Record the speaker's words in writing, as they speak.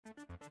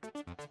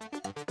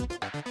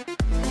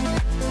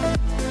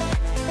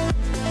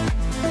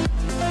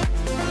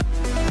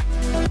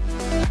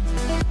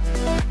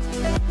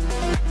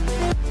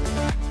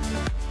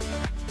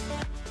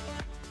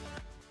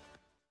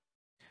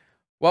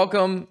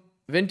Welcome,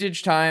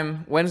 vintage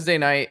time, Wednesday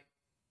night.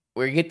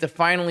 We get to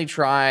finally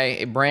try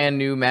a brand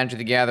new Magic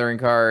the Gathering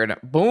card.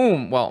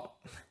 Boom! Well,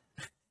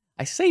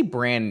 I say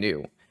brand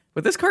new,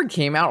 but this card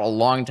came out a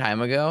long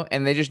time ago,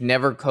 and they just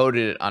never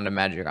coded it onto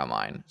Magic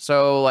Online.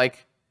 So,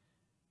 like,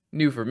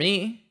 new for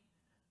me.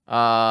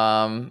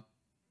 We're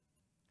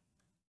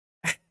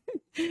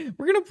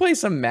gonna play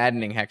some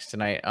Maddening Hex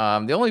tonight.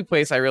 The only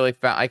place I really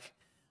found, like,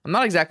 I'm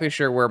not exactly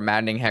sure where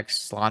Maddening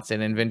Hex slots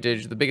in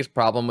Vintage. The biggest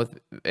problem with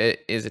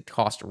it is it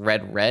costs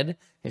red.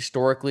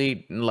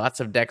 Historically, lots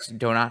of decks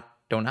do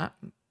not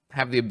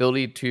have the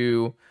ability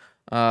to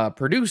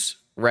produce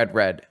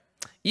red.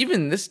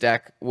 Even this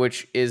deck,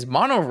 which is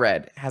mono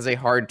red, has a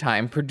hard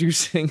time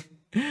producing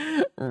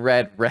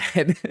red.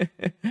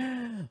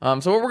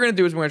 So what we're gonna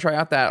do is we're gonna try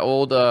out that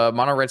old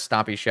mono red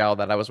Stompy shell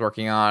that I was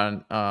working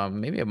on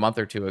maybe a month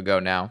or two ago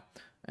now.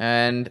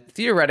 And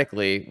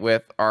theoretically,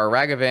 with our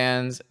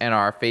Ragavans and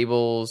our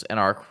Fables and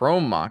our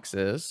Chrome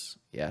Moxes,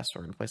 yes,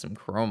 we're going to play some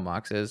Chrome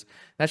Moxes,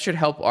 that should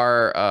help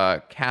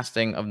our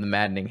casting of the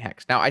Maddening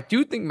Hex. Now, I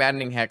do think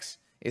Maddening Hex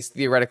is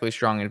theoretically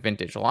strong in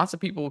Vintage. Lots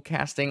of people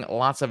casting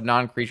lots of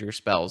non-creature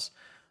spells.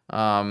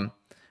 We're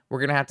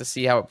going to have to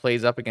see how it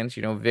plays up against,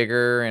 you know,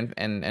 Vigor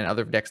and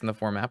other decks in the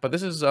format. But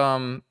this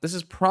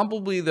is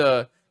probably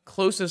the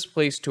closest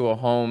place to a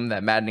home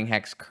that Maddening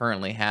Hex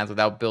currently has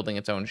without building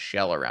its own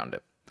shell around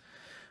it.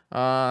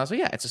 So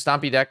yeah, it's a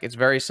Stompy deck. It's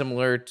very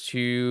similar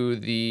to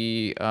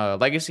the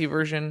Legacy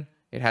version.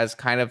 It has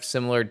kind of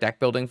similar deck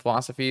building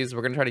philosophies.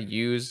 We're going to try to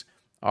use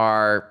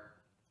our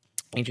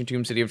Ancient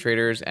Tomb, City of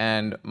Traders,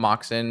 and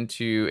Moxen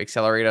to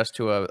accelerate us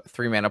to a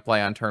 3-mana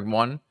play on turn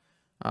 1.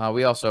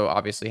 We also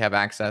obviously have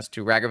access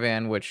to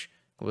Ragavan, which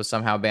was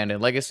somehow banned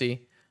in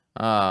Legacy.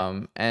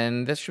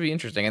 And this should be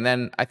interesting. And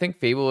then I think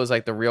Fable is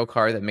like the real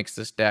card that makes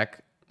this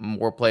deck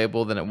more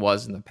playable than it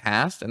was in the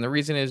past, and the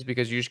reason is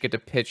because you just get to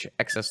pitch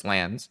excess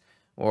lands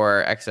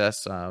or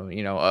excess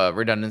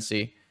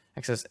redundancy,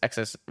 excess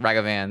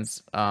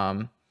Ragavans,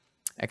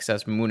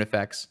 excess moon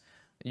effects.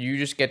 You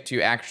just get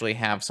to actually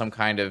have some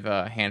kind of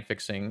hand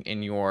fixing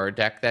in your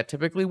deck that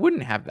typically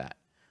wouldn't have that.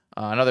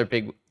 Another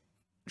big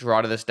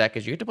draw to this deck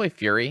is you get to play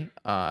Fury.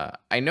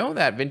 I know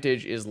that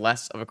Vintage is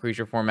less of a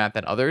creature format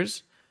than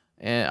others,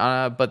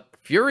 but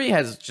Fury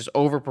has just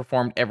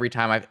overperformed every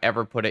time I've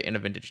ever put it in a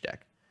Vintage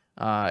deck.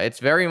 It's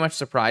very much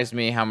surprised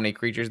me how many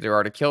creatures there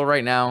are to kill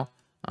right now,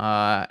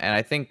 and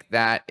I think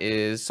that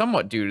is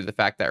somewhat due to the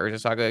fact that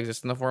Urza Saga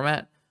exists in the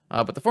format,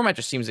 but the format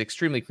just seems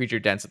extremely creature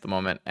dense at the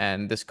moment,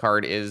 and this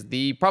card is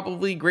the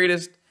probably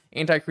greatest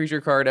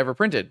anti-creature card ever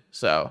printed,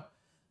 so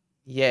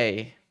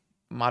yay,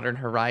 Modern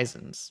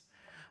Horizons.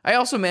 I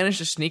also managed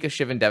to sneak a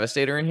Shivan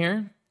Devastator in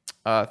here.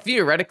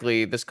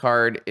 Theoretically, this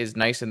card is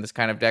nice in this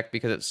kind of deck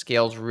because it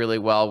scales really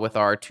well with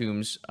our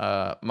Tombs,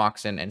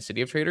 Moxen, and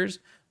City of Traders.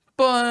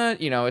 But,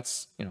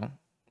 it's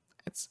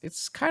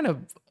kind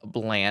of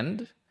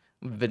bland,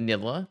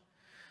 vanilla.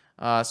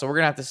 So we're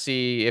going to have to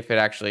see if it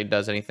actually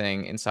does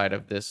anything inside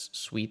of this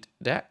sweet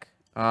deck.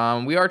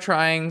 We are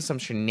trying some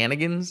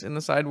shenanigans in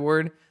the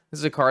sideboard. This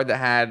is a card that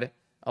had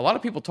a lot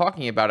of people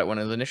talking about it when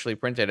it was initially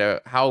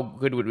printed. How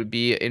good would it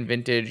be in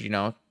Vintage?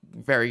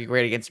 Very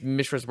great against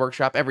Mishra's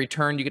Workshop. Every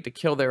turn you get to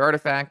kill their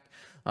artifact.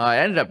 It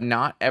ended up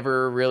not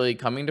ever really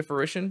coming to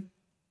fruition.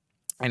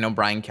 I know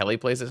Brian Kelly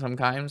plays it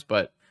sometimes,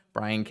 but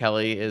Brian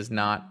Kelly is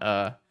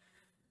not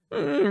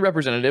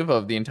representative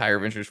of the entire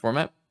Vintage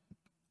format.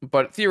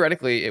 But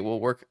theoretically, it will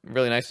work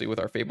really nicely with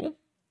our Fable.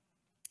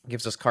 It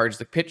gives us cards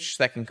to pitch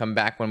that can come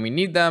back when we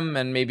need them.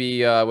 And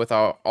maybe with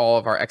all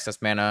of our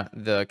excess mana,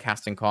 the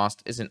casting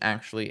cost isn't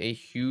actually a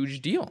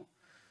huge deal.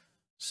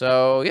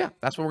 So yeah,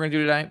 that's what we're going to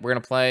do today. We're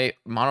going to play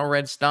Mono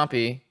Red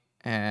Stompy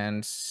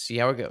and see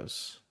how it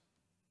goes.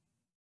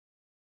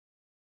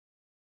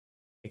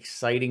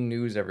 Exciting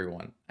news,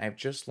 everyone. I've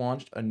just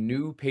launched a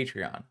new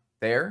Patreon.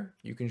 There,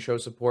 you can show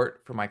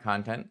support for my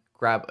content,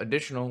 grab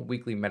additional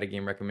weekly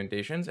metagame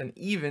recommendations, and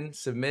even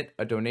submit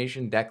a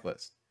donation deck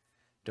list.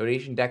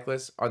 Donation deck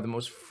lists are the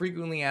most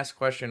frequently asked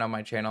question on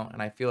my channel,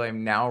 and I feel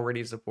I'm now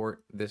ready to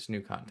support this new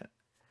content.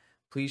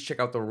 Please check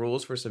out the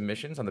rules for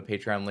submissions on the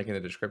Patreon link in the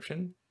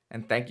description,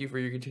 and thank you for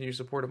your continued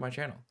support of my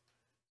channel.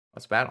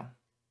 Let's battle.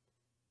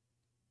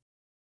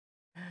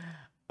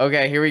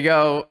 Okay, here we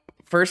go.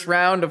 First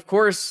round, of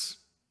course,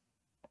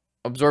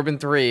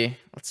 Absorbent 3.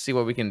 Let's see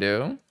what we can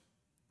do.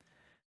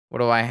 What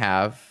do I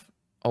have?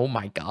 Oh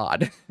my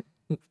god.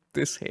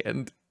 This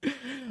hand.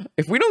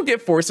 If we don't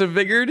get Force of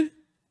Vigored,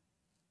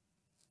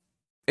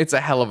 it's a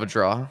hell of a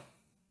draw.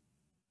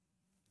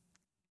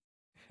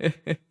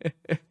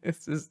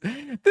 This is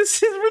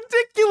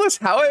ridiculous.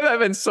 How have I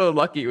been so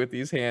lucky with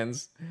these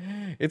hands?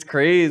 It's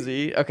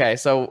crazy. Okay,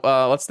 so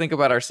let's think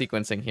about our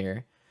sequencing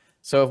here.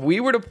 So if we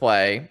were to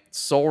play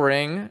Sol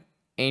Ring,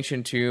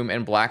 Ancient Tomb,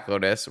 and Black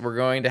Lotus, we're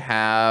going to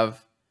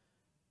have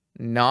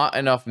not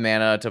enough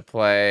mana to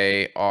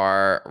play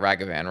our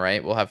Ragavan,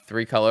 right? We'll have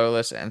 3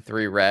 colorless and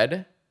 3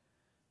 red.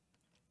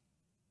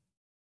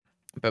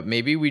 But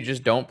maybe we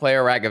just don't play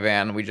our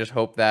Ragavan. We just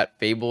hope that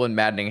Fable and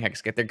Maddening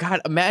Hex get there.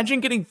 God, imagine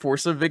getting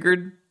Force of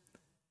Vigored.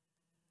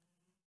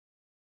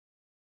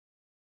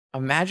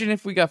 Imagine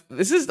if we got...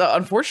 This is,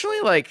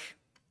 unfortunately, like...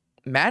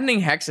 Maddening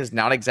Hex is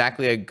not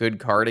exactly a good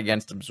card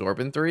against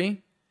Absorbent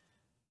 3.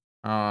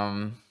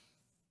 I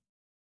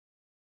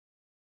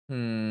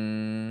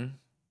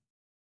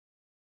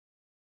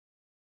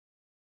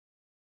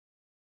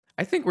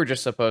think we're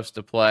just supposed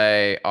to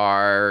play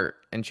our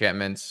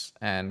enchantments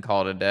and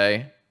call it a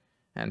day.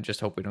 And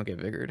just hope we don't get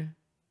Vigored.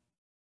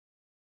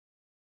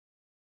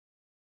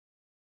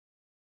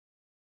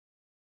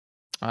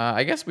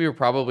 I guess we were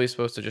probably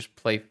supposed to just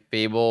play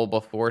Fable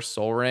before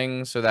Soul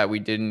Ring so that we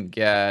didn't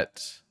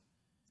get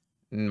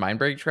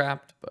Mindbreak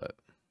trapped, but...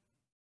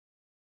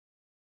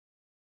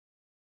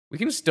 We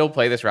can still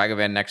play this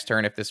Ragavan next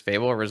turn if this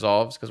Fable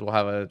resolves, because we'll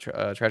have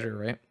a treasure,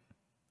 right?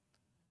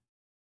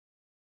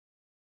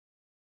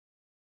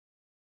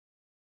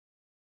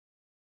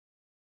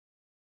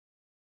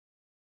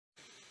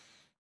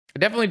 I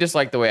definitely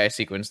dislike the way I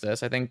sequenced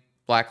this. I think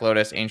Black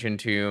Lotus, Ancient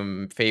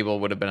Tomb, Fable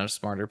would have been a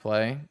smarter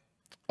play.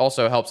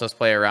 Also helps us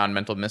play around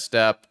Mental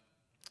Misstep.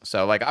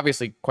 So, like,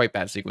 obviously quite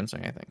bad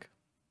sequencing, I think.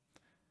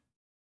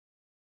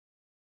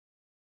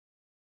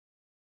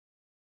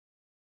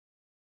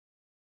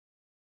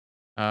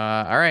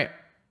 All right.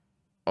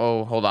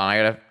 Oh, hold on. I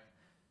gotta...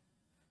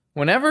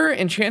 Whenever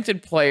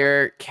enchanted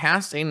player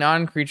casts a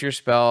non-creature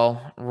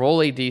spell,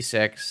 roll a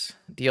d6,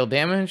 deal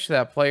damage to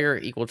that player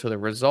equal to the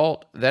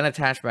result, then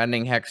attach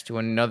Maddening Hex to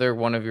another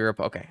one of your...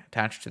 Okay,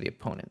 attached to the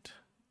opponent.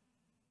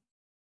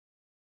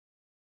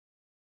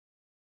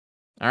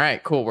 All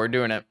right, cool. We're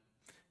doing it.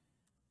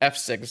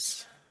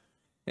 F6.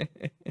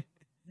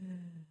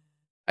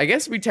 I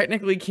guess we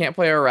technically can't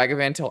play our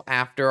Ragavan until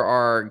after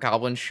our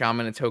Goblin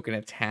Shaman and Token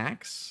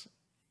attacks.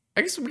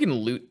 I guess we can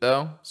loot,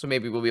 though. So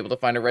maybe we'll be able to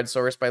find a red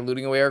source by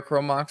looting away our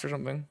Chrome Mox or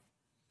something.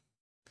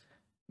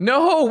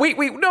 No, wait,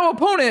 no,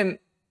 opponent!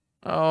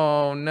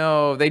 Oh,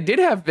 no. They did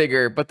have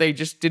Vigor, but they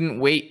just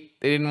didn't wait.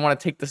 They didn't want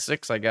to take the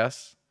 6, I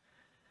guess.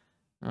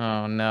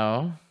 Oh,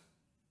 no.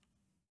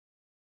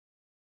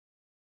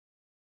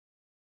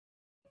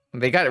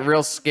 They got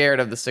real scared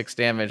of the 6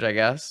 damage, I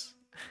guess.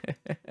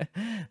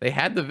 They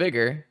had the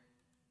Vigor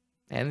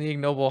and the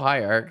Ignoble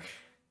Hierarch.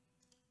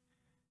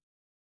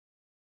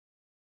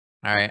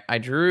 All right, I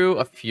drew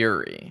a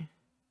Fury.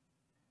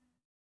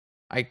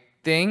 I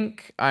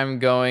think I'm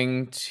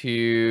going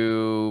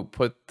to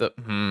put the...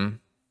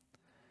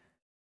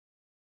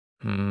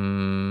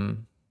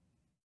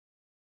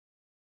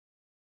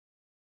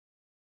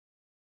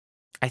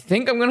 I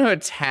think I'm going to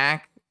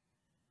attack...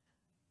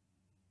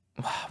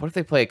 What if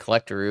they play a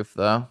Collector Roof,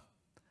 though?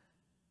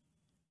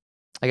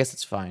 I guess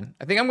it's fine.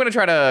 I think I'm going to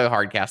try to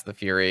hardcast the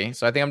Fury.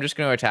 So I think I'm just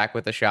going to attack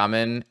with the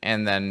Shaman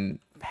and then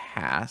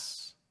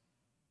pass.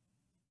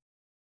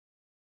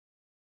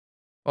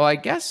 Well, I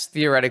guess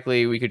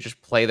theoretically we could just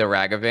play the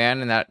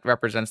Ragavan and that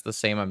represents the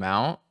same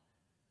amount.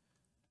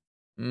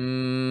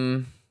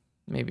 Maybe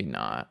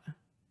not.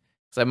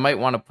 Because I might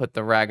want to put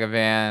the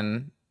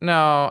Ragavan...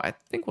 No, I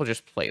think we'll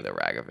just play the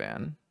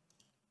Ragavan.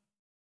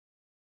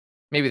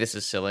 Maybe this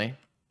is silly.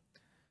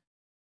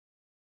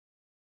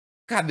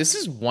 God, this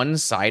is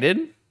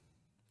one-sided?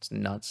 It's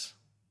nuts.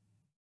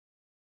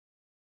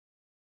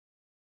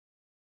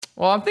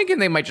 Well, I'm thinking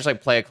they might just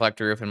like play a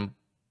Collector Roof and...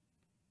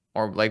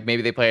 Or like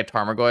maybe they play a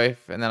Tarmogoyf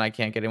and then I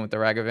can't get in with the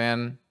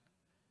Ragavan.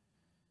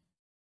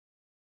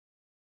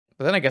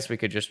 But then I guess we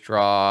could just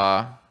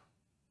draw...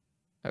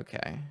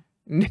 Okay.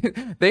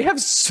 They have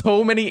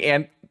so many...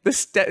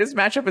 This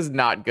matchup is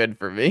not good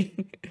for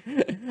me.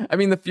 I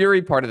mean, the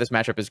Fury part of this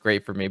matchup is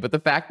great for me, but the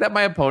fact that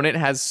my opponent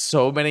has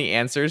so many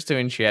answers to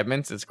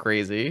enchantments is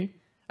crazy.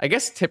 I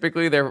guess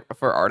typically they're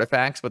for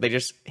artifacts, but they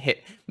just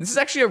hit... This is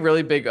actually a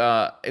really big...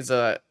 It's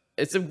a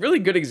really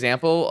good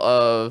example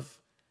of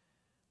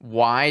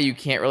why you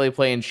can't really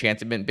play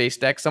enchantment-based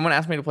decks. Someone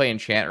asked me to play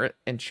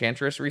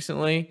Enchantress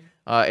recently.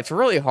 It's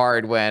really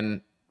hard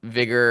when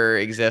Vigor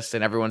exists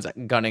and everyone's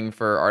gunning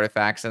for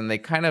artifacts, and they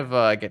kind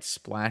of get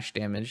splash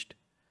damaged.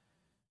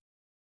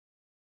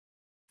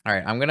 All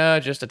right, I'm going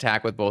to just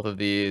attack with both of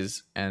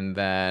these, and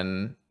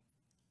then...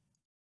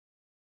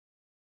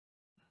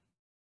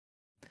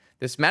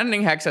 This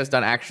Maddening Hex has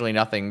done actually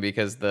nothing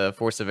because the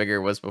Force of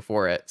Vigor was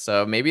before it,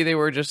 so maybe they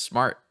were just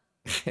smart.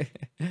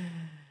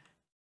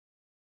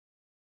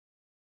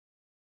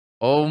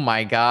 Oh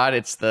my god,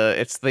 it's the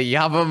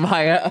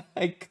Yavimaya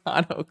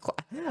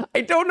Iconoclast. I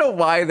don't know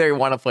why they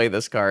want to play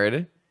this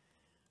card.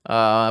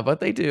 But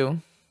they do.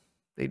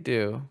 They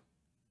do.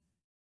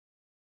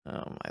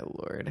 Oh my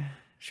lord.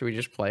 Should we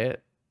just play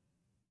it?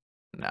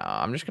 No,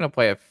 I'm just gonna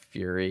play a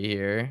Fury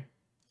here.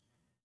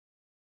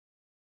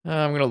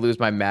 I'm gonna lose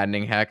my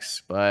Maddening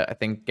Hex, but I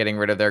think getting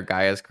rid of their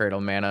Gaia's Cradle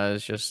mana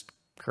is just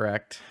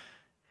correct.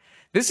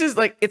 This is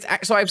like,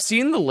 so I've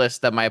seen the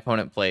list that my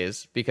opponent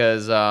plays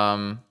because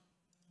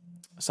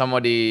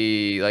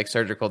somebody like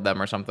surgicaled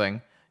them or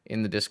something.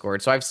 in the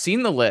Discord. So I've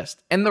seen the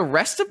list, and the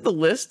rest of the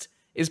list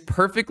is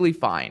perfectly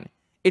fine.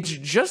 It's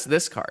just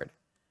this card.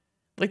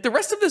 Like, the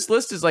rest of this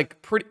list is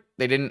like pretty...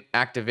 They didn't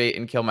activate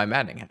and kill my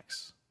Maddening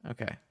Hex.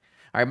 Okay.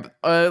 All right.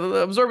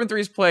 Absorbent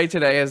 3's play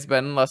today has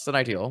been less than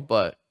ideal,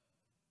 but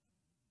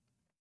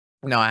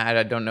no,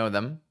 I don't know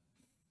them.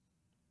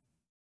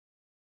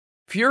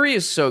 Fury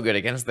is so good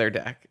against their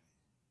deck.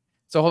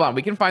 So hold on,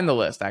 we can find the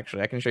list,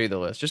 actually. I can show you the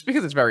list, just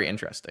because it's very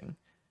interesting.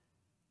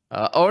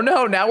 Oh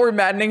no, now we're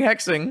Maddening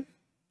Hexing.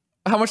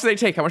 How much do they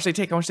take? How much do they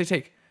take? How much do they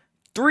take?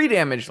 3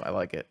 damage. I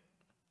like it.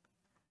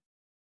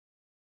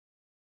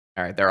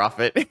 All right, they're off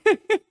it.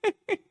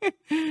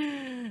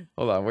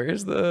 Hold on,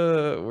 where's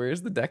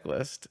the deck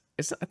list?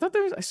 I thought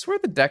there was... I swear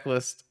the deck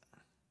list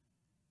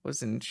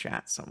was in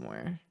chat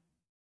somewhere.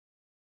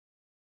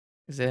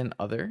 Is it in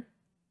other?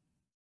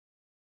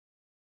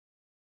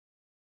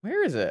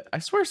 Where is it? I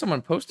swear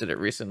someone posted it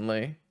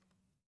recently.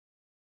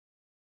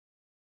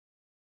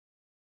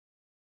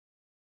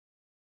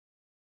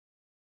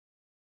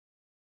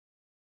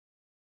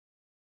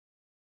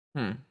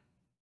 Oh,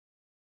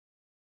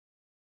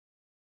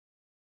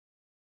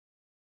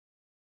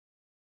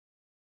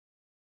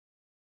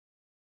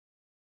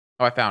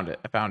 I found it.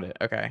 I found it.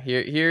 Okay.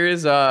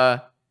 Here's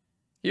what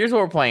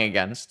we're playing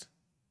against.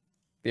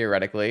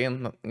 Theoretically,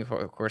 and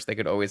of course they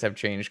could always have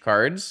changed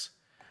cards.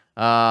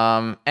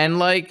 And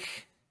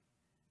like,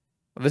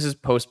 this is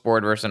post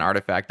board versus an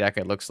artifact deck,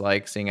 it looks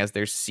like, seeing as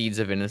there's Seeds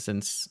of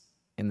Innocence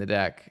in the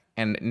deck,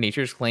 and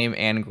Nature's Claim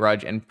and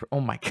Grudge, and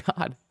oh my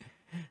god.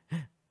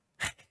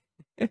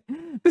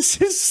 This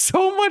is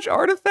so much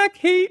artifact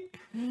hate.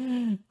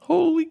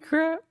 Holy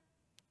crap.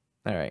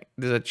 All right,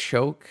 there's a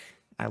choke.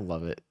 I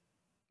love it.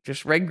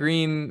 Just red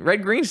green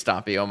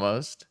Stompy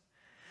almost.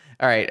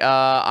 All right,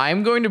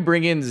 I'm going to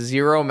bring in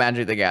 0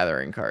 Magic the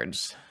Gathering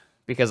cards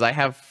because I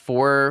have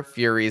 4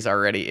 Furies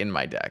already in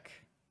my deck.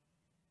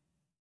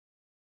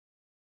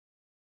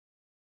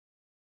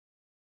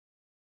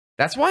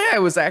 That's why I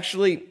was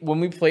actually,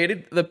 when we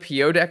played the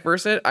PO deck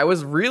versus it, I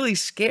was really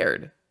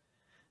scared.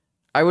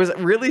 I was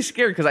really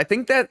scared because I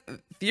think that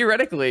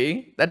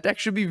theoretically that deck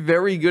should be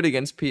very good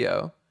against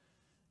PO.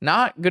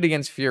 Not good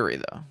against Fury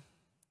though.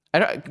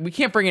 We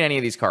can't bring in any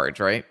of these cards,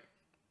 right?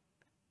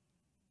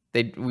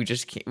 We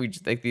just can't.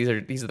 Like, these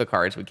are the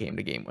cards we came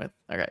to game with.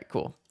 Okay,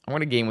 cool. I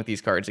want to game with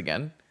these cards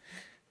again.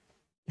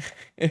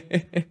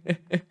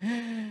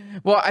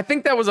 Well, I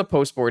think that was a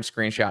post-board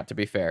screenshot, to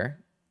be fair.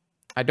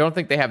 I don't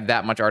think they have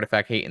that much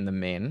artifact hate in the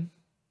main.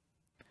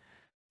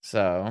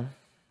 So...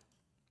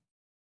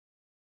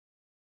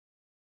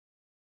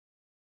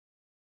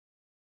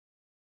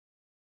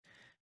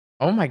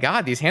 Oh my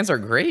god, these hands are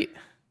great.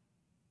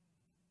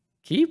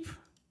 Keep.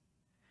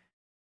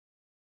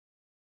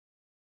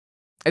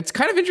 It's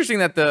kind of interesting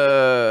that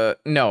the...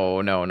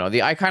 No.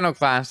 The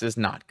Iconoclast is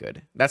not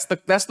good. That's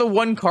the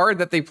one card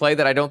that they play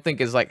that I don't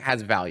think is, like,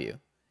 has value.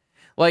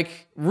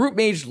 Like, Root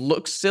Mage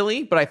looks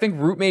silly, but I think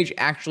Root Mage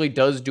actually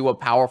does do a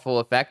powerful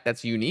effect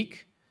that's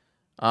unique.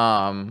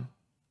 But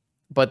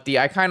the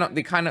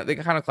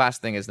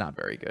Iconoclast thing is not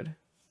very good.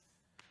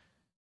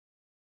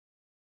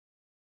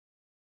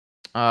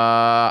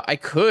 I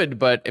could,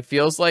 but it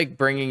feels like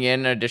bringing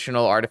in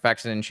additional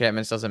artifacts and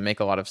enchantments doesn't make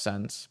a lot of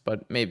sense,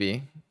 but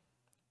maybe.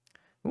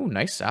 Ooh,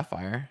 nice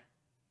Sapphire.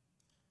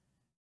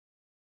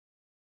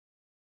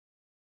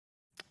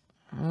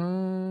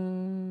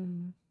 I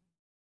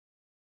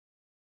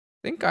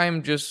think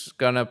I'm just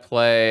gonna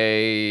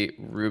play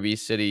Ruby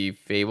City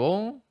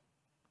Fable.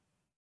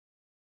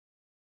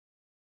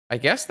 I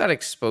guess that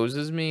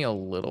exposes me a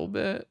little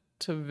bit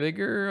to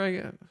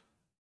Vigor.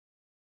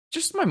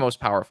 Just my most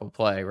powerful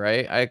play,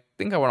 right? I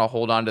think I want to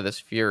hold on to this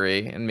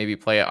Fury and maybe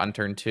play it on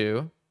turn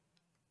 2.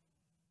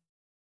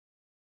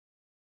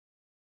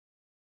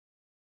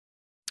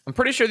 I'm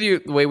pretty sure the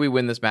way we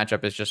win this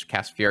matchup is just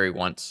cast Fury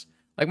once.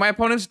 Like, my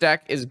opponent's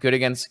deck is good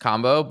against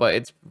combo, but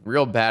it's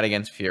real bad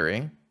against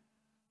Fury.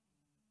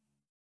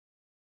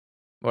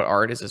 What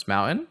art is this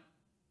mountain?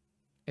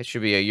 It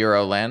should be a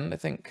Euro land, I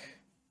think.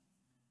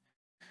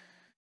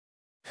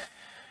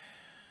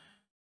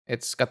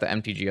 It's got the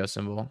MTGO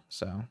symbol,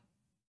 so...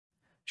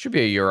 Should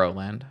be a Euro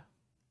land.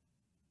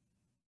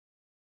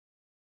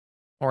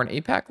 Or an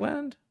APAC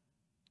land?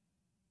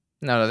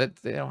 No,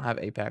 they don't have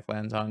APAC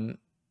lands on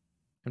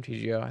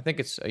MTGO. I think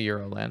it's a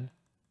Euro land.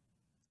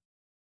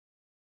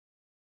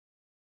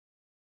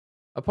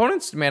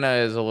 Opponent's mana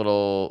is a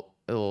little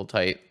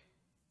tight.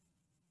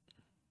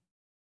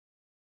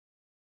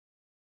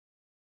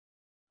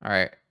 All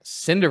right,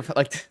 Cinder.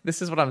 Like,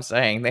 this is what I'm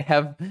saying. They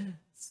have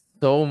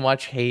so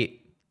much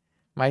hate.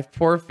 My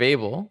poor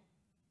Fable.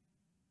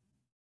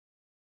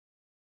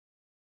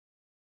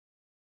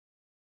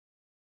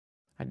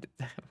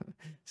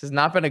 This has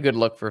not been a good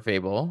look for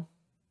Fable. All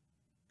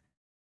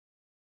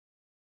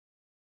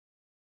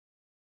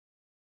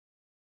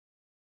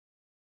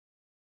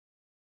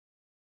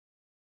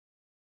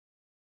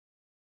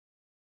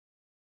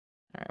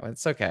right, well,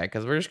 it's okay,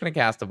 because we're just going to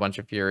cast a bunch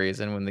of Furies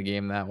and win the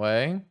game that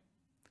way.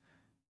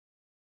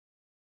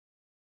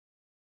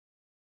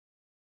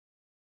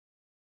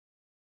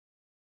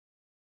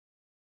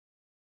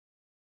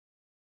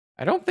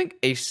 I don't think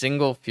a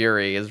single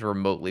Fury is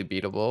remotely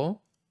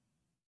beatable.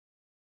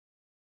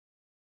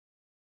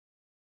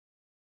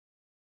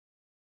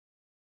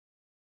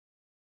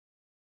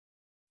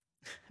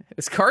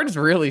 This card is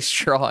really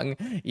strong,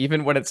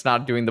 even when it's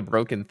not doing the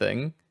broken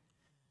thing.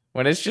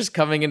 When it's just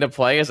coming into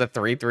play as a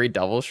 3/3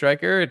 double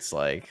striker, it's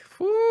like,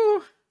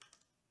 whoo.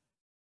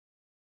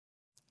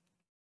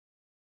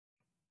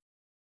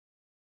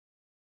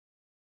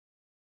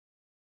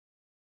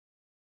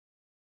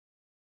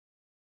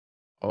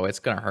 Oh, it's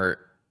gonna hurt.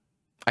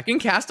 I can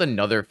cast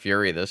another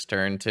Fury this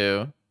turn,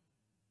 too.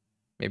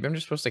 Maybe I'm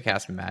just supposed to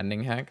cast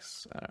Maddening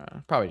Hex?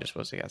 Probably just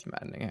supposed to cast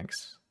Maddening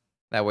Hex.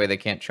 That way they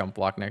can't chump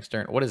block next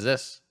turn. What is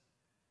this?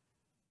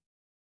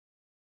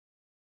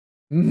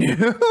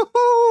 No!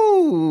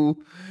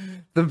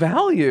 The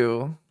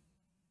value.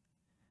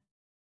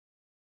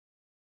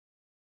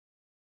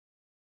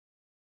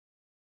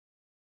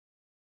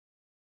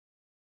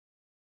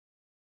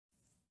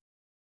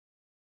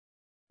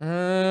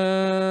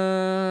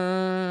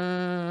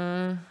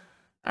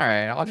 All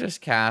right, I'll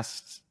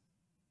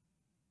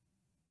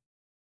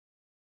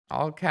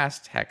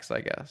cast Hex,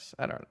 I guess.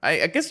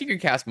 I guess you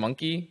could cast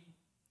Monkey.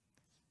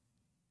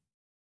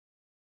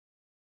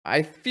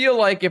 I feel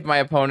like if I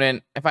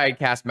had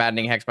cast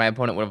Maddening Hex, my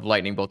opponent would have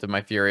Lightning Bolted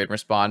my Fury in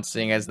response,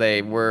 seeing as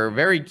they were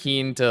very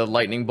keen to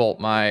Lightning Bolt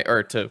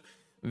to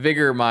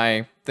Vigor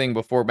my thing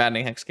before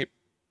Maddening Hex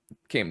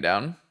came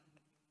down.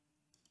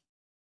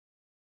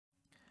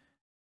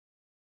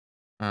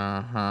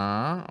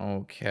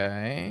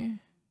 Okay.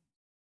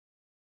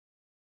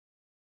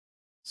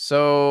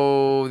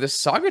 So the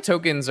Saga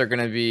tokens are going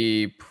to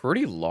be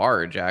pretty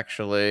large,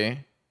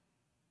 actually.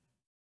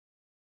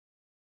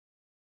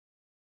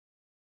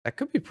 That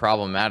could be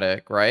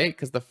problematic, right?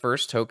 Because the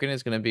first token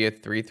is going to be a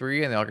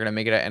 3/3, and they're going to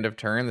make it at end of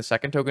turn. The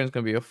second token is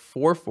going to be a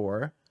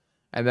 4/4,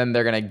 and then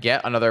they're going to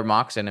get another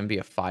Moxen and be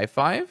a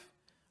 5/5.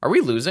 Are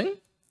we losing?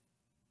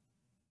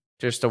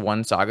 Just to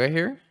one Saga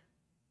here?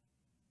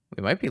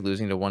 We might be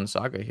losing to one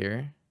Saga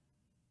here.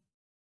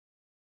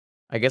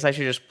 I guess I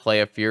should just play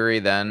a Fury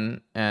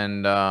then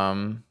and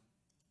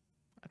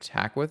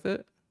attack with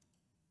it.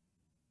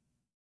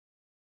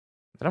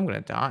 Then I'm going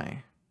to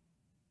die.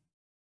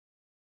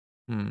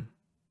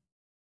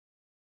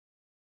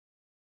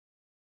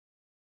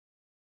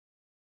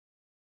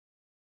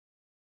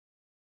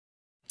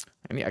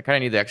 I kind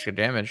of need the extra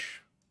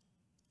damage.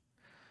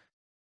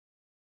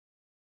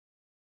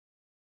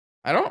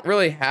 I don't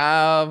really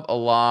have a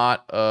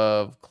lot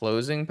of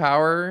closing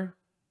power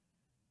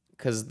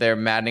because their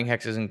Maddening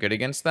Hex isn't good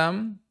against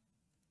them.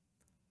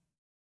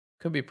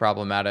 Could be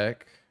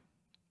problematic.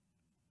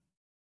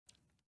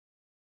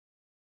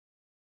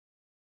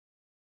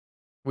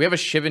 We have a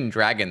Shivan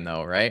Dragon,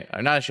 though, right?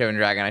 Not a Shivan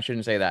Dragon. I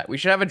shouldn't say that. We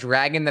should have a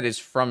dragon that is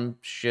from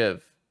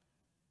Shiv.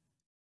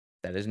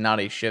 That is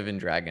not a Shivan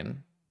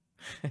Dragon.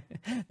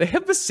 They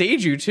have the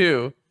Seiju,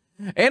 too.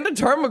 And a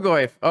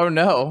Tarmogoyf. Oh,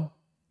 no.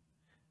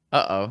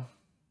 Uh-oh.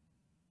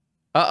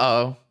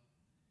 Uh-oh.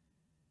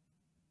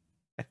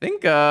 I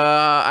think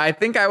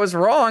I was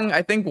wrong.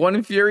 I think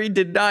one Fury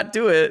did not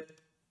do it.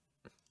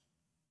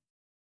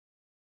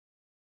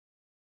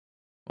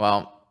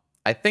 Well,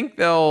 I think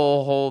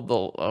they'll hold the...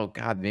 Oh,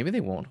 God. Maybe they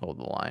won't hold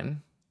the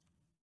line.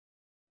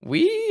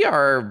 We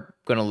are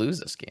going to lose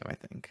this game, I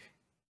think.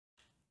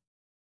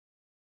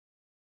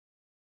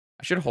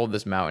 I should hold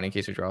this mountain in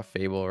case we draw a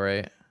Fable,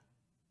 right?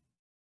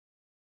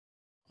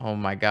 Oh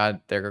my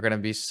God, they're gonna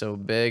be so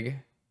big.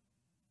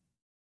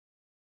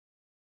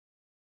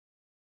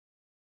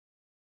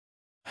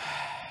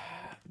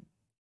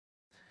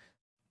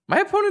 My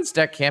opponent's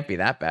deck can't be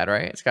that bad,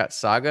 right? It's got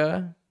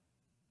Saga.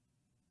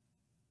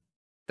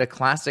 The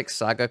classic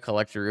Saga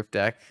Collector Roof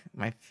deck,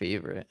 my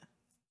favorite.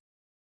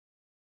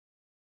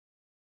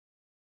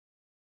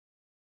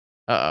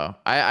 Uh-oh.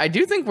 I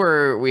do think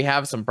we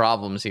have some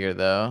problems here,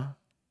 though.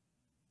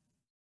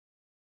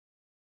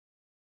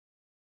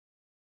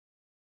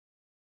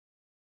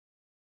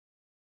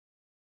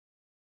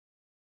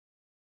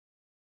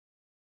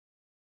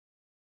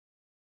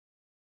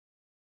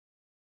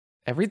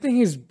 Everything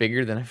is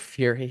bigger than a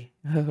Fury.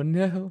 Oh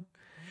no.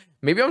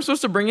 Maybe I'm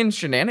supposed to bring in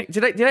shenanigans.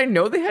 Did I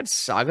know they had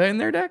Saga in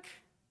their deck?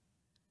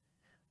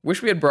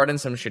 Wish we had brought in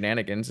some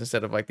shenanigans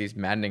instead of like these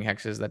Maddening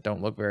Hexes that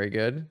don't look very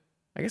good.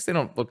 I guess they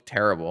don't look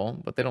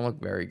terrible, but they don't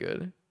look very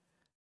good.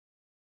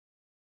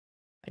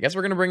 I guess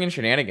we're gonna bring in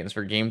shenanigans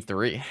for game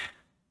 3.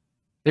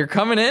 They're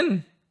coming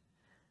in.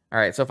 All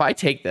right, so if I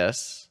take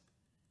this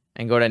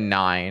and go to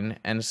 9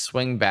 and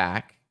swing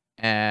back,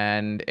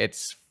 and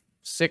it's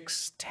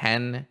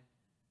 6-10,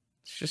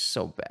 it's just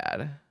so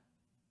bad. I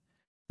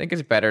think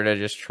it's better to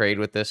just trade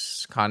with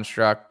this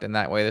construct, and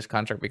that way this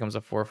construct becomes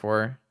a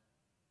 4/4.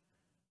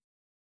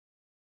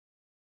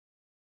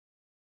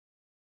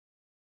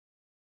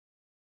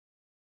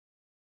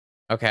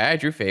 Okay, I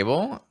drew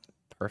Fable.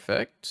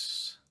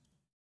 Perfect.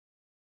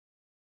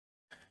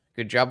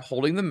 Good job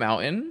holding the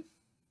mountain.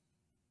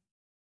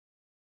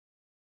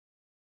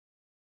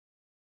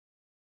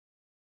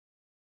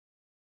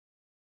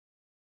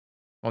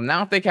 Well,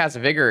 now if they cast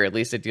Vigor, at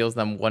least it deals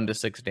them 1 to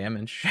 6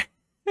 damage.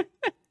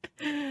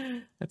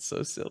 That's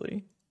so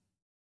silly.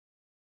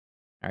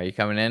 Are you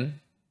coming in?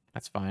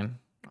 That's fine.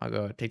 I'll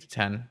go take the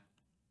 10.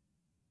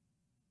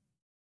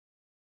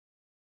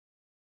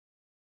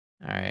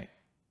 All right.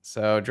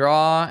 So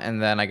draw, and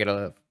then I get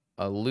a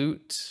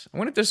loot. I'm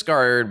going to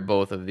discard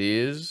both of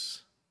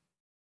these.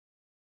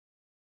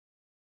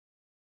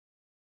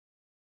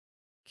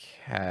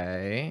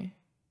 Okay.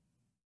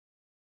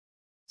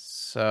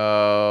 So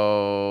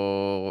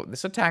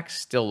this attack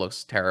still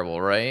looks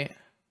terrible, right?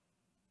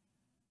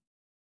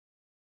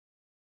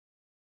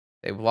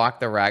 They block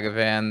the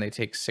Ragavan. They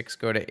take 6,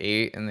 go to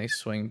 8, and they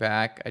swing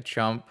back. I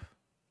chump.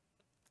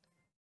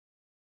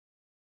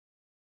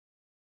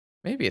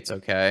 Maybe it's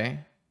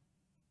okay.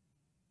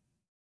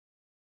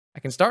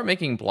 I can start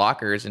making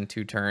blockers in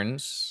 2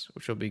 turns,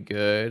 which will be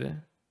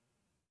good.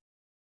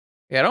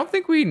 Yeah, I don't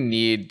think we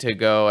need to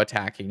go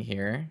attacking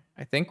here.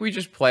 I think we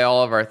just play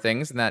all of our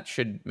things, and that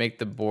should make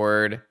the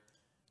board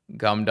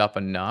gummed up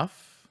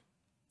enough.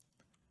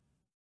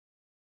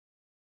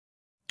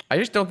 I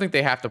just don't think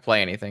they have to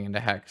play anything into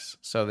Hex,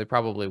 so they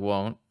probably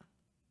won't.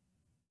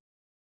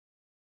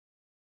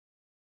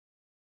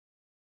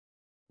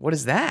 What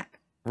is that?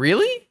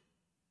 Really?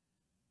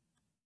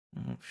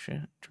 Oh,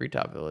 shit.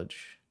 Treetop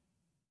Village.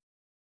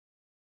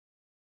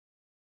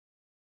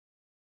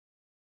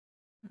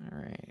 All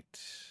right.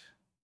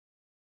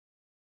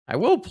 I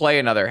will play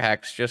another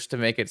Hex just to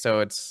make it so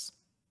it's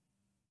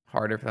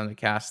harder for them to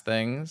cast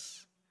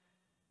things.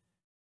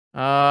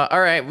 All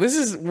right. This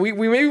is we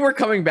maybe we're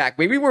coming back.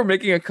 Maybe we're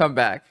making a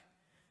comeback.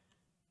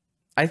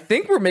 I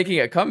think we're making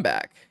a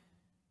comeback.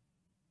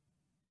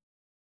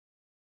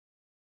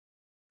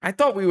 I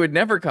thought we would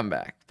never come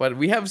back, but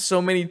we have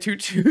so many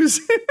 2/2s.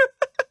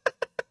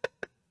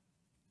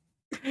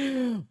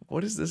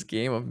 What is this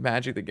game of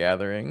Magic the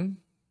Gathering?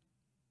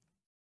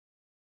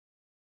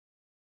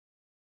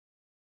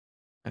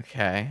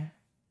 Okay.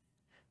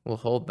 We'll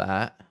hold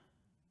that.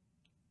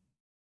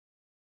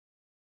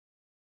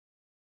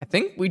 I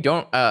think we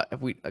don't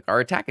if we like our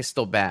attack is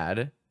still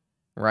bad,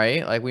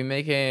 right? Like we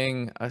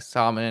making a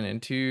shaman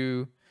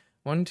into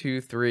 1,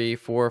 2, 3,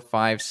 4,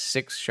 5,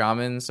 6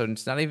 shamans, so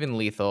it's not even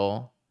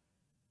lethal.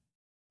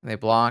 And they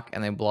block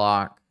and they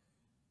block.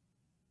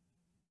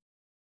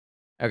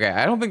 Okay,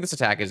 I don't think this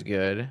attack is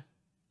good.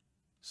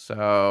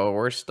 So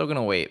we're still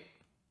gonna wait.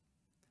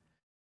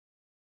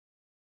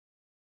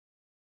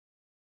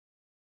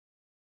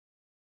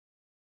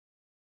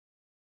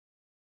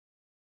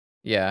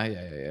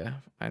 Yeah.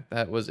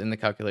 That was in the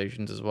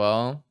calculations as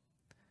well.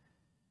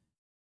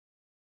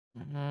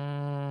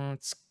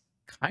 It's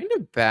kind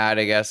of bad,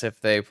 I guess, if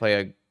they play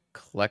a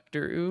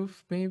collector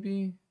oof,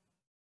 maybe. All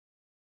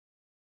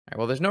right,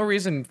 well, there's no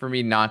reason for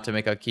me not to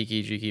make a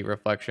Kiki Jiki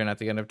reflection at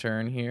the end of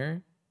turn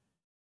here.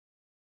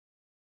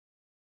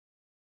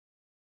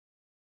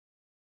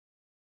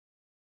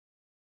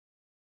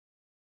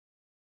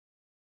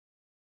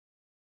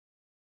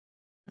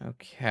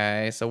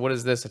 Okay, so what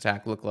does this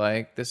attack look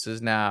like? This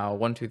is now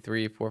 1, 2,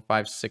 3, 4,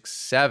 5, 6,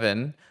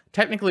 7.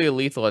 Technically a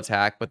lethal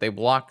attack, but they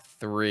block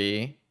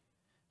 3.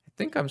 I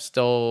think I'm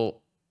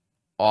still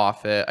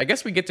off it. I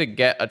guess we get to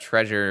get a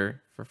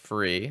treasure for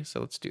free,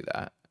 so let's do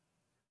that.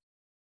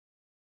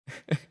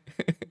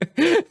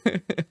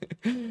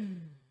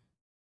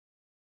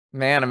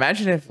 Man,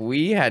 imagine if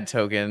we had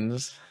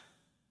tokens.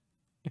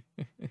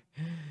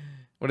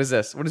 What is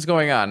this? What is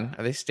going on?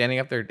 Are they standing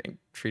up their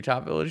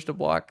treetop village to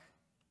block?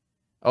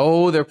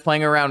 Oh, they're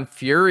playing around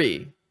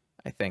Fury,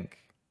 I think.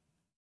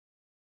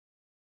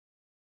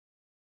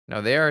 No,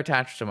 they are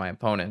attached to my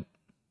opponent.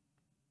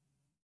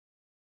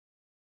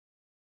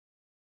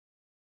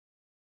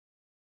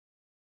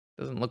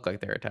 Doesn't look like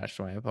they're attached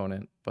to my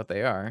opponent, but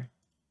they are.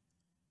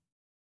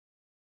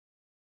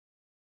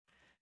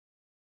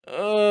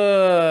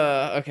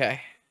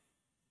 Okay.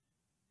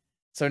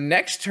 So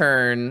next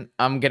turn,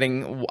 I'm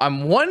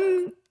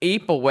 1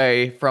 ape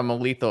away from a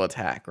lethal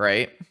attack,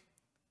 right?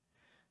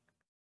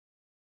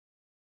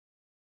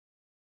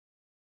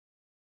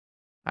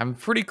 I'm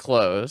pretty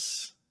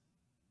close.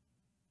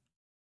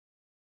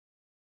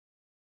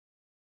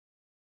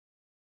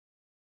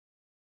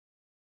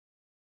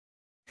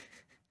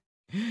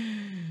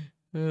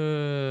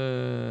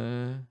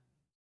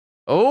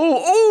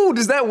 Oh,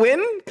 does that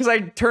win? Because I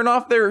turn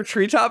off their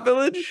treetop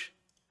village?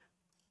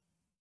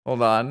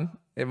 Hold on.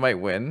 It might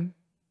win.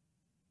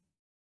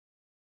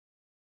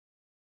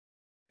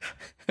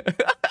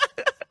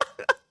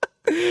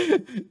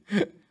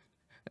 I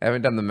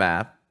haven't done the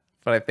math,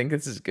 but I think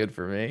this is good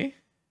for me.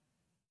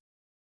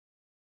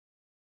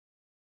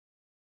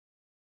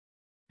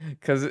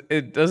 Because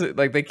it doesn't,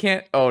 like, they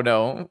can't, oh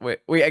no.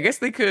 Wait, I guess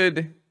they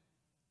could,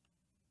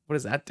 what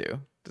does that do?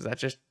 Does that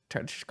just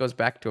goes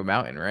back to a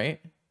mountain, right?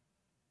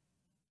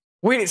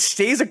 Wait, it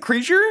stays a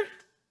creature?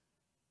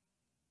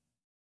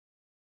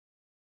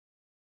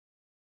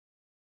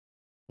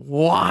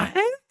 What?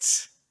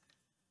 It's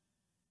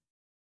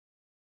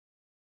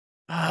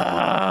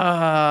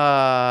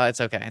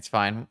okay. It's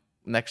fine.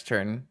 Next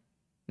turn.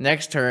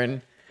 Next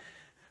turn.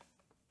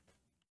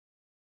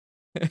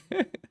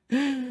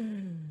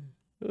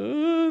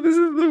 This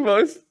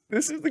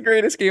is the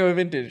greatest game of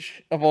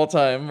Vintage of all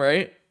time,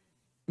 right?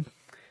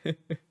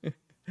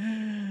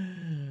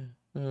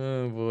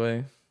 Oh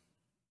boy.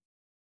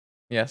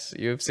 Yes,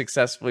 you have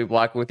successfully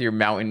blocked with your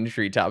mountain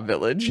treetop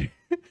village.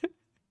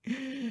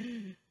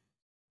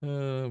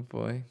 Oh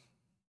boy.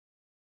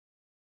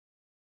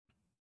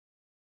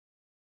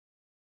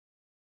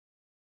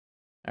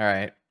 All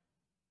right.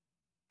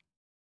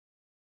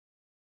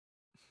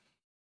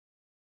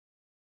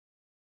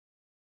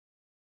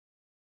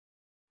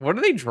 What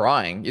are they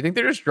drawing? You think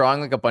they're just drawing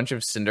like a bunch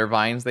of Cinder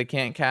Vines they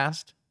can't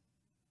cast?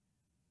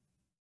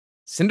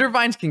 Cinder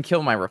Vines can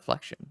kill my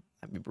reflection.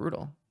 That'd be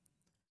brutal.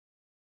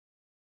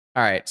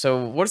 All right,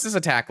 so what does this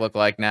attack look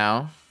like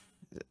now?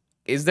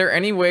 Is there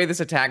any way this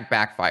attack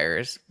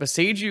backfires?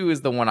 Beseiju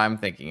is the one I'm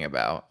thinking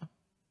about.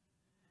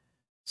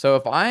 So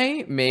if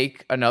I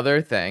make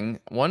another thing,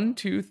 1,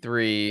 2,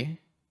 3,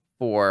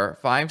 4,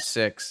 5,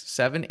 6,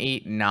 7,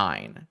 8,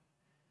 9.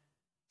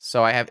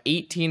 So I have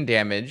 18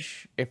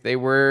 damage. If they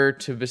were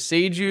to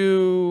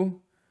Beseiju,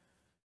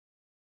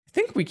 I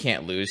think we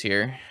can't lose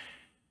here.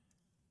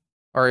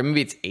 Or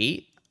maybe it's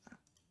 8.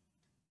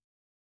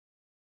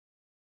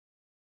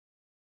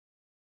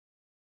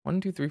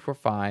 1, 2, 3, 4,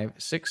 5,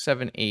 6,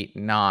 7, 8,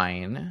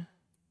 9.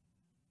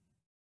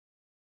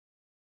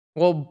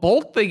 Well,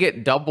 Bolt, they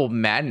get double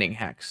Maddening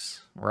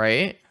Hex,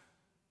 right?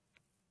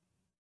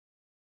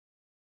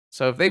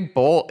 So if they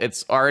Bolt,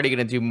 it's already going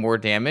to do more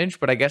damage,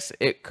 but I guess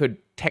it could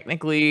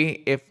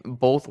technically, if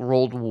both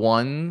rolled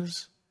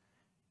 1s,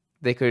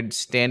 they could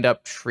stand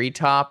up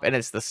Treetop, and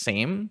it's the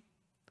same.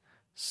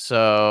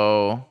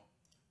 So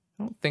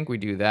I don't think we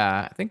do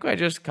that. I think I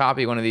just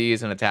copy one of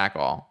these and attack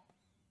all.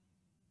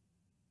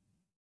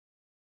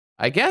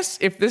 I guess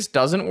if this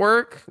doesn't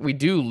work, we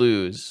do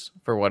lose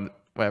for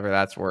whatever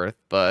that's worth,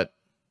 but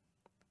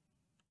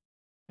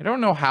I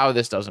don't know how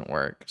this doesn't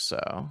work,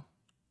 so.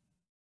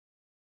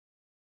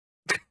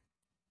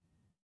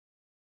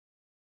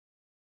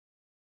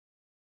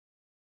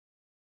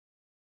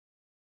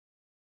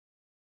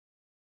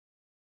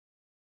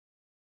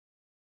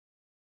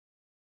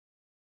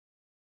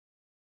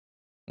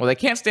 Well, they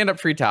can't stand up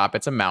Treetop.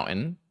 It's a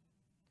mountain.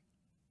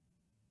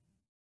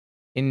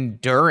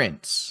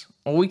 Endurance.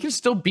 Well, we can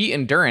still beat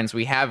Endurance.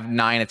 We have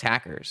 9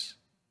 attackers.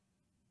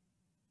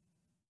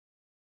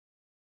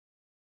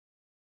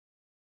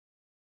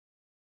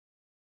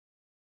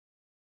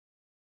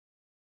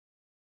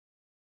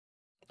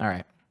 All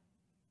right.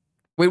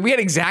 Wait, we had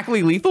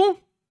exactly lethal?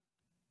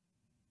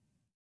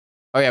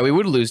 Oh, yeah, we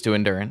would lose to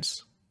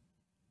Endurance.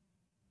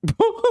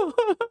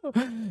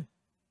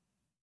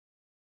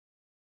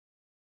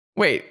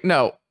 Wait,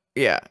 no.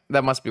 Yeah,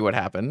 that must be what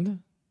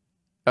happened.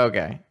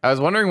 Okay. I was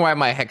wondering why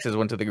my hexes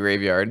went to the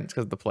graveyard. It's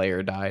because the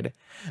player died.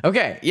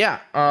 Okay, yeah.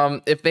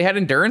 If they had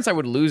Endurance, I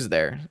would lose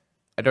there.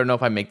 I don't know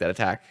if I make that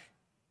attack.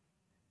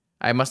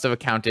 I must have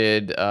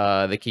accounted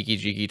the Kiki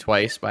Jiki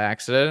twice by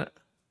accident.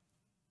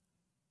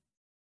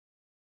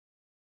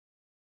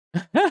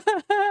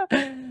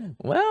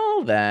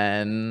 Well,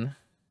 then.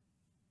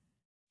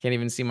 Can't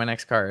even see my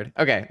next card.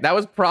 Okay, that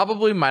was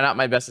probably not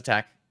my best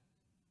attack.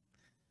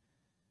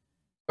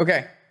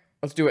 Okay,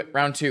 let's do it.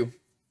 Round 2.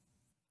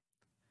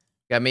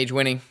 Got Mage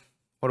winning.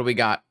 What do we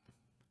got?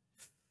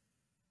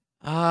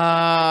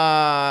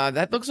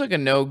 That looks like a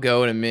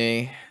no-go to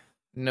me.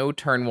 No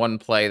turn 1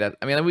 play. That,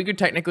 I mean, we could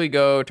technically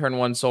go turn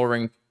 1 Soul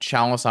Ring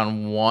Chalice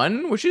on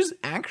 1, which is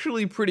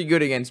actually pretty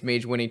good against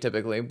Mage Winnie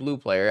typically. Blue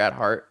player at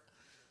heart.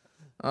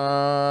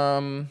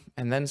 And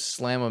then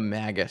slam a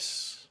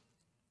Magus.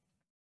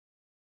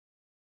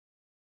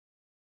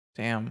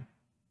 Damn.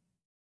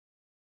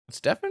 It's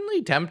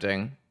definitely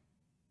tempting.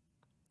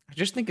 I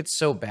just think it's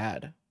so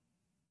bad.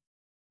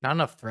 Not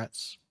enough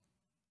threats.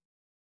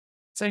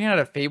 Second out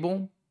of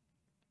Fable.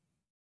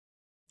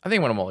 I think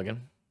I want a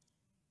mulligan.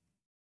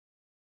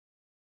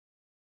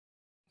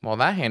 Well,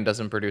 that hand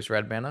doesn't produce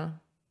red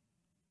mana.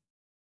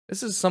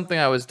 This is something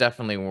I was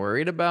definitely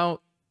worried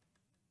about.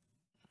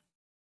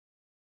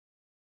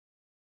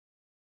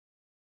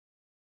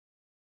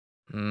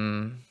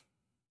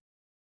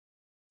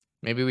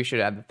 Maybe we should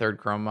add the 3rd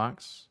Chrome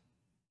Mox.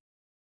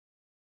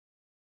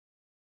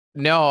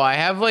 No, I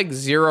have like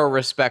 0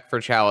 respect for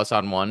Chalice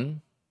on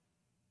 1.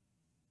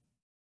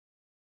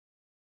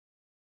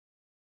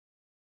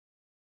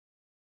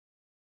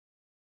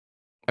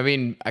 I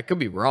mean, I could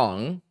be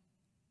wrong.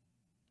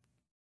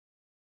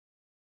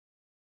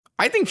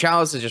 I think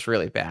Chalice is just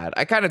really bad.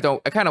 I kind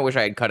of wish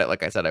I had cut it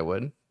like I said I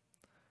would.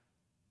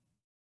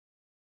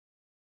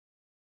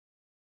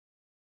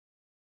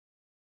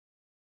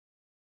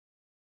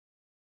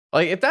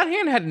 Like, if that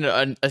hand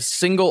had a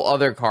single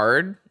other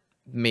card,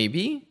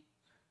 maybe.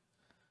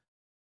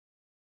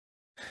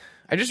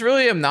 I just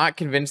really am not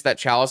convinced that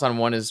Chalice on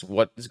 1 is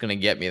what is going to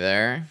get me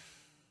there.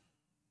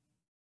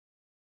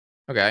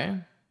 Okay.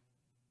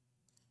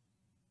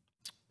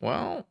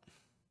 Well.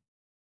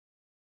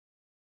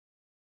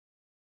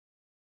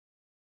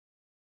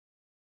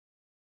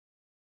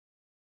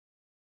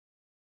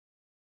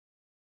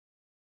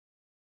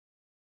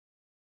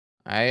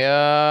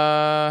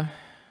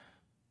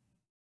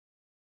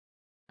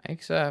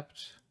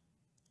 Except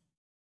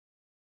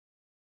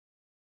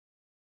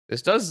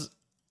this does...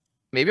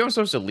 Maybe I'm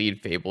supposed to lead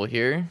Fable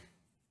here.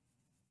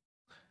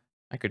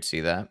 I could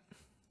see that.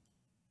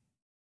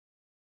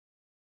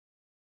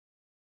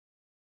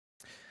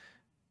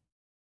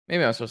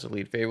 Maybe I'm supposed to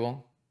lead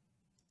Fable.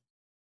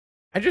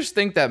 I just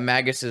think that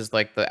Magus is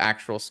like the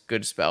actual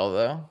good spell,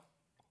 though.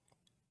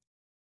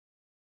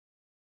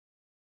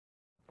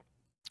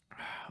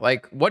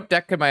 Like, what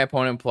deck could my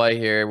opponent play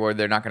here where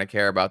they're not going to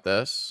care about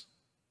this?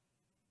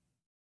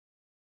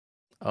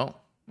 Oh, all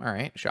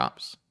right.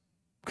 Shops.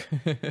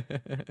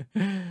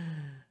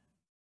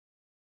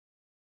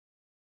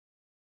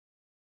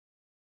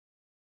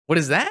 What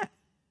is that?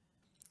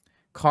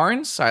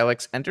 Karn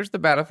Silex enters the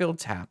battlefield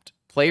tapped.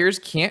 Players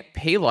can't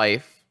pay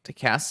life to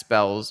cast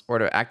spells or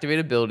to activate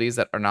abilities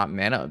that are not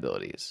mana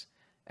abilities.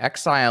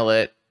 Exile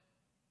it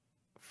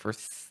for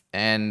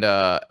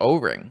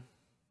O-Ring.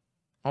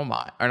 Oh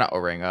my, or not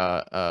O-Ring,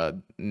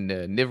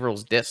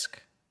 Nivril's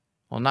Disc.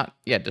 Well, not,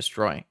 yeah,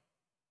 destroy.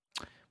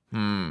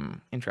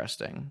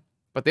 Interesting.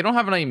 But they don't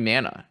have any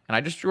mana, and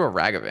I just drew a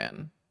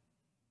Ragavan.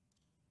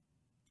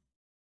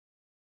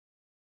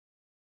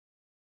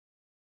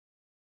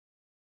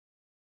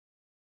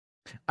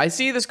 I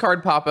see this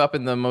card pop up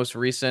in the most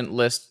recent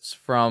lists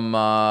from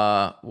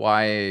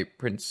Y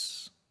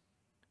Prince.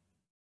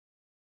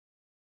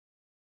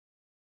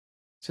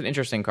 It's an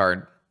interesting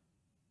card.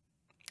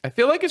 I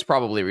feel like it's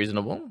probably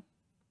reasonable.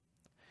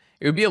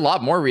 It would be a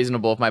lot more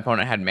reasonable if my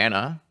opponent had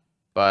mana,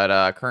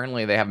 but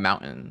currently they have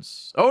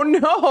mountains. Oh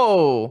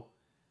no!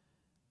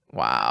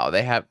 Wow,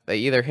 they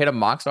either hit a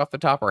Mox off the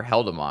top or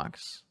held a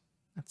Mox.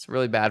 That's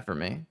really bad for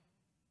me.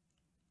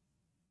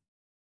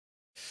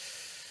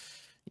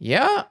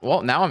 Yeah,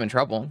 well, now I'm in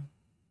trouble. I'm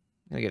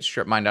gonna get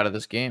strip mined out of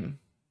this game.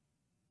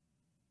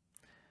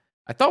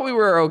 I thought we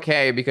were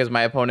okay because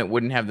my opponent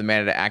wouldn't have the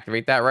mana to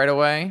activate that right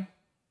away.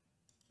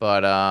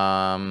 But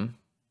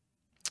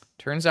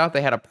turns out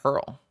they had a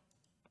Pearl.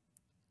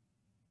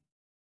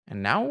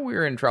 And now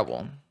we're in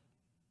trouble.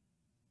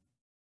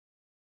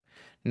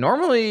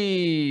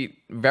 Normally,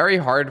 very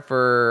hard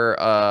for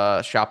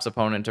Shop's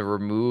opponent to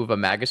remove a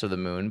Magus of the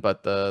Moon,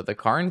 but the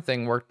Karn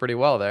thing worked pretty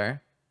well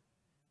there.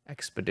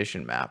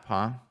 Expedition map,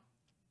 huh?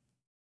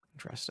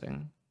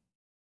 Interesting.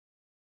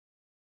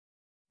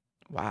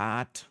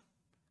 What?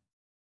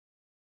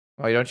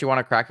 Oh, don't you want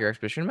to crack your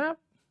expedition map?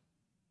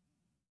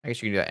 I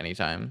guess you can do that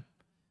anytime.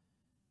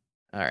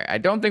 All right, I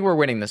don't think we're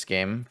winning this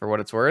game for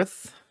what it's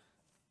worth.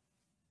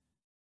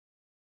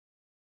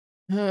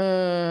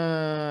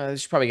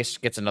 This probably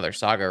gets another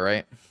Saga,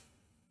 right?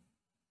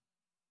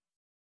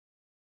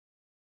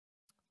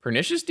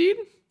 Pernicious Deed?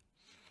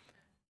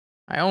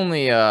 I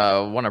only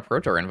won a Pro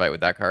Tour invite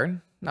with that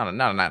card. Not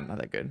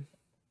that good.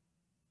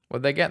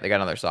 What'd they get? They got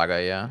another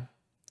Saga, yeah.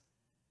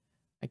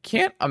 I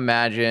can't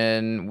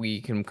imagine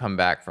we can come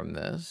back from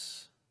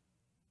this.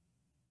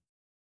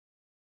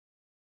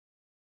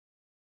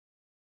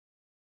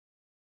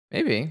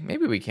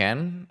 Maybe we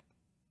can.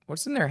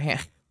 What's in their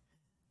hand?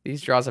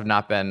 These draws have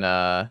not been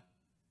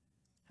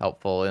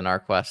helpful in our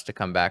quest to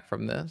come back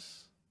from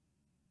this.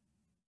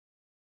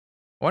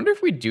 I wonder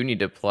if we do need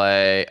to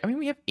play... I mean,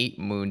 we have 8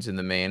 moons in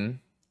the main.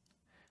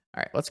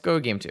 All right, let's go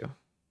game 2.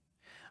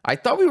 I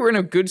thought we were in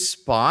a good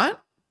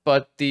spot,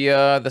 but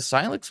the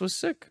Silex was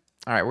sick.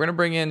 All right, we're going to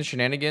bring in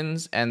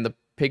Shenanigans and the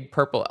Pig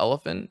Purple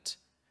Elephant.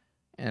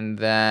 And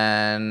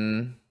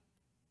then...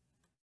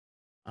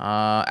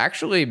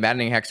 actually,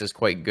 Maddening Hex is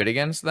quite good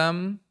against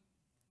them.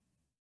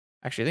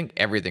 Actually, I think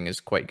everything is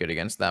quite good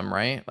against them,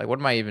 right? Like, what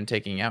am I even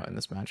taking out in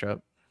this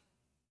matchup?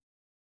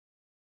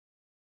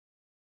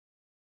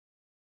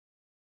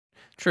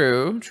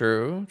 True.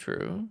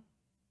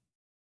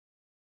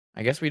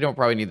 I guess we don't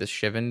probably need the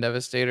Shivan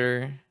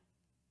Devastator.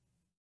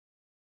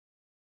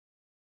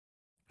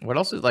 What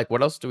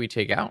else do we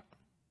take out?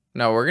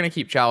 No, we're gonna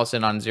keep Chalice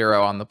in on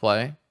 0 on the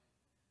play.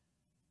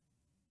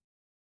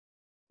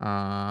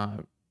 Oh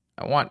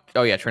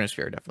yeah,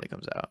 Trinisphere definitely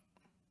comes out.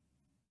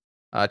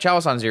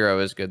 Chalice on 0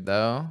 is good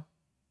though.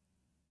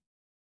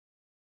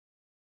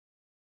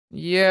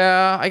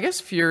 Yeah, I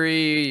guess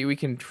Fury, we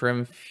can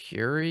trim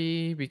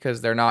Fury because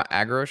they're not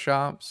aggro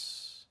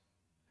shops.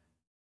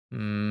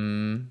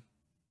 Not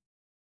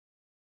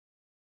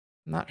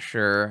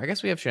sure. I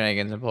guess we have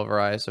Shenanigans and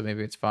Pulverize, so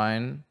maybe it's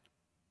fine.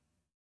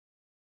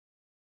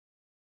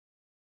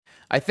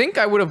 I think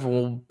I would have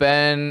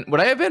been... Would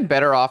I have been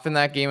better off in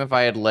that game if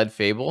I had led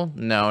Fable?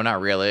 No,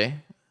 not really.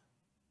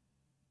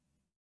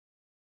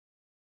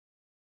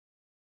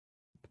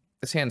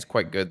 This hand's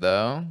quite good,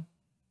 though.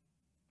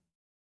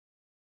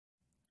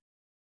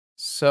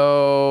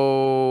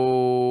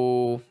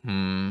 So...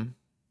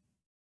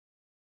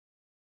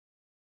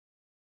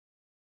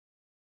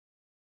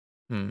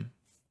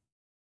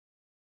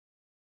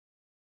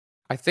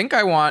 I think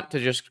I want to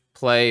just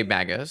play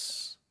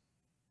Magus.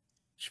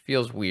 Which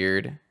feels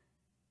weird.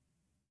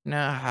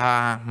 Nah,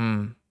 I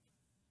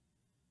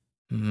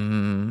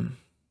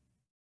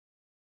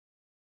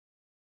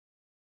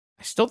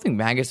still think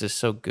Magus is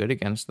so good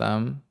against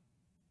them.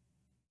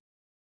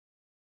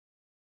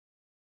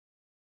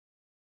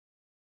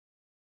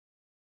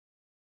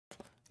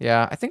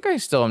 Yeah, I think I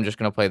still am just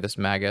going to play this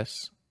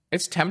Magus.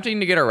 It's tempting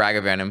to get a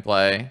Ragavan in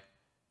play,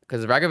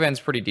 because Ragavan's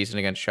pretty decent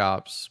against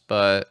shops,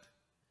 but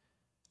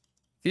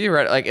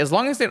theoretically, like, as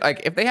long as they,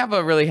 like, if they have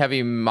a really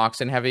heavy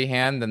Moxen heavy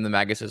hand, then the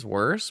Magus is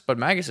worse, but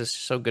Magus is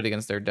so good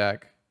against their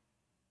deck.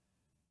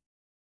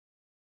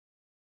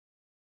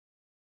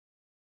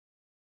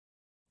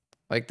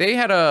 Like, they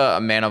had a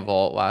Mana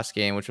Vault last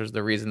game, which was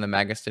the reason the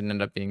Magus didn't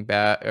end up being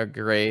bad or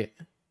great.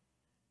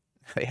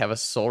 They have a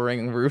Soul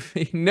Ring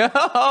Ruby.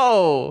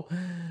 No!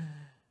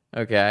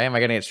 Okay, am I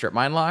getting it Strip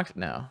Mine locked?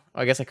 No.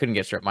 I guess I couldn't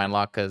get Strip Mine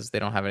locked because they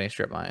don't have any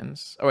Strip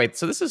Mines. Oh, wait,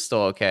 so this is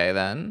still okay,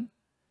 then.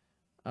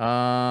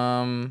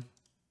 The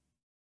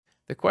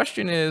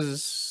question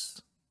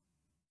is...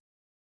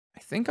 I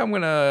think I'm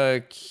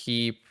gonna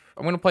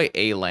play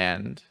a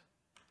land.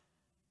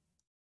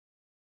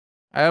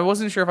 I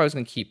wasn't sure if I was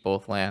gonna keep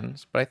both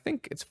lands, but I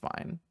think it's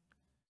fine. I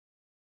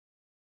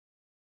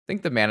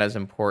think the mana is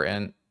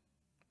important.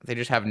 They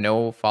just have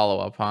no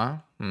follow-up, huh?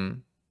 Alright,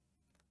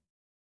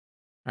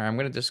 I'm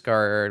gonna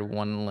discard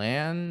one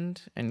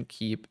land and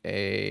keep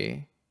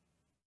a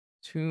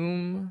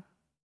tomb.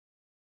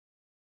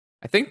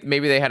 I think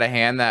maybe they had a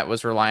hand that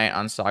was reliant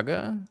on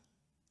Saga.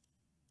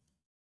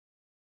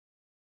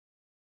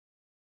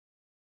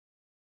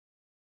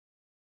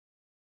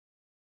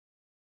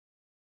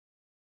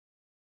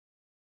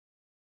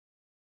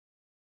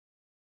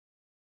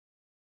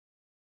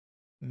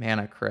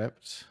 Mana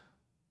Crypt.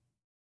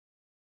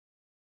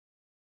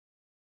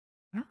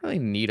 I don't really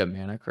need a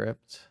Mana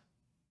Crypt.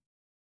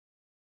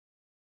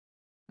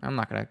 I'm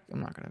not gonna play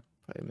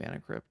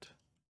Mana Crypt.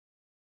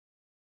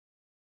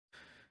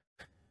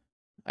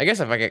 I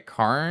guess if I get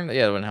Karn,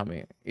 yeah, it wouldn't help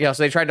me. Yeah,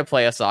 so they tried to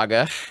play a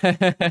Saga.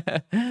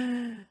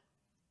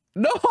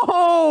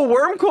 No!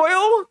 Worm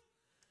Coil?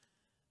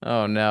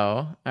 Oh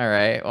no.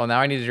 Alright. Well,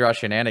 now I need to draw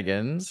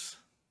shenanigans.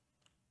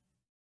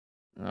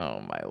 Oh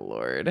my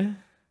lord.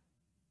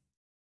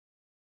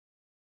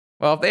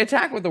 Well, if they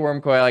attack with the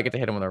Worm Coil, I get to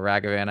hit him with a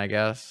Ragavan, I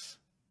guess.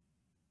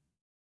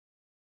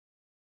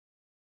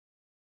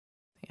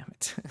 Damn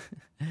it.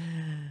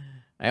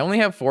 I only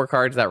have 4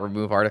 cards that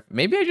remove artifacts.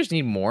 Maybe I just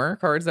need more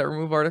cards that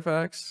remove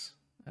artifacts.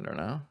 I don't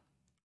know.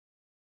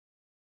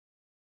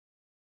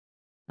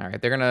 Alright,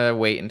 they're gonna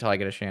wait until I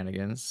get a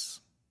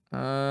shenanigans.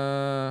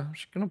 I'm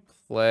just gonna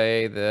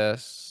play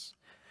this.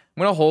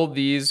 I'm gonna hold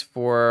these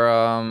for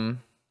a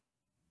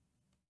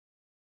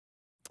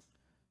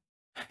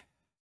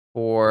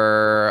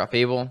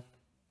Fable.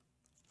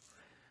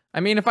 I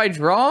mean, if I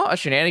draw a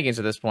shenanigans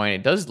at this point,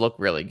 it does look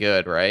really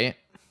good, right?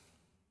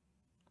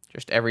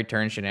 Just every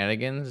turn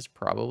shenanigans is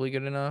probably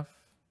good enough.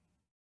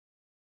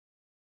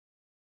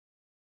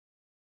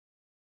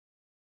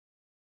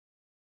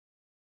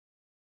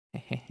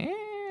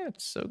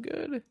 It's so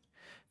good.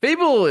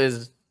 Fable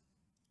is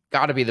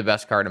gotta be the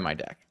best card in my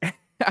deck.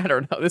 I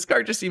don't know. This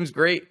card just seems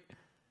great.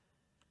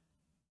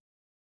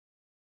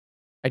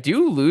 I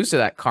do lose to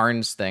that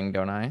Karns thing,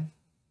 don't I?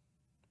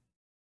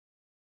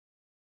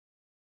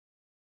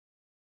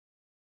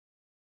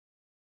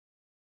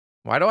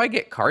 Why do I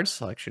get card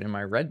selection in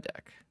my red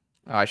deck?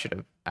 Oh, I should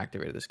have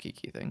activated this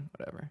Kiki thing.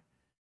 Whatever.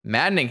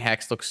 Maddening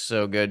Hex looks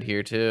so good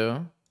here,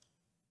 too.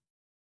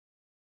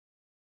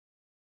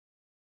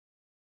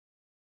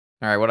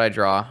 All right, what did I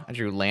draw? I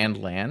drew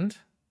land.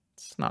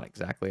 It's not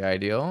exactly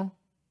ideal.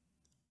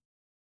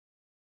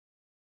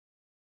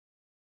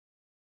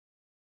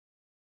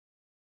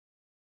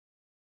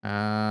 Just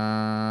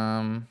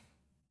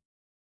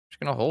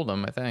gonna hold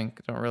them, I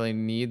think. Don't really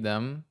need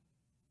them.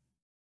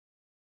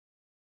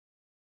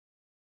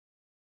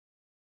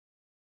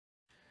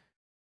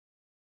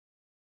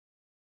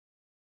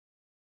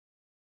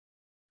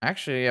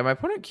 Actually, yeah, my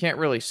opponent can't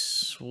really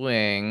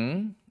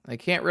swing. They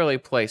can't really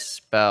play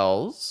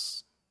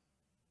spells.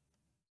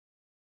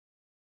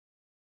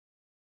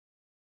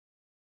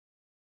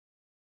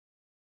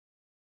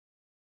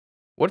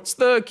 What's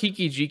the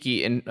Kiki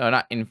Jiki?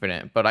 Not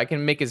infinite, but I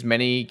can make as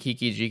many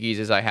Kiki Jikis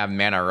as I have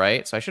mana,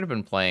 right? So I should have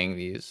been playing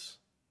these.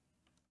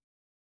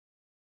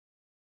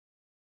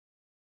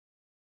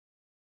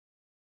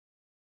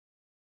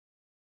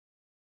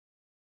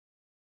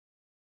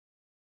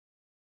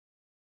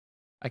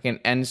 I can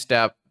end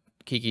step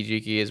Kiki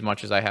Jiki as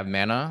much as I have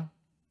mana.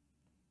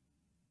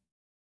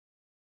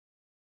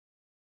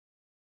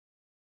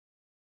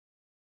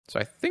 So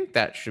I think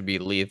that should be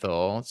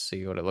lethal. Let's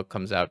see what it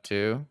comes out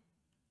to.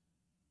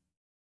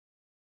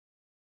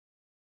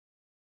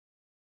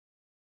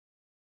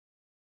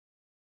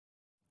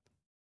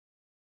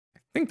 I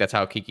think that's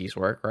how Kikis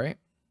work, right?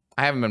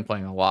 I haven't been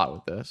playing a lot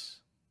with this.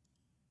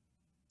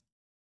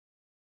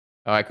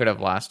 Oh, I could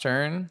have last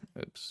turn.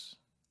 Oops.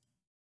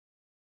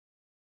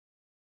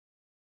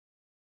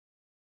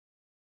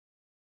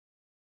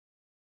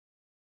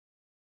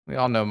 We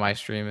all know my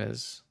stream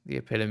is the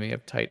epitome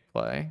of tight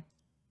play.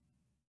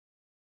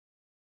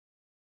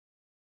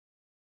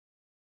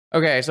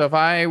 Okay, so if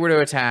I were to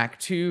attack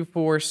 2,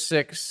 4,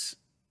 6,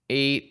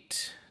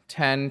 8,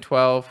 10,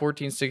 12,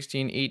 14,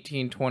 16,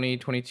 18, 20,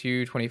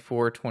 22,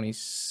 24,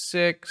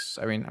 26.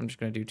 I mean, I'm just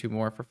going to do 2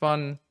 more for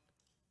fun.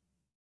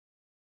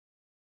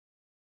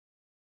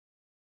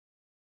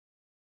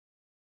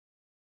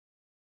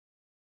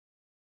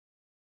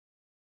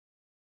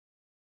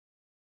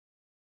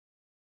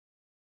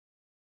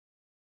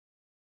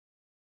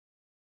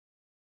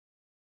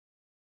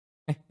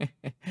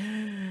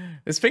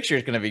 This picture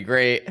is going to be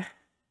great.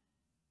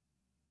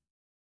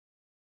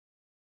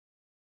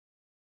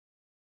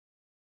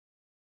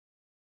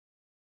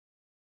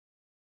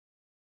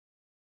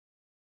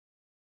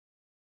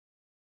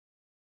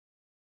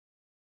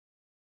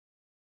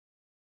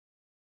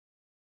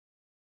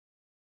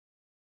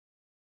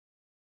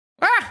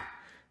 Ah!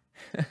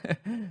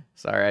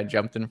 Sorry, I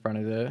jumped in front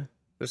of the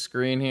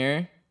screen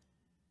here.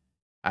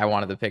 I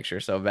wanted the picture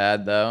so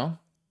bad, though.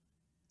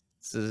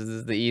 This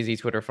is the easy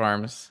Twitter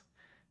farms.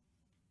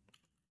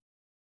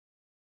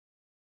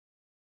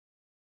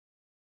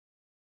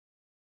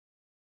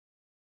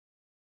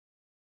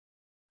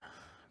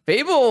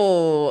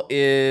 Fable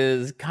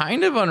is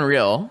kind of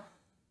unreal.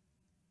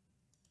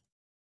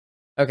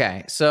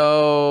 Okay, so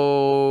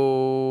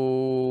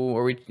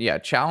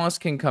Chalice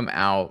can come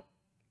out.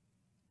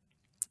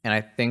 And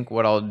I think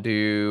what I'll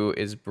do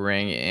is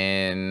bring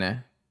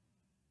in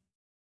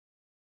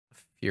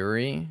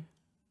Fury.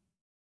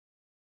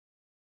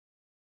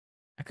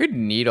 I could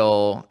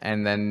needle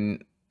and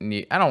then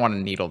I don't want to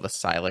needle the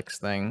Silex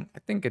thing. I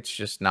think it's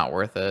just not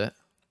worth it.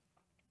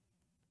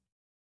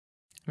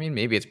 I mean,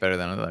 maybe it's better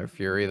than another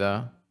Fury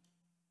though.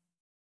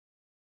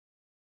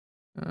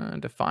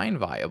 Define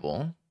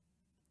viable.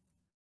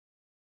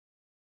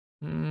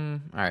 All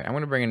right,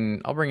 I'll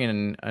bring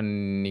in a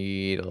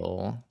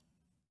needle.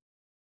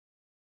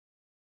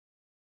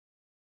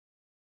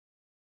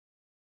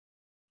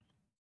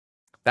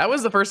 That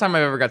was the first time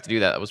I've ever got to do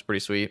that. That was pretty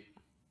sweet.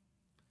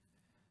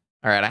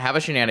 All right, I have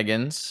a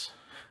shenanigans.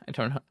 I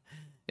don't know.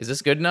 Is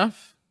this good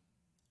enough?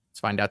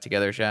 Let's find out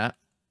together, chat.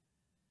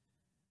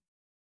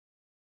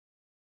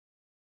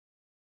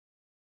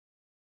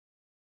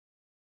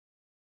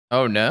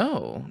 Oh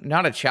no,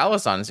 not a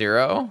chalice on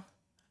 0.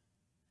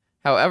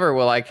 However,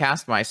 will I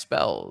cast my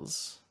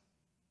spells?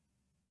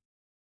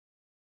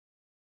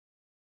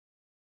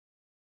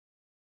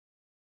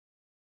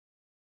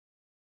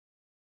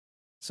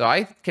 So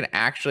I can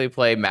actually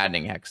play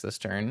Maddening Hex this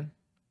turn.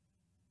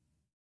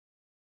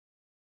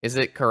 Is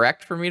it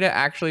correct for me to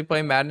actually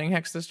play Maddening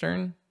Hex this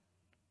turn?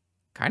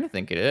 Kind of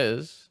think it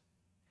is.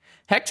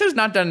 Hex has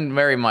not done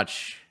very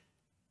much.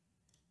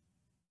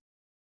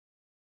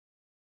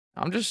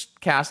 I'll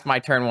just cast my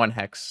turn 1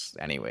 Hex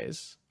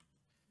anyways.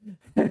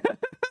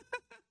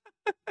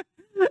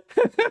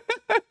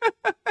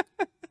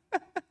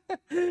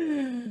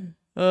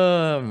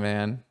 Oh,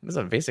 man. This is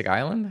a basic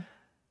island?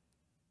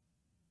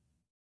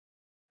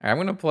 I'm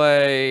going to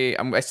play...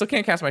 I still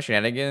can't cast my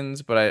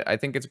shenanigans, but I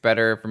think it's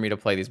better for me to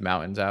play these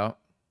mountains out.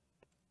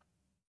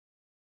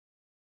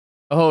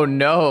 Oh,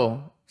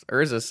 no.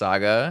 Urza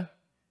Saga.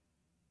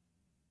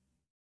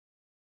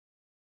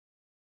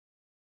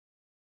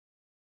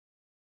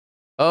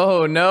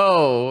 Oh,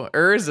 no.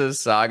 Urza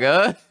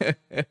Saga.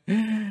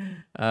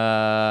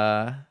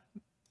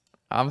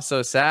 I'm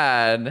so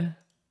sad.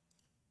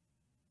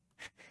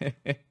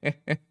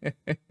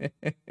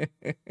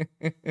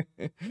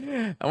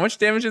 How much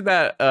damage did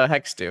that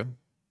Hex do?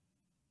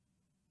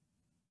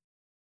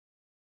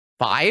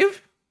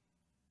 5?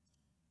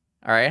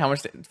 All right, how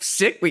much?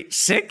 6? Wait,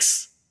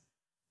 6?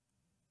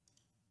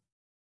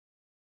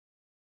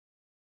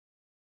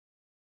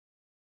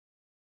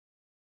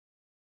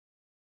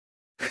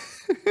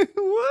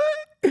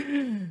 What?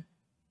 No,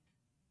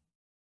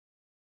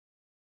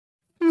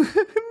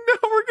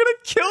 we're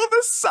gonna kill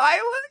the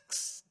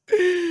Silex.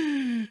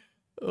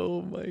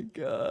 Oh my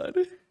god.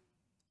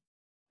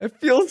 I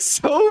feel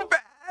so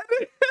bad.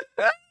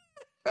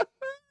 It's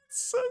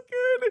so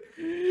good.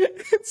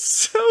 It's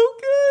so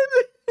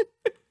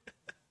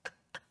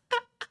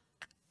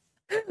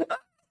good.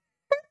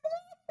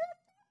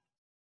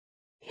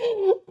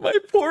 My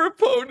poor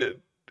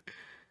opponent.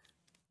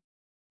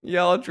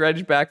 Yeah, I'll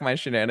dredge back my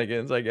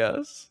shenanigans, I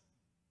guess.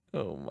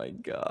 Oh my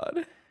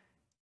god.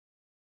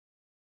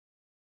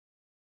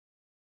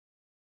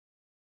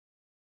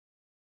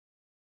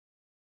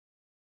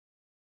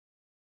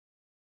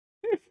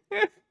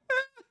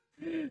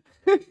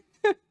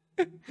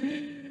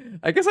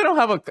 I guess I don't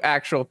have an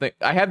actual thing.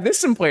 I have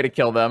this in play to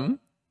kill them.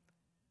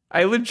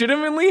 I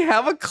legitimately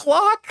have a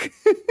clock.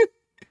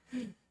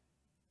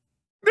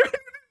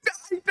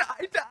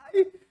 Die.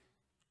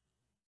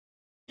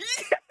 Yeah.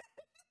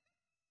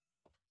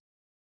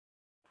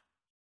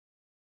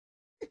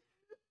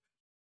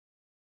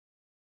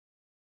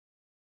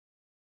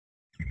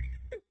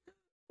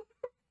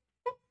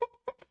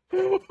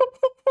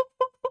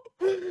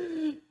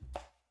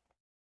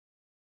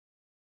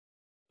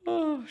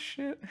 Oh,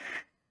 shit.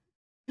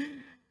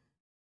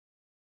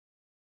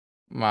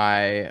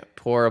 My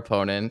poor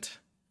opponent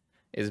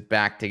is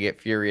back to get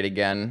furied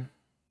again.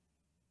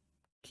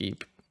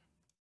 Keep.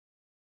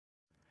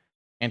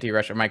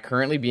 Anti-rush. Am I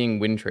currently being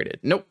win traded?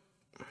 Nope.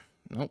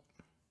 Nope.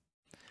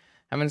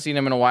 Haven't seen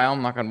him in a while,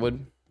 knock on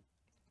wood.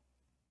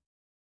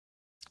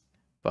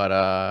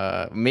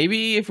 But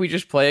maybe if we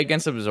just play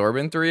against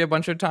Absorbent 3 a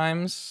bunch of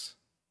times.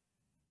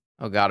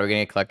 Oh god, we're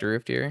getting a Collector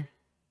Rift here.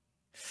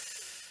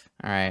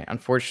 Alright,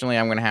 unfortunately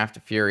I'm gonna have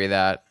to Fury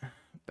that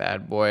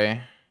bad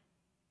boy.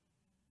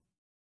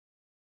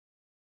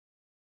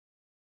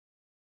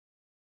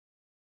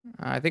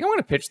 I think I'm going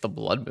to pitch the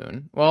Blood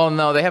Moon. Well,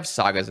 no, they have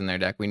Sagas in their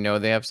deck. We know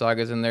they have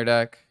Sagas in their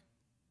deck.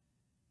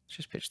 Let's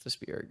just pitch the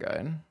Spirit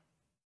Guide.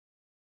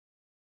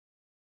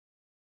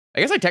 I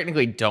guess I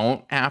technically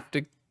don't have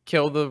to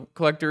kill the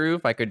Collector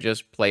Roof. I could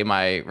just play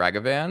my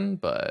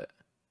Ragavan, but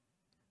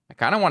I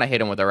kind of want to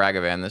hit him with a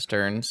Ragavan this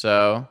turn,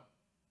 so...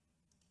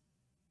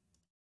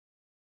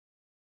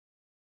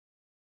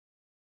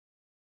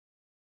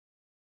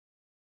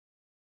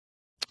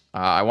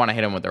 I want to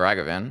hit him with the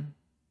Ragavan.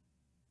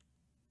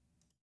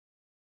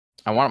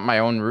 I want my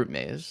own Root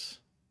Maze.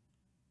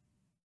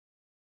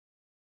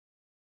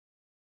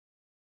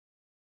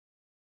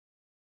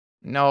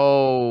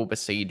 No,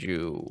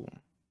 Besiju.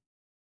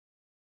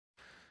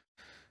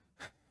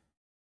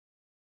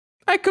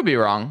 I could be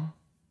wrong.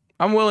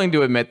 I'm willing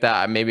to admit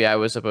that maybe I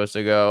was supposed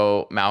to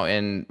go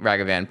Mountain,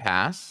 Ragavan,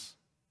 Pass.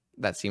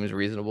 That seems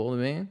reasonable to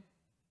me.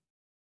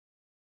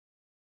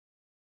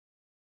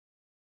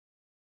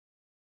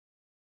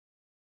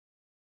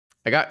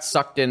 I got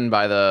sucked in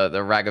by the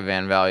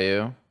Ragavan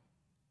value.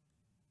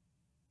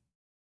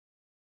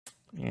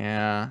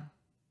 Yeah.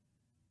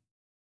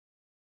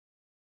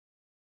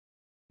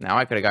 Now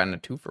I could have gotten a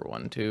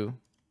 2-for-1 too.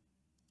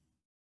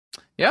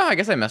 Yeah, I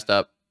guess I messed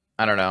up.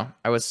 I don't know.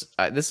 I was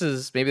maybe this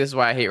is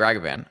why I hate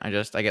Ragavan.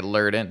 I get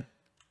lured in.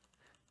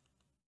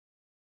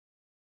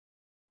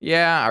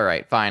 Yeah, all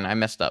right, fine. I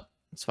messed up.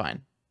 It's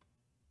fine.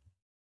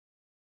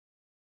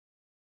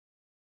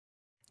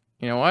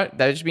 You know what?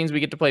 That just means we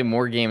get to play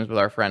more games with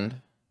our friend.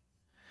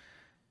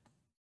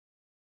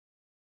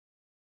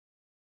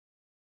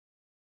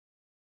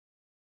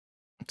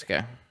 It's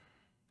okay.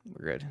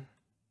 We're good.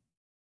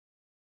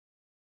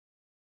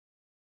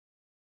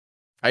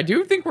 I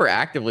do think we're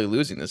actively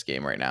losing this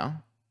game right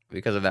now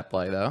because of that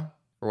play, though,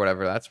 for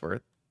whatever that's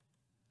worth.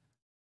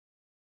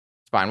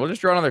 It's fine. We'll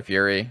just draw another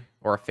Fury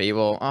or a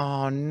Fable.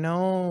 Oh,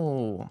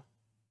 no.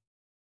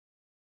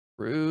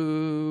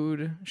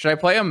 Rude. Should I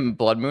play him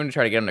Blood Moon to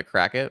try to get him to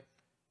crack it?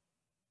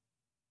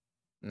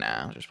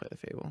 Nah, I'll just play the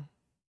Fable.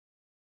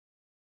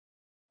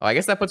 Oh, I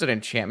guess that puts an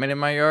enchantment in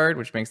my yard,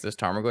 which makes this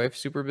Tarmogoyf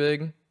super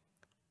big.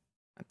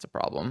 That's a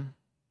problem.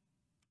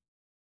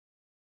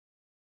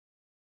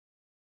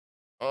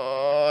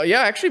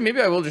 Yeah, actually,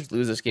 maybe I will just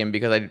lose this game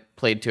because I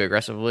played too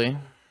aggressively.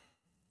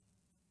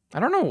 I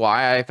don't know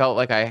why I felt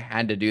like I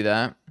had to do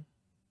that.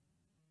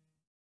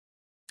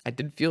 I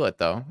did feel it,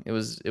 though. It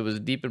was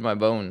deep in my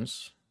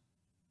bones.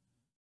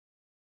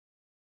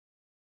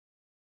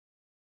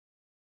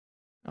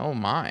 Oh,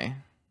 my.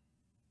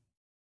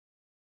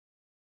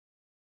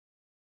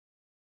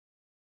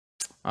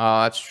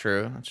 Oh, that's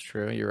true. That's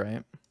true. You're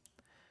right.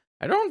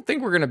 I don't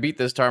think we're going to beat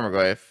this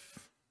Tarmogoyf.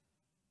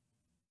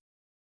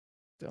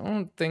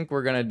 Don't think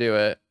we're going to do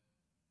it.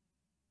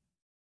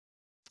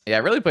 Yeah,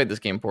 I really played this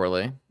game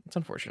poorly. It's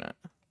unfortunate.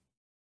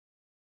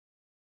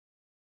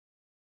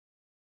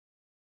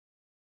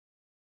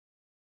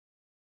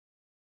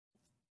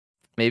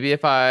 Maybe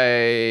if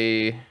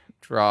I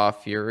draw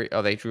Fury...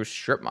 Oh, they drew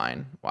Strip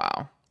Mine.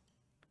 Wow.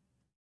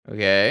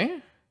 Okay.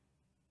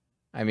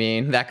 I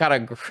mean, that got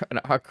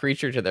a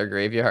creature to their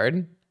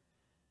graveyard.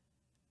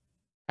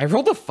 I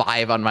rolled a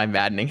 5 on my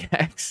Maddening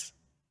Hex.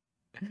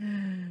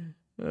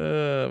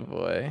 Oh,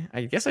 boy.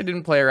 I guess I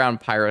didn't play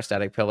around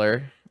Pyrostatic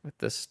Pillar with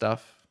this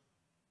stuff.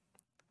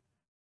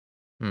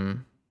 Well,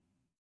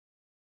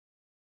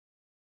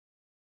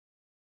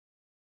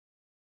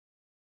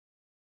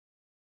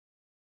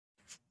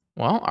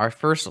 our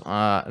first,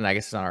 and I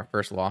guess it's not our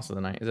first loss of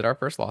the night. Is it our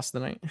first loss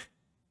of the night?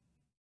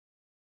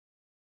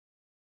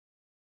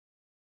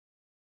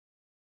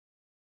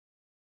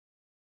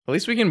 At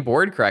least we can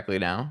board correctly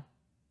now.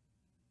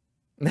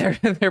 Their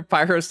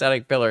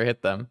Pyrostatic Pillar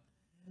hit them.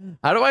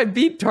 How do I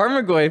beat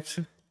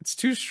Tarmogoyf? It's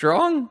too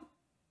strong.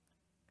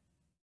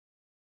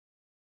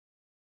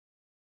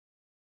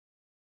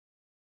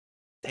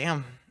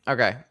 Damn.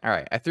 Okay. All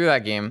right. I threw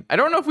that game. I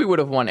don't know if we would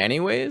have won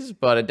anyways,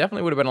 but it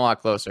definitely would have been a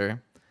lot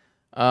closer.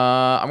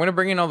 I'm going to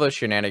bring in all those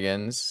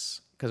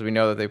shenanigans because we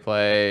know that they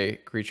play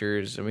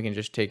creatures and we can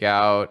just take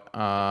out...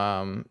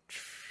 well,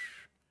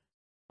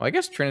 I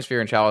guess Trinisphere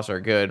and Chalice are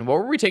good. What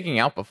were we taking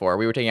out before?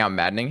 We were taking out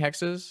Maddening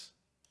Hexes?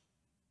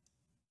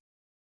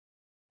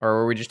 Or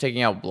were we just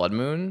taking out Blood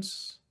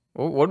Moons?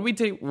 What did we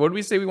take? What did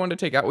we say we wanted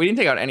to take out? We didn't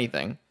take out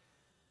anything.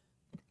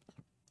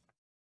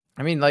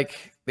 I mean,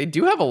 like, they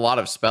do have a lot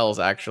of spells,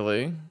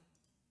 actually.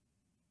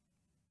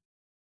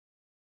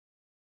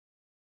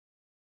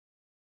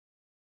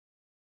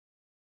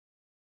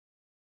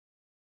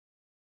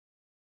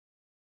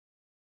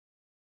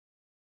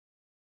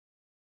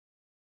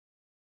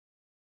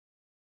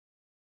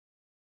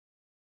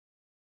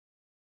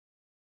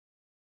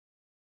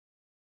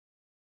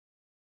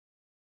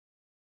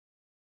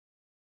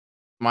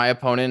 My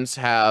opponents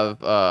have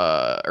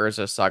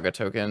Urza Saga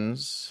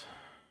tokens.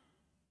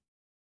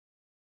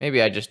 Maybe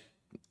I'll just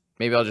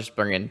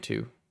bring in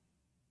 2.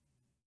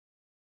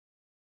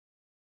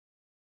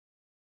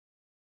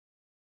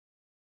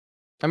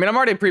 I mean, I'm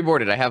already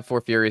pre-boarded. I have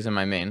 4 Furies in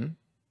my main.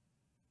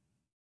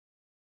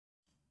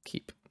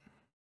 Keep.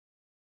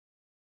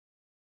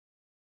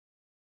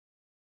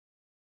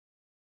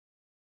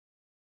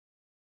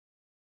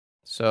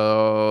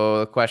 So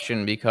the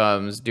question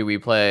becomes, do we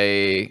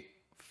play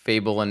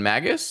Fable and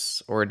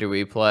Magus, or do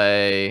we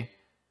play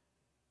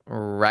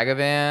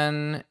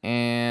Ragavan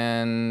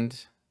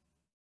and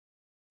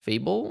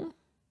Fable?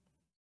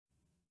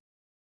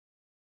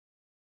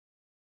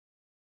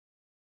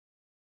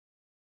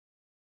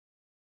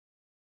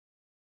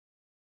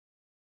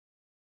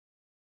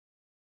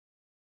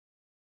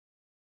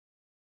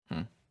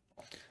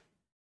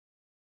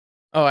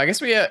 Oh, I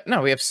guess we have,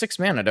 no, we have 6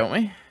 mana, don't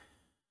we?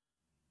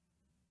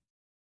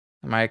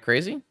 Am I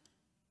crazy?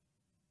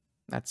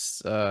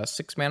 That's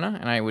 6 mana,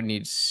 and I would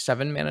need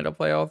 7 mana to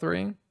play all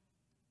 3.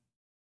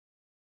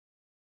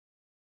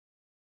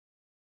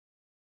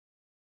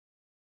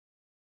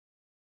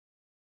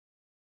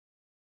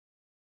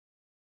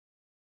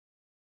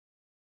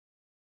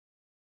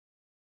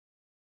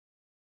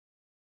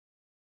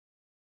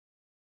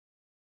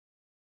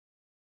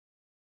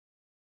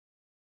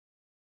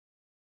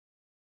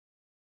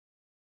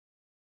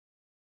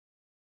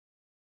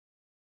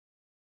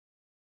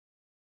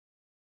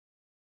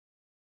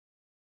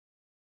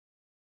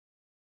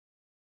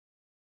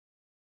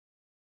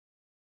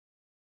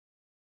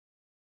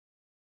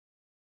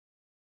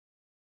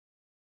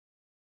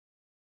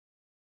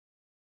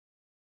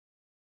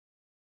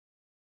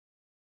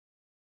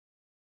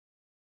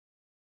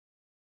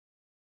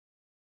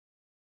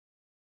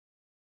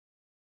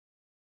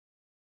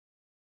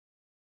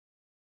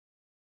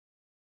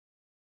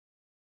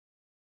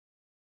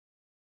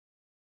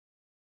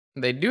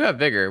 They do have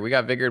Vigor. We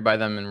got Vigored by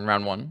them in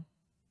round 1.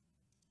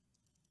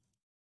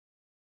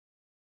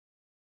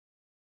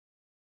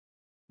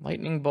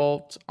 Lightning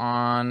Bolt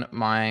on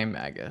my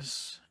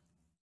Magus.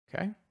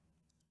 Okay.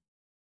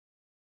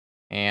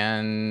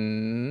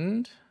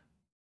 And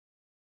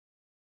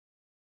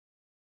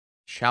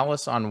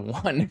Chalice on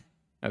 1.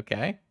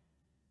 Okay.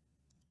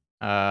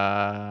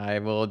 I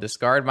will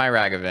discard my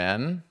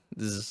Ragavan.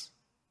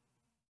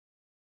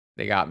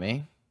 They got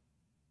me.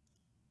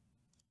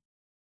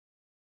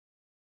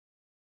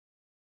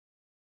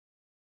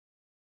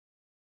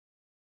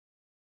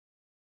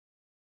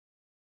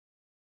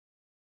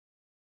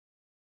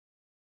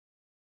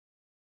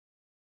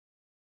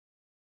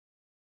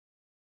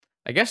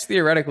 I guess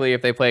theoretically,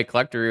 if they play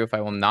Collector Roof,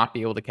 I will not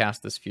be able to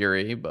cast this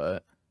Fury,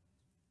 but...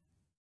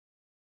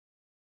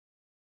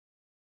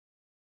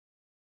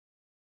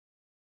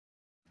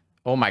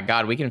 Oh my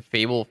god, we can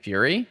Fable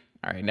Fury?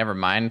 Alright, never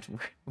mind.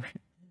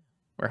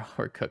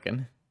 We're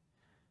cooking.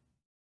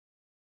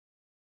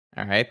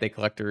 Alright, they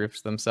Collector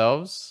Roofs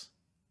themselves.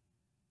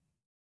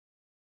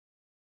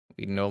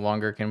 We no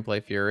longer can play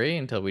Fury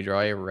until we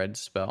draw a red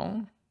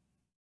spell.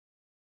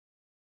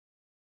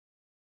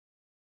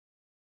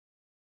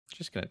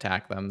 Just gonna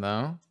attack them,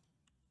 though.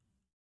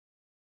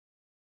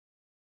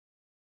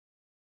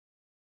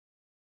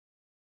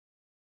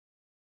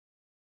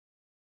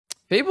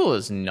 Fable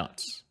is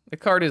nuts. The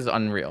card is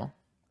unreal.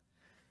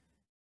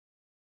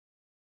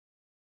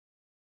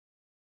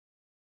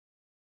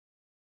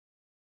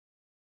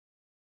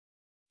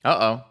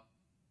 Uh-oh.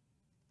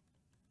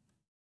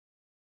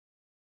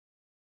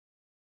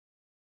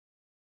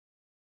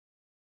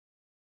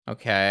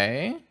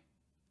 Okay.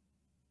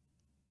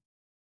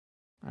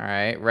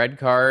 Alright, red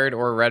card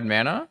or red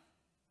mana?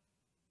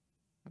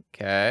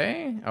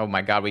 Okay. Oh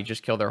my god, we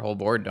just killed their whole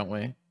board, don't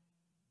we?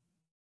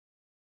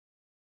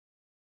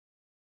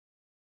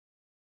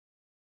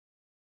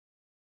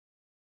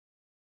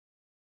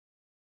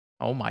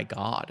 Oh my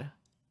god.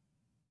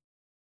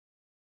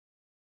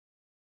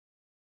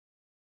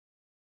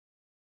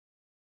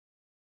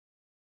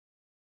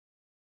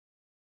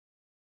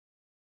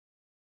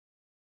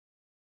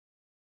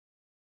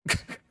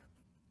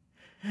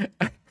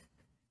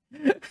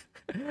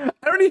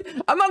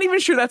 I'm not even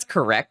sure that's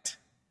correct,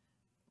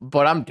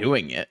 but I'm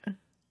doing it.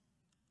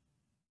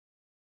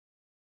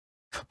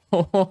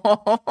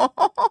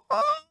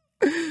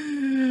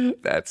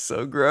 That's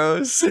so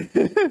gross.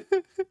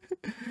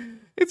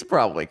 It's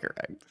probably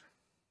correct.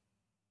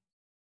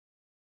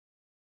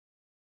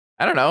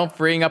 I don't know,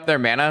 freeing up their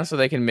mana so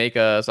they can make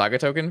a Saga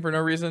token for no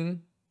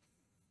reason.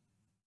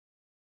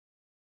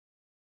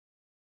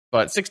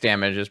 But 6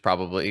 damage is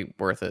probably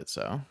worth it,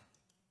 so.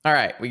 All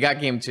right, we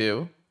got game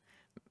 2.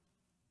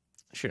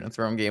 Shouldn't have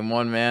thrown game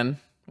 1, man.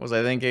 What was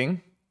I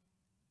thinking?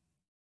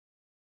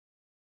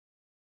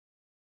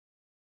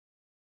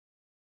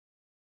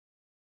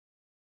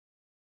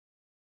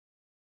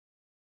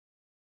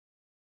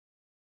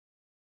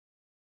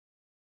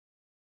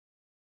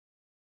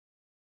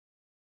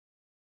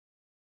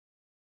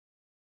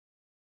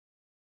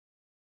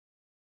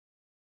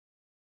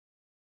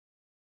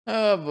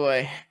 Oh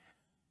boy.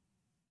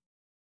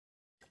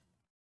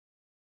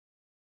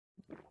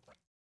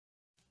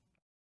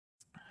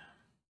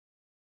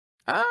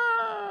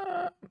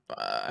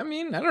 I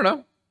mean, I don't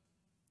know.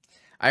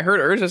 I heard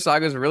Urza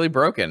Saga is really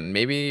broken.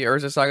 Maybe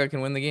Urza Saga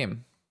can win the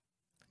game.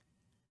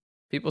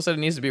 People said it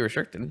needs to be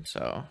restricted,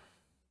 so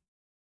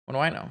what do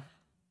I know?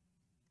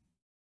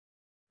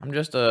 I'm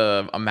just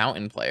a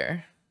mountain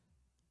player.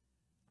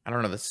 I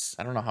don't know this.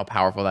 I don't know how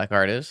powerful that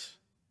card is.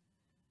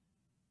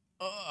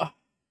 Ugh.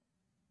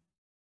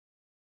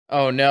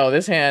 Oh no,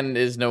 this hand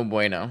is no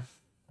bueno.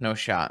 No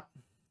shot.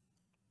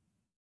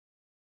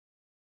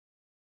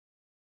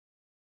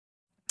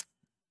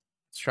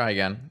 Let's try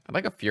again. I'd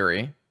like a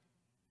Fury.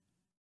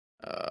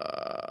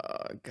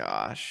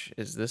 Gosh,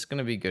 is this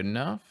gonna be good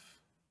enough?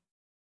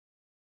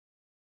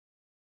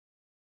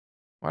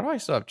 Why do I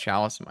still have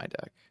Chalice in my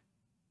deck?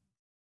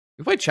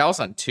 We played Chalice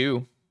on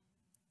 2.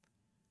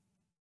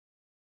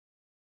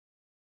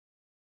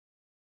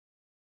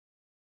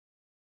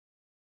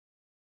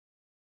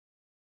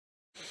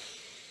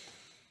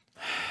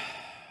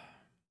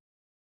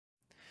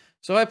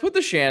 So I put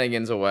the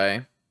shenanigans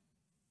away.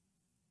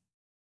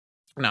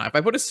 Now, if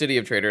I put a City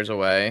of Traders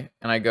away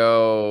and I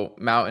go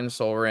Mountain,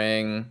 Soul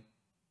Ring,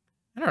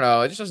 I don't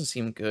know. It just doesn't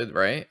seem good,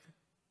 right?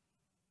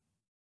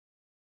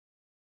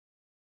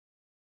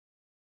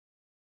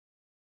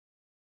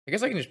 I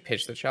guess I can just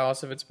pitch the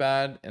Chalice if it's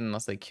bad,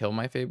 unless they kill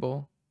my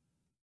Fable.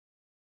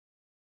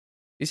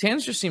 These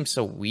hands just seem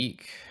so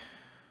weak.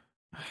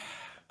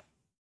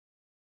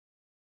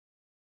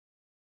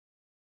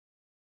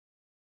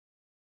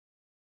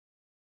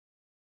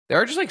 There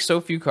are just like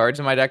so few cards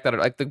in my deck that are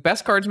like the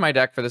best cards in my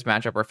deck for this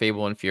matchup are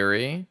Fable and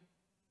Fury.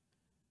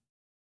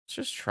 Let's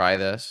just try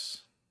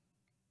this.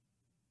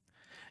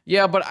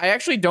 Yeah, but I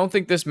actually don't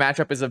think this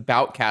matchup is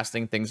about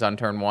casting things on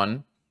turn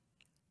 1.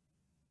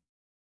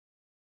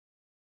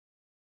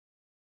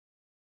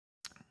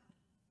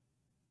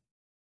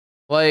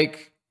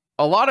 Like,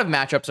 a lot of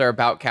matchups are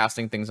about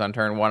casting things on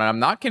turn 1, and I'm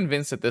not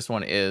convinced that this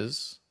one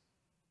is.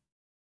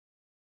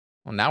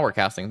 Well, now we're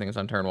casting things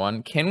on turn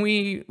 1. Can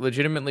we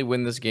legitimately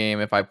win this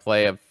game if I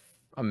play a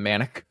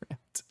mana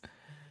crypt?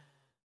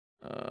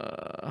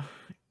 Or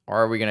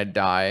are we going to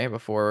die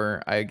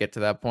before I get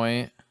to that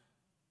point?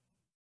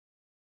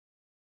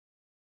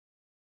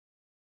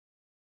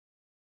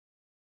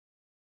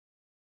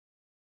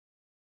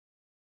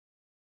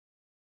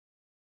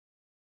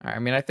 I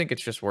mean, I think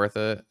it's just worth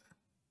it.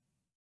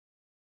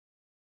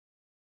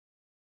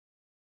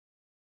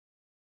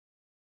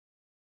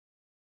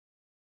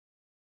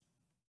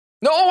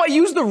 No, I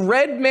used the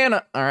red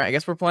mana. All right, I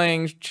guess we're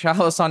playing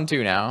Chalice on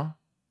 2 now.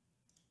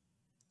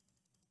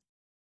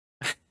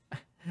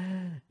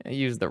 I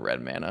used the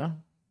red mana.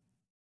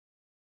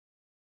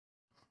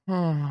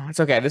 Oh, it's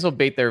okay. This will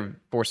bait their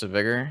Force of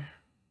Vigor.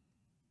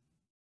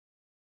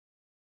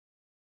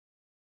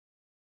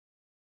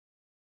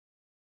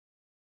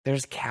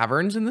 There's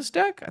caverns in this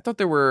deck? I thought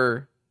there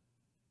were...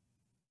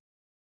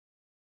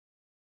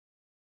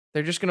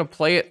 They're just going to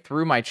play it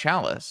through my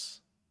Chalice.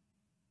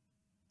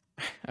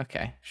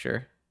 Okay,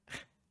 sure.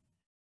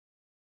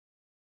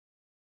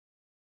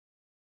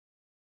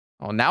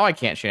 Oh, now I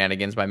can't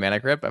shenanigans my Mana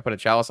Crypt. I put a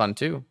Chalice on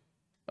 2.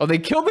 Oh, they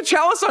killed the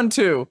Chalice on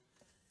 2!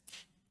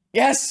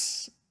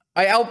 Yes!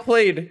 I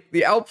outplayed.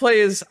 The outplay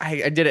is...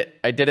 I did it.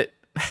 I did it.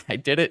 I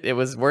did it. It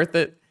was worth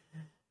it.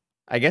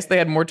 I guess they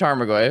had more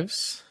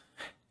Tarmogoyfs.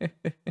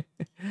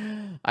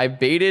 I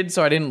baited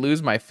so I didn't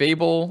lose my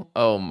Fable.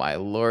 Oh my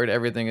lord,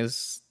 everything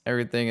is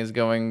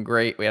going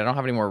great. Wait, I don't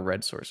have any more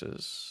red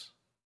sources.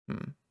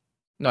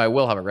 No, I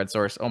will have a red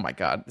source. Oh my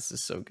god, this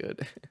is so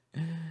good.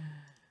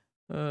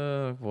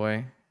 Oh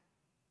boy.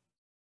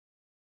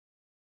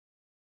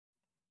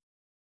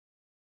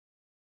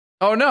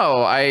 Oh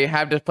no, I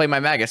have to play my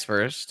Magus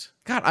first.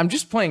 God, I'm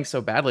just playing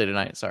so badly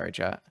tonight. Sorry,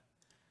 chat.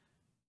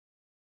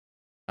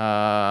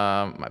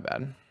 My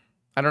bad.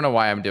 I don't know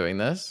why I'm doing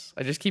this.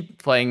 I just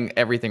keep playing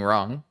everything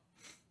wrong.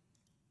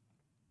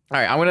 All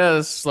right, I'm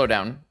gonna slow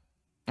down.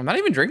 I'm not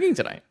even drinking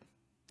tonight.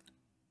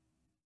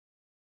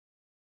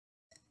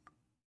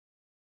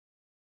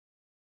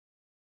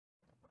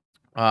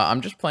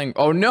 I'm just playing.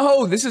 Oh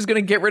no, this is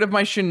gonna get rid of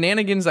my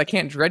shenanigans. I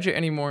can't dredge it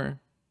anymore.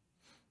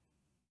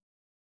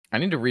 I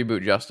need to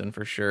reboot Justin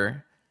for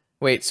sure.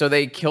 Wait, so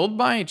they killed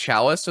my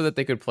Chalice so that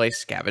they could play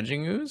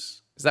Scavenging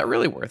Ooze? Is that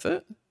really worth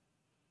it?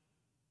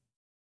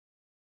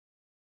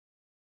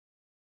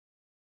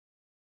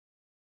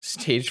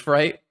 Stage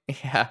fright?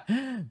 Yeah,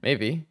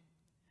 maybe.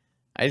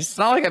 It's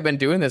not like I've been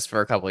doing this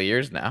for a couple of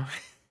years now.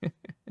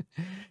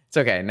 It's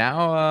okay.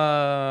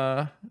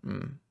 Now,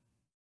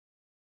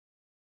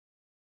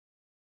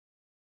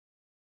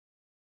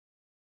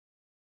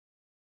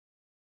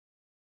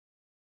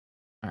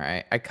 All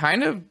right.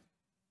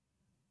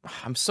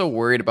 I'm so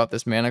worried about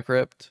this Mana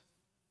Crypt.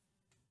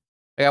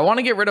 Like, I want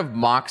to get rid of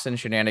Mox and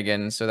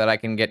Shenanigans so that I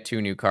can get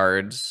 2 new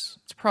cards.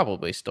 It's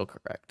probably still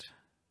correct.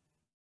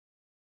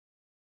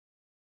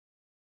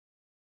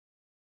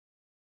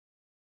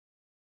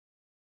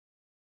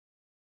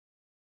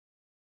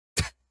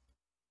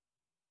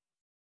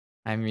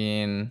 I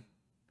mean...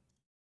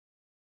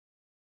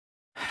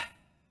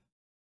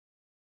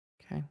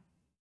 Okay.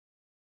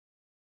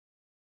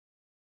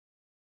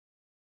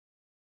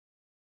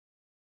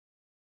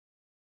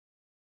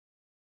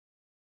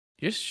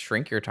 You just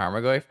shrink your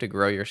Tarmogoyf to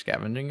grow your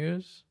Scavenging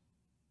Ooze?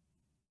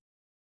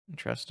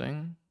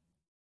 Interesting.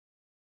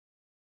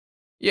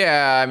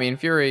 Yeah, I mean,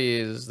 Fury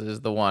is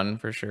the one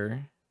for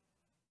sure.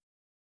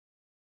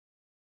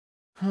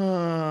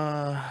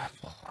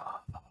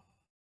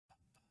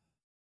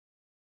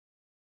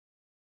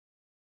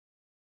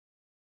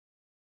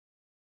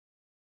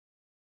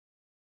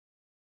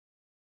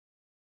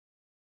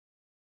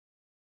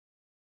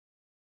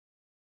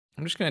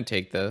 I'm just gonna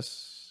take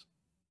this.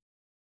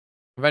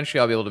 Eventually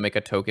I'll be able to make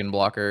a token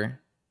blocker.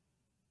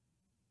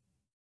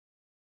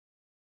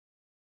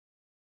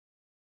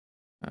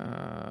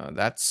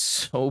 That's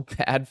so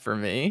bad for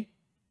me.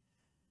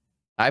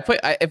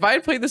 If I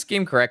had played this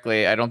game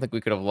correctly, I don't think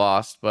we could have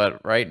lost, but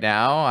right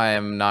now I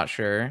am not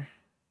sure.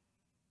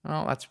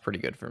 Oh, that's pretty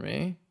good for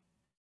me.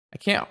 I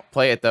can't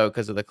play it though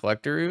because of the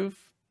collector roof,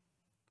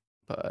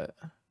 but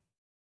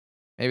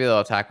maybe they'll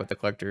attack with the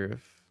collector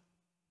roof.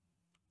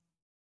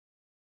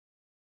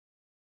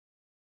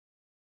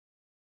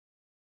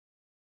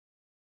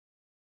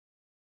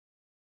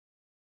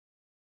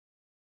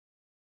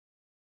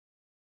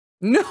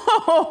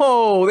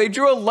 No, they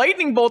drew a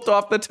lightning bolt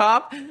off the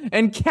top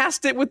and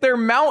cast it with their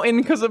mountain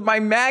because of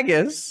my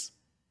Magus.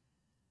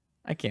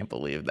 I can't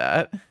believe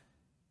that.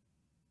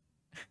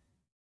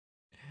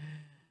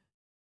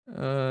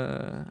 All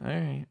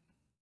right.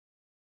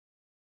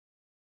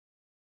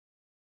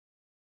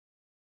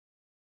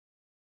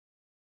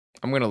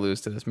 I'm gonna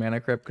lose to this mana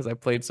crypt because I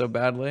played so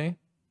badly.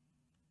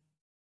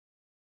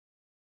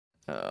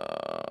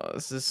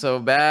 This is so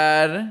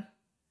bad.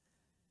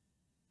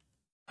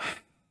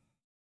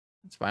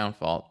 It's my own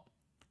fault.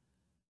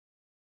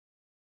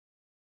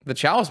 The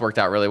Chalice worked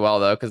out really well,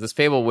 though, because this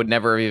Fable would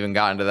never have even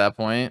gotten to that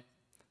point.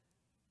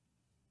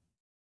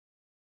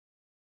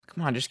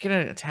 Come on, just get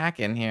an attack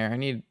in here. I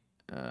need...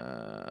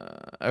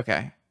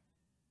 okay.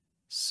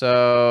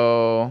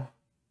 So...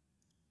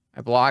 I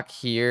block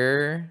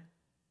here.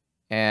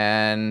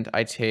 And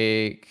I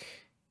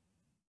take...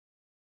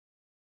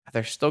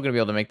 They're still going to be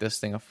able to make this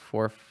thing a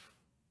 4...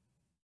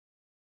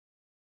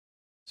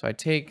 So I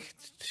take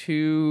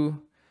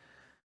 2,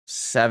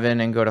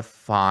 7, and go to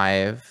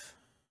 5.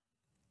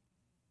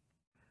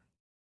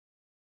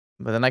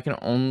 But then I can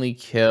only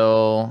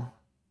kill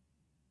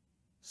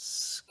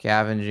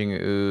Scavenging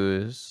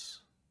Ooze.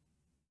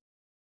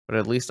 But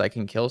at least I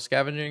can kill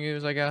Scavenging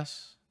Ooze, I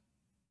guess.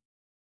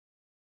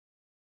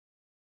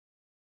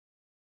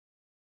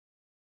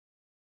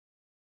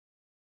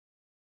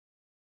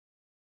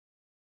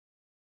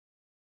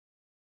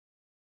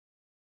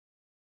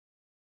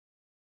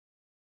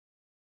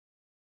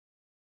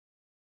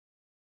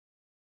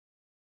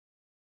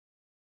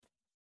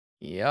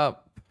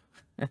 Yup.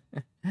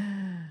 Oh,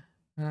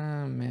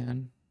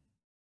 man.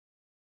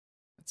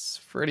 It's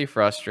pretty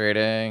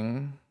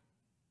frustrating.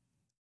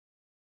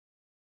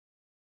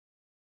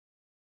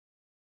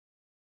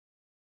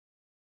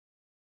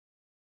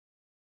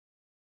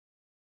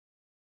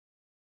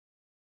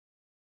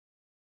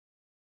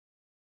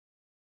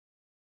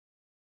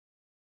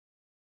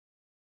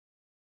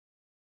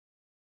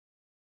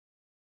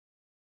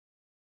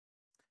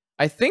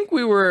 I think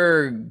we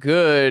were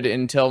good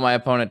until my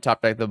opponent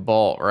top decked the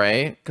Bolt,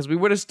 right? Because we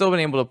would have still been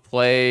able to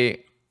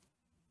play...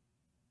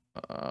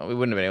 we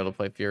wouldn't have been able to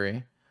play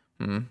Fury.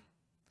 We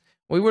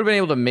would have been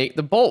able to make...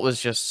 The Bolt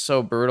was just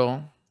so brutal.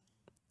 I'm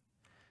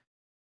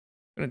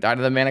going to die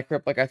to the Mana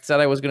Crypt like I said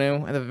I was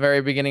going to at the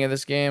very beginning of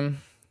this game.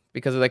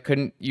 Because I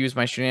couldn't use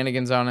my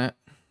shenanigans on it.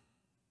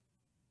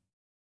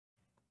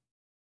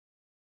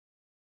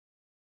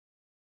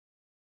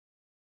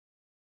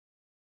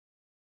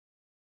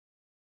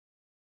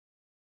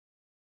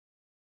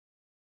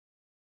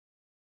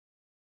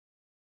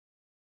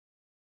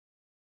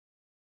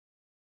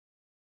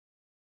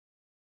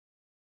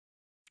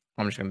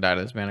 I'm just going to die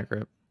to this Mana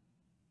Crypt.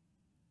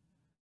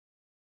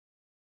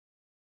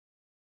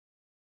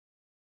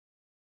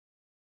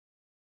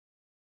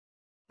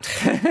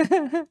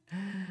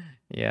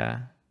 Yeah.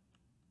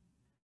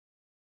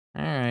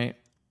 All right.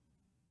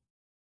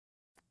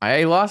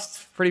 I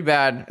lost pretty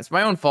bad. It's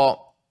my own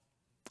fault.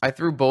 I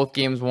threw both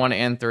games 1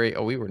 and 3.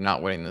 Oh, we were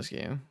not winning this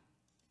game.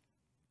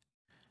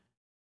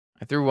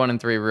 I threw 1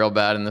 and 3 real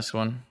bad in this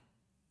one.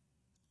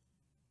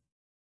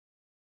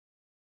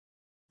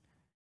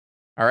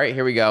 All right,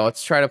 here we go.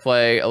 Let's try to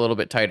play a little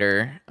bit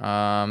tighter.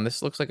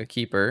 This looks like a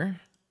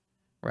keeper.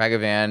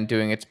 Ragavan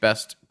doing its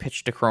best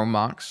pitch to Chrome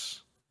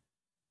Mox.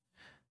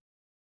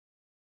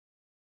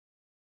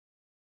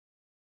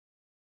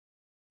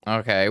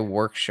 Okay,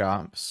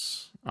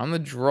 workshops. On the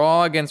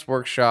draw against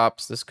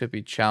workshops, this could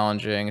be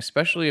challenging,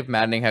 especially if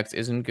Maddening Hex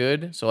isn't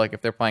good. So, like,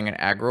 if they're playing an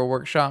aggro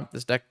workshop,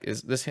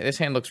 this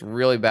hand looks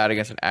really bad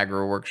against an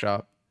aggro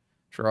workshop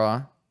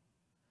draw.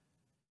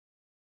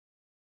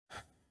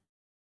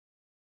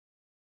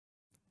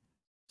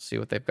 See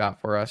what they've got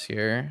for us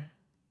here.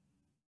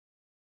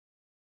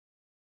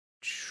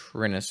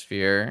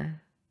 Trinisphere.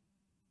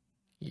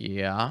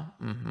 Yeah.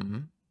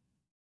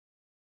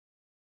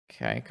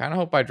 Okay, kind of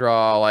hope I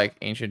draw like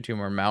Ancient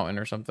Tomb or Mountain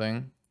or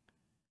something.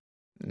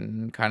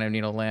 Kind of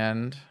need a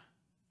land.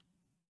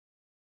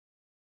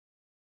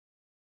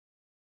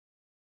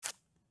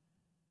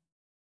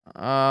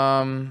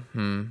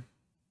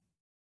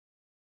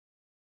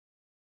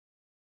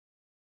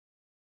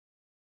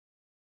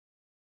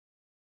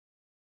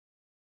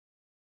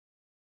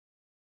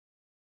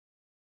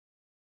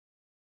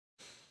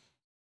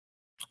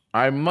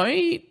 I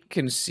might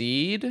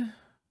concede.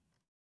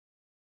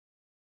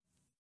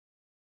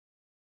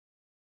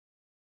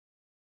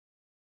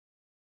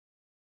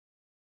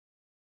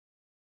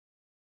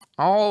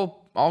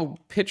 I'll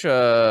pitch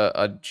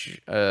a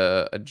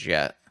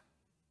jet.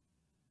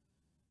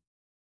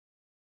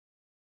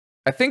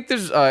 I think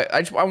there's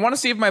I want to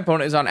see if my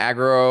opponent is on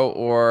aggro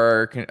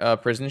or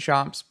prison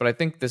shops, but I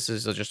think this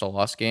is just a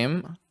lost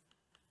game.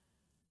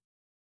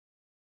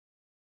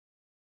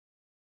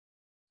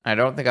 I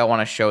don't think I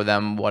want to show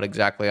them what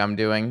exactly I'm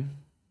doing.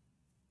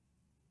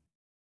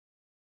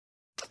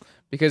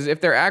 Because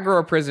if they're aggro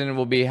or prison, it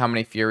will be how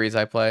many Furies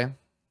I play.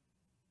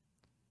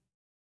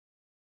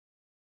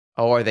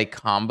 Oh, are they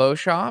combo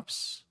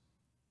shops?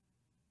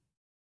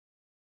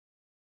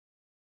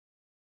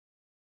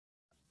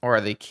 Or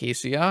are they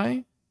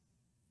KCI?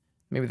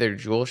 Maybe they're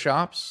jewel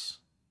shops?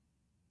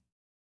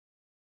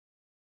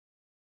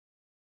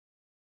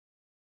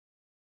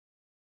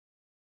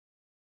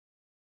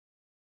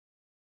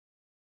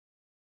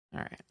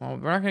 All right. Well,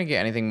 we're not going to get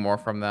anything more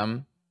from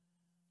them.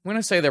 I'm going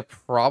to say they're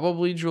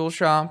probably jewel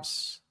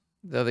shops,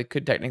 though they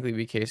could technically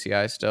be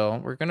KCI still.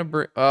 We're going to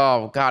bring...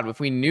 Oh, God. If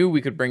we knew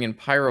we could bring in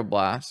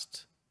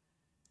Pyroblast.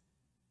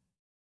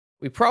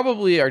 We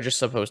probably are just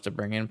supposed to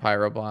bring in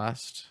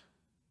Pyroblast.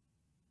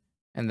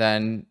 And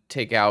then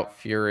take out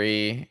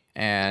Fury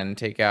and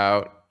take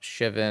out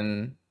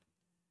Shivan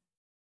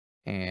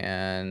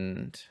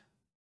and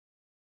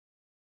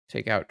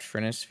take out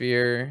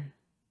Trinisphere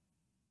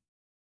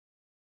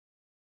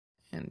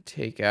and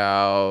take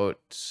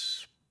out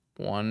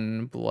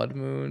one Blood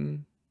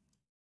Moon.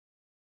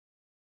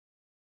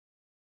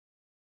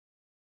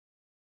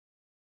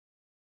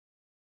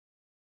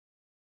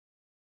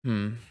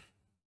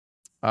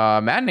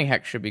 Maddening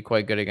Hex should be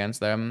quite good against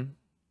them.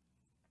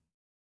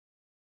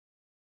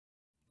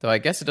 Though I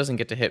guess it doesn't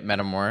get to hit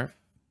Metamorph.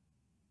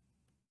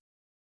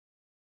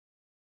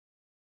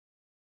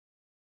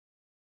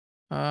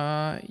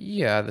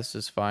 Yeah, this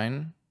is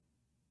fine.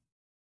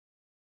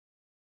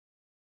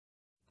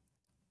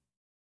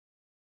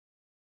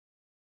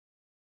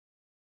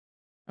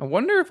 I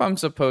wonder if I'm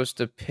supposed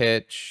to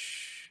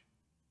pitch...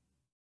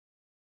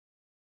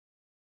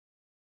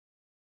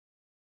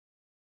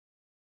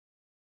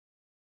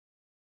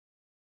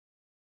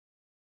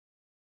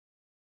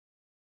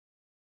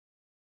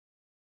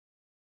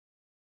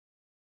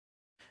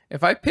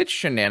 If I pitch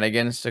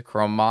Shenanigans to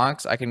Chrome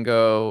Mox, I can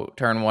go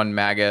turn 1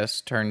 Magus,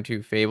 turn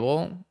 2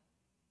 Fable.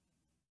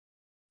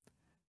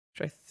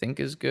 Which I think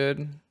is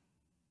good.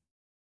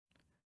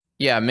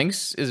 Yeah,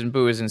 Minx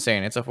Boo is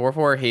insane. It's a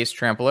 4/4 haste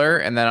trampler,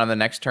 and then on the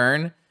next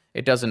turn,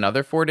 it does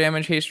another 4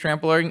 damage haste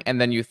trampler,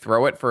 and then you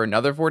throw it for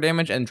another 4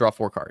 damage and draw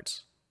 4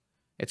 cards.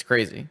 It's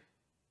crazy.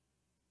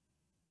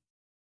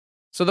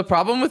 So the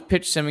problem with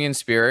Pitch Simian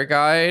Spirit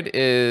Guide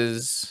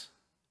is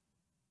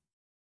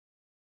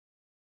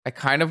I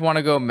kind of want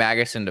to go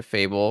Magus into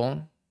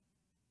Fable.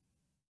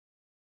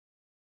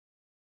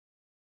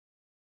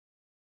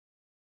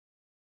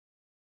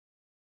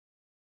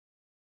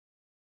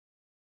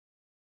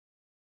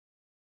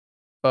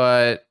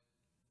 But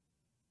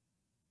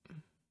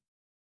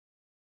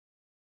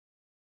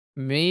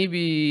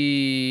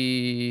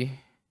maybe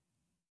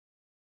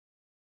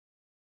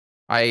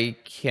I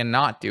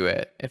cannot do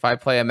it if I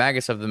play a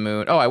Magus of the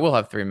Moon. Oh, I will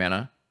have 3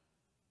 mana.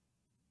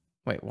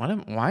 Wait,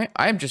 why?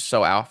 I'm just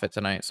so outfit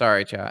tonight.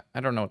 Sorry, chat.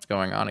 I don't know what's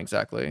going on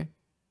exactly.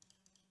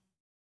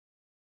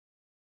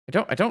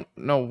 I don't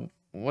know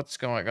what's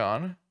going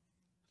on.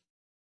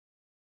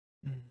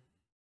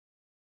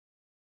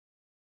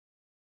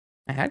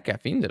 I had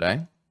caffeine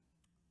today.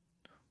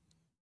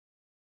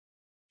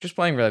 Just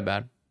playing really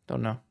bad.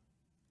 Don't know.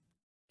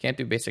 Can't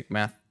do basic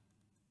math.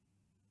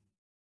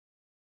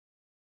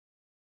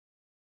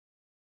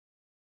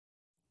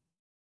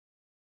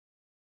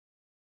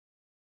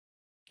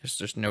 There's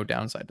just no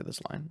downside to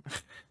this line.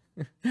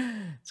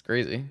 It's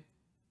crazy.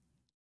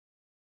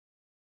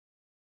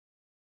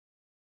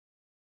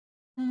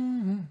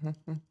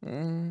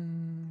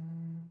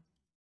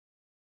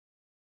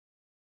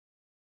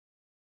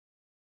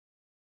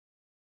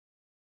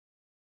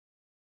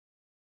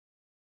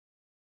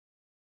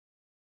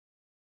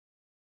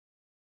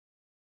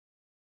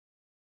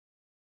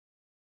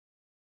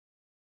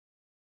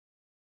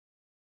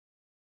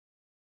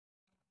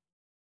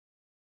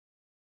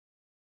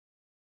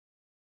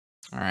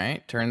 All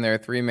right, turn their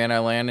 3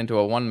 mana land into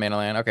a 1 mana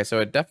land. Okay, so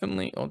it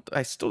definitely... Well,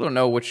 I still don't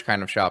know which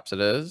kind of shops it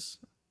is.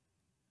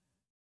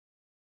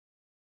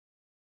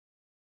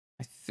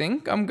 I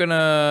think I'm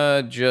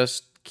gonna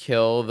just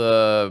kill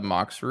the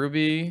Mox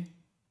Ruby.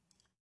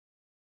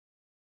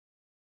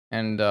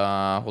 And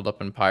hold up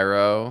in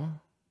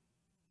Pyro.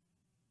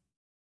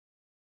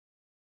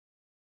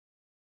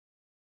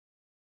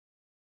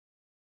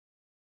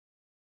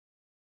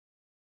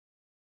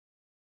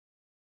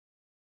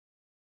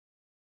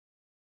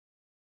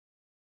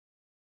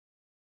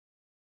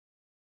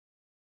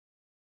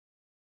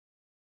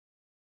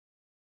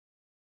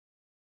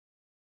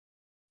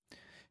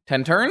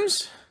 Ten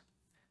turns?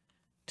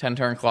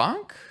 10-turn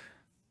clock?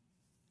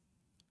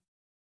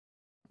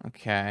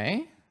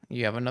 Okay.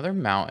 You have another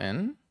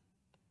mountain.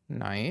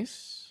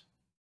 Nice.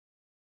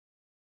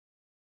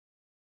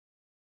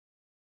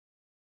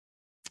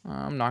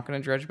 I'm not going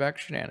to dredge back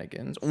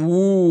shenanigans.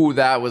 Ooh,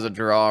 that was a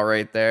draw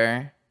right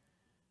there.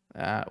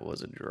 That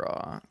was a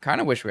draw.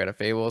 Kind of wish we had a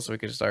Fable so we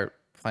could start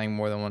playing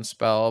more than one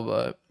spell,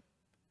 but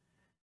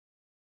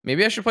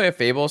maybe I should play a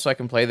Fable so I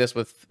can play this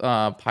with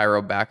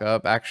Pyro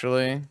backup,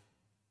 actually.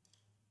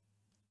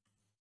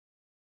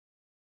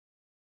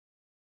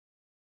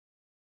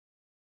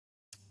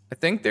 I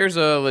think there's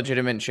a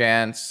legitimate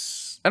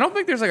chance. I don't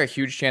think there's like a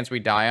huge chance we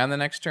die on the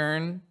next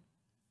turn.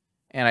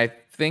 And I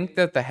think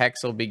that the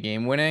Hex will be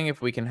game winning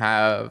if we can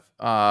have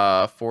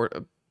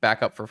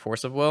backup for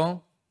Force of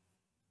Will.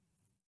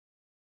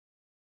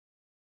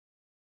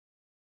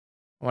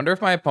 I wonder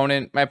if my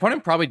opponent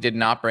probably did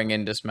not bring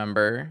in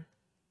Dismember.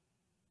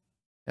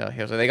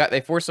 Yeah, so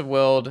they Force of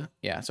Willed.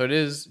 Yeah, so it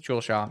is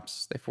Jewel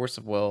Shops. They Force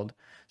of Willed.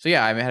 So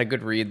yeah, I had a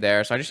good read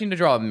there. So I just need to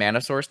draw a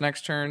mana source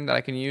next turn that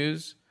I can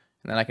use.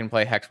 And then I can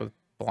play Hex with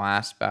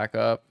Blast back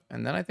up.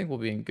 And then I think we'll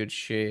be in good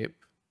shape.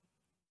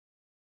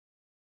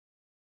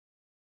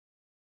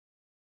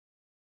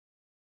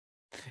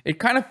 It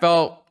kind of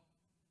felt...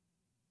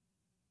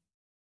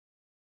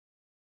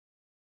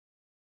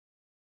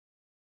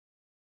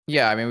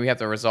 Yeah, I mean, we have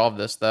to resolve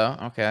this, though.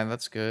 Okay,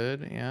 that's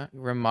good. Yeah,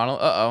 remodel.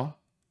 Uh-oh.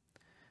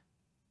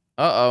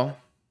 Uh-oh.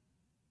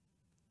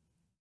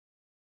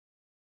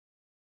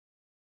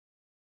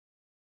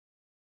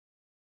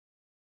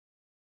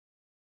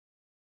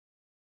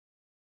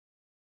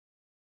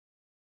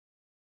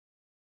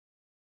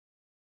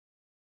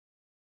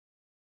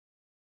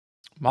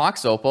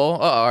 Mox Opal.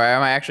 Uh-oh,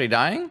 am I actually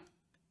dying?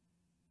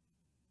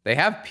 They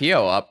have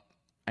PO up.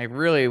 I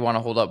really want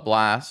to hold up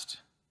Blast.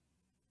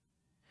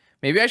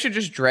 Maybe I should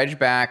just dredge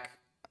back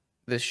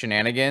the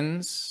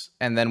shenanigans,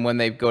 and then when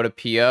they go to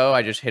PO,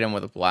 I just hit him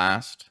with a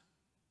Blast.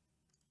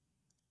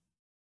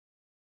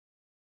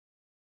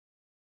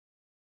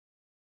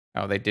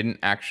 Oh, they didn't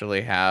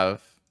actually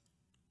have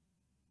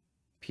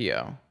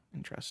PO.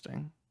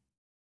 Interesting.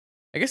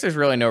 I guess there's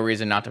really no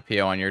reason not to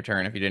PO on your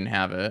turn if you didn't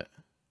have it.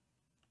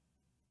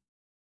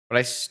 But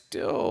I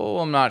still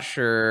am not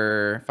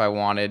sure if I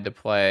wanted to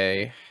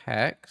play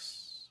Hex.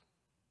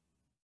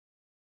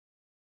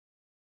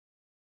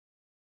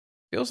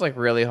 Feels like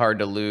really hard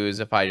to lose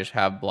if I just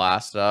have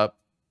Blast up.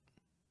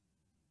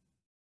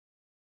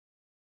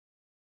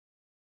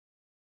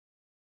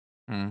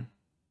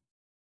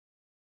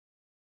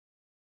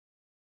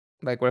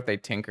 Like, what if they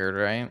tinkered,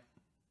 right?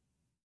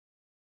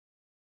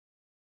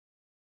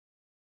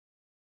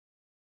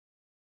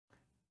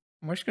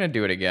 We're just going to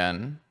do it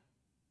again.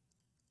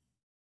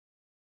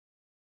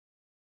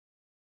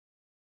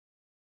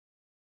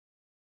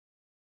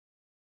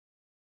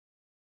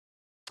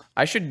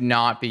 I should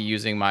not be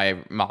using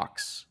my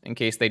Mox in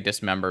case they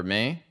dismember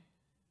me.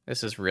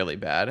 This is really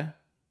bad.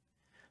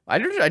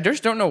 I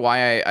just don't know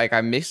why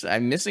I'm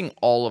missing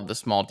all of the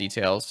small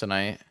details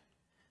tonight.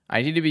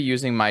 I need to be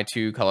using my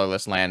 2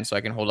 colorless lands so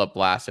I can hold up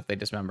Blast if they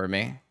dismember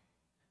me.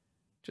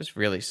 Just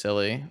really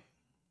silly.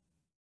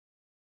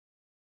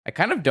 I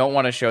kind of don't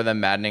want to show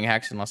them Maddening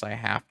Hex unless I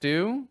have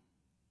to.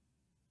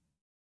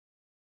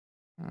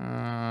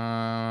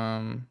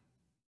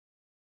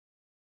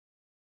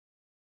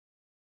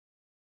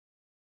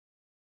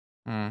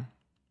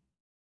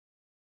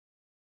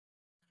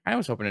 I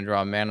was hoping to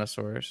draw a mana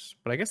source,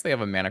 but I guess they have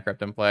a Mana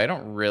Crypt in play. I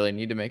don't really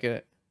need to make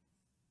it.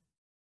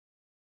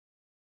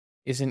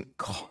 Isn't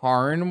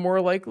Karn more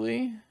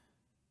likely?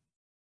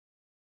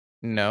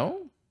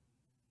 No?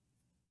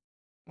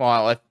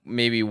 Well, if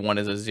maybe one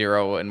is a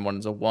 0 and one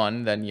is a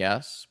 1, then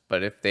yes.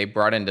 But if they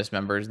brought in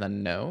Dismembers,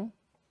 then no.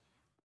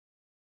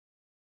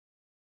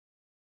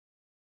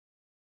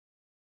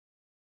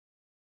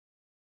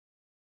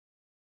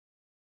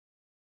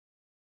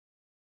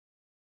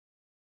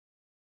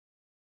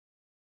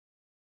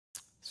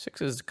 Six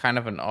is kind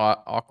of an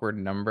awkward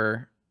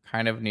number.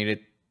 Kind of needed...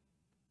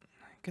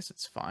 I guess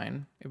it's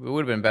fine. It would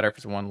have been better if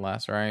it's 1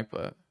 less, right?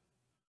 But...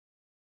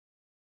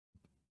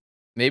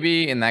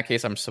 maybe in that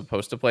case, I'm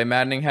supposed to play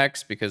Maddening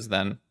Hex because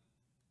then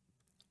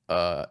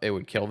it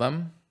would kill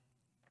them.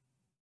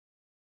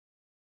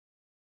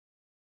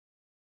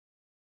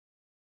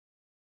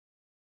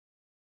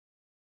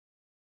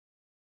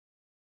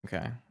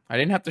 Okay. I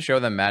didn't have to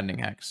show them Maddening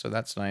Hex, so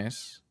that's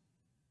nice.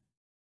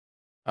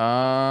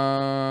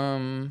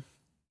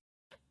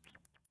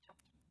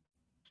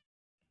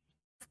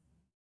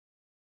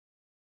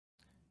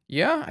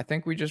 Yeah, I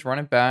think we just run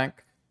it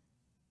back.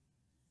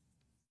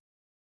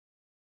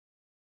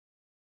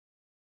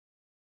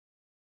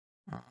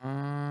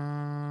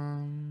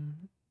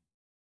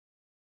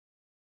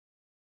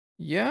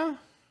 Yeah.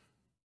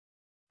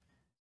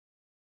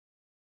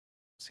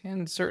 This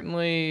hand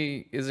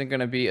certainly isn't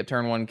going to be a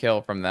turn 1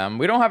 kill from them.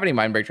 We don't have any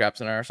Mindbreak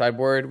Traps in our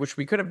sideboard, which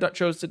we could have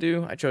chose to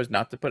do. I chose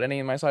not to put any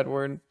in my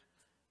sideboard.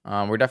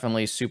 We're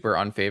definitely super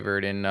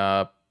unfavored in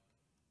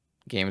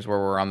games where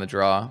we're on the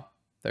draw.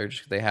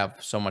 They have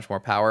so much more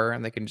power,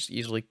 and they can just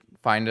easily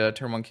find a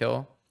turn 1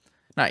 kill.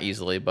 Not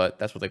easily, but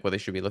that's what they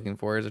should be looking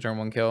for is a turn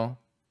 1 kill.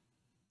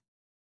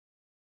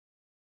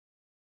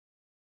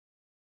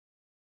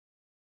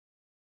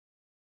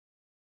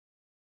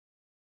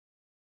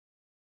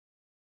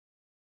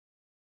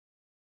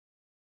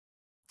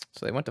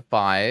 So they went to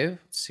 5.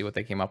 Let's see what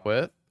they came up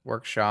with.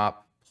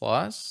 Workshop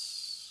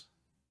plus.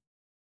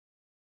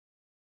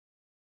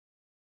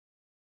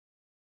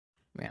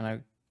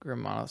 Mana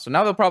Grimana. So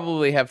now they'll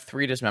probably have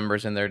 3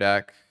 Dismembers in their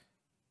deck.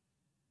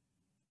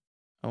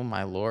 Oh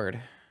my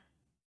lord.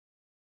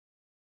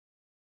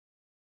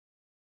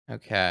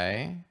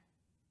 Okay.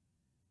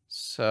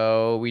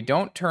 So we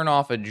don't turn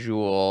off a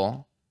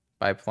Jewel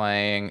by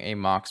playing a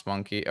Mox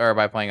Monkey, or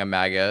by playing a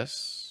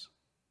Magus.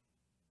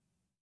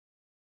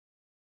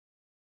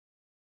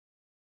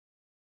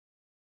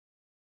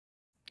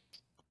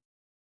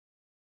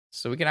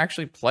 So we can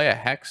actually play a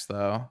Hex,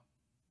 though.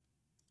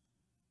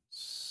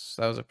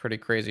 So that was a pretty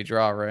crazy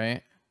draw,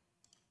 right?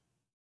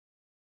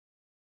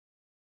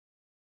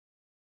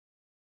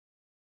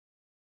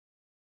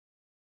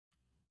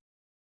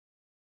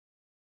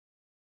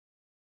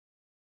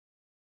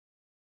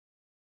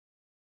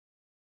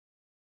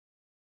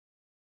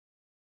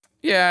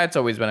 Yeah, it's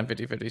always been a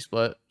 50-50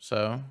 split,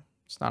 so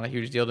it's not a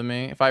huge deal to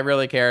me. If I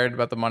really cared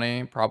about the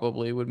money,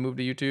 probably would move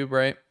to YouTube,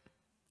 right?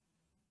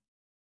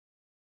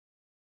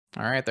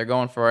 All right, they're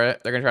going for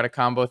it. They're going to try to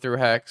combo through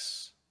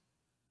Hex.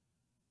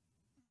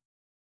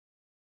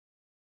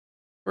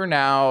 For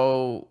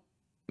now,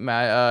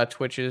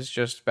 Twitch is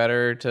just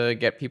better to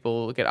get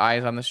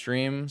eyes on the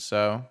stream,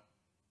 so...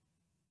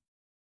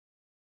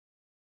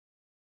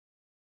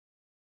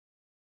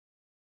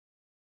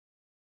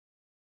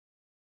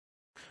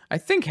 I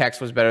think Hex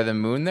was better than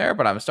Moon there,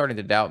 but I'm starting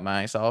to doubt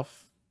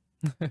myself.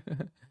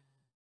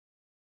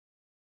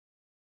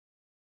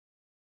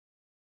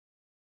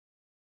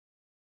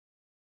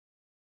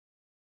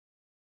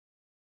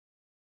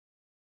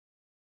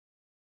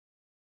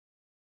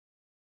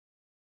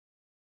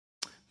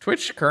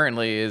 Twitch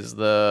currently is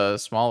the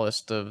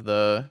smallest of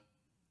the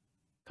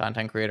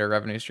content creator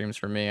revenue streams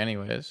for me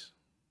anyways,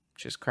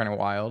 which is kind of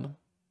wild,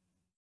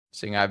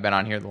 seeing I've been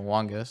on here the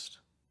longest.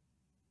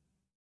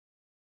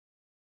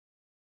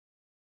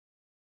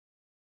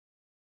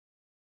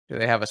 Do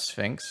they have a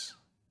Sphinx?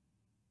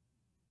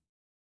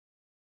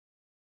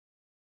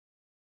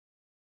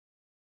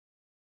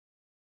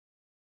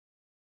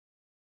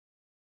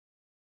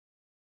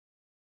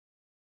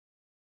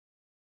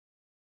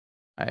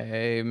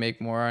 I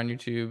make more on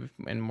YouTube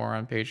and more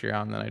on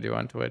Patreon than I do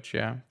on Twitch,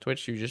 yeah.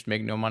 Twitch, you just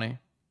make no money.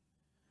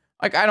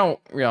 Like, I don't,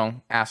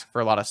 ask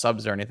for a lot of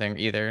subs or anything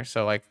either,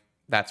 so, like,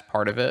 that's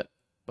part of it,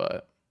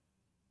 but...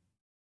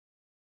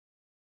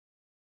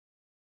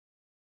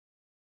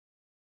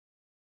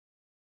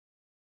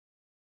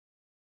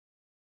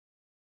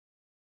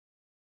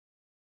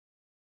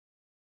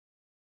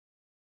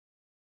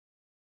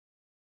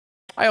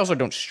 I also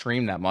don't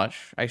stream that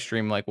much. I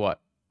stream, like,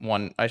 what?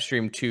 I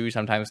stream 2,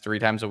 sometimes 3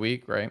 times a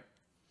week, right?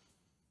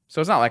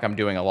 So it's not like I'm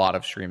doing a lot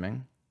of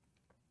streaming.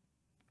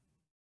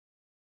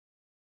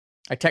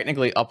 I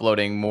technically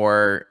uploading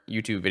more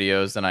YouTube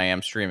videos than I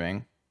am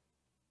streaming.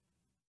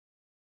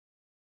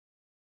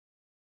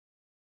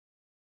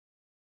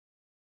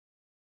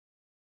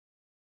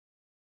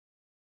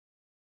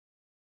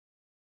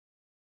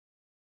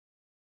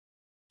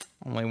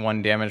 Only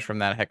 1 damage from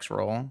that Hex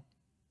roll.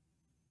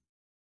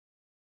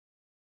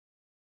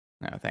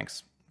 No,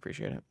 thanks.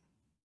 Appreciate it.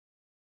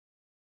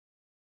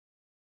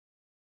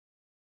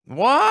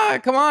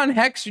 What? Come on,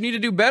 Hex. You need to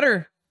do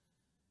better.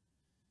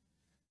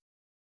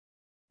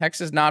 Hex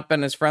has not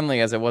been as friendly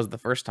as it was the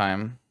first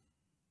time.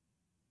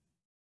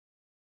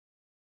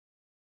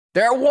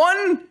 They're at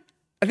 1!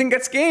 I think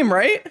that's game,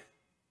 right?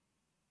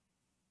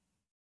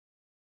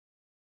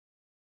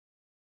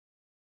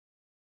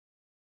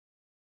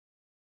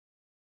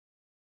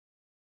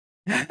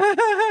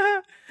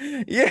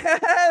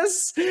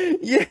 Yes!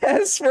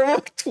 Yes!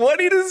 From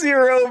 20 to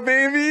 0,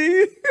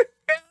 baby!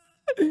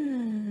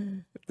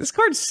 This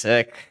card's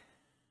sick.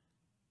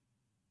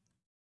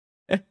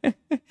 From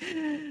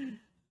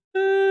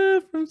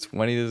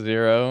 20 to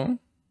 0.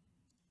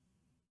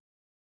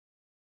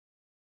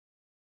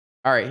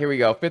 All right, here we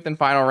go. 5th and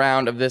final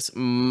round of this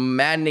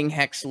Maddening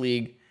Hex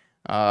League.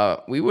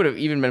 We would have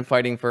even been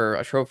fighting for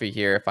a trophy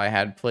here if I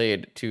had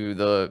played to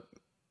the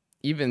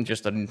even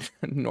just a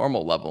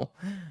normal level.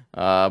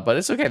 But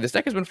it's okay. This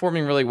deck has been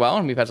forming really well,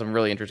 and we've had some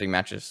really interesting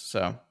matches.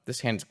 So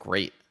this hand's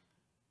great.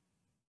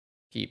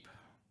 Keep.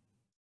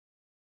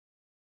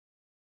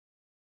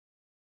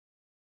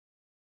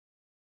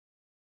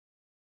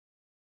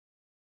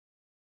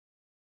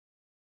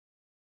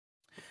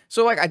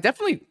 So, like, I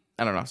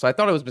don't know. So I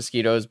thought it was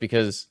mosquitoes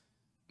because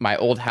my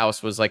old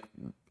house was, like,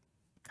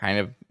 kind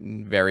of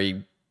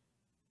very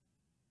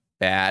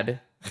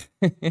bad.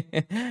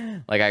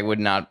 Like, I would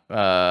not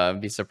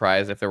be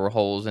surprised if there were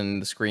holes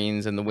in the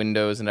screens and the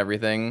windows and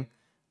everything.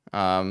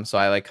 So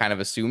I, like, kind of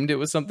assumed it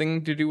was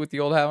something to do with the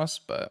old house,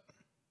 but...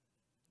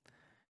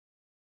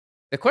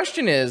 The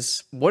question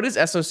is, what is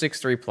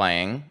SO63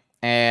 playing,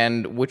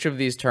 and which of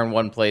these turn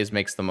 1 plays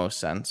makes the most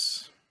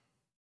sense?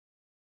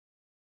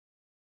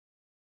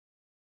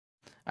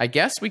 I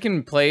guess we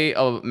can play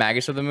a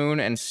Magus of the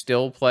Moon and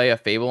still play a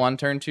Fable on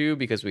turn 2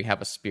 because we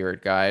have a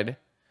Spirit Guide.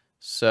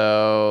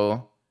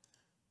 So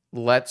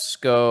let's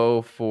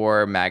go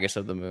for Magus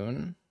of the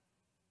Moon.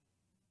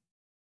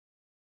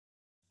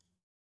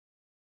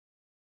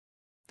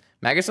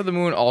 Magus of the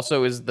Moon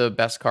also is the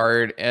best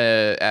card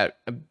at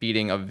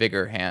beating a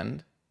Vigor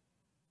hand.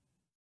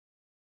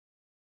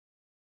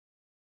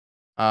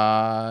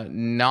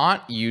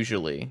 Not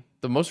usually.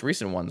 The most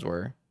recent ones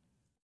were.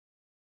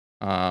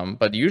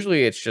 But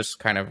usually it's just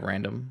kind of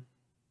random.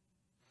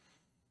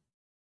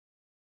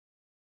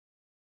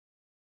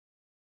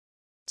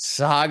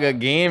 Saga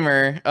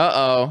Gamer.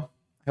 Uh-oh.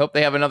 I hope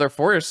they have another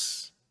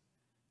force.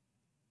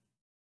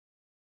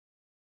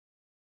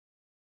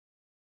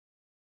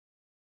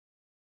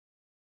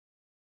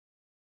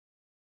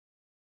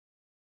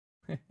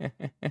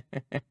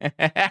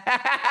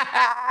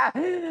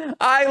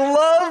 I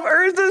love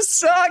Urza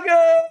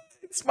Saga.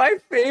 It's my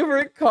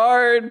favorite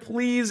card.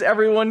 Please,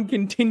 everyone,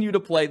 continue to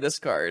play this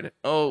card.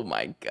 Oh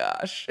my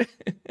gosh.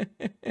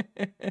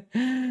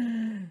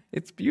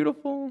 It's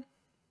beautiful.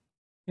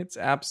 It's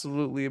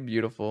absolutely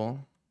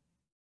beautiful.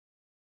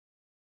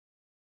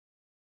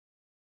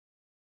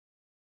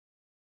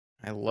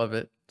 I love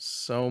it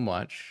so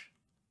much.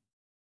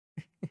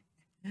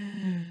 Concede!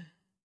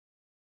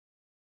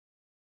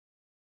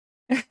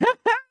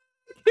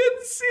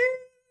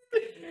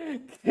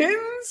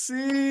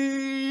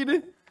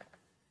 Concede!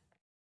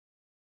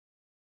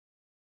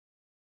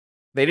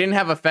 They didn't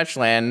have a fetch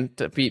land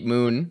to beat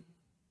Moon.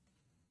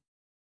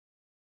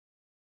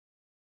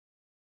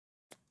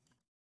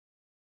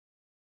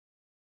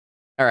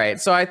 All right,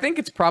 so I think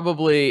it's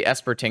probably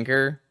Esper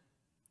Tinker.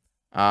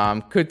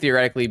 Could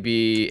theoretically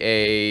be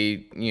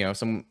a,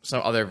 some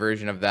other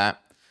version of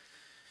that.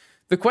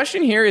 The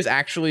question here is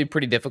actually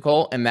pretty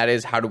difficult, and that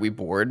is, how do we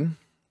board?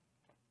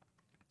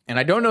 And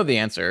I don't know the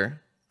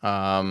answer.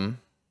 I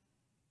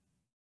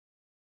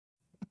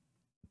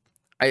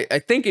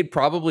think it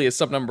probably is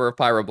some number of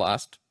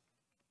Pyroblast.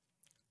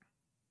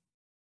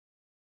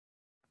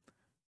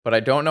 But I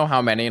don't know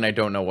how many, and I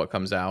don't know what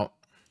comes out.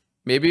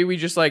 Maybe we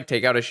just, like,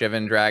 take out a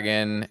Shivan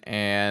Dragon,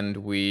 and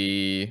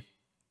we...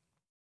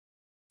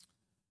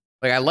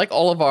 Like, I like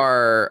all of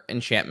our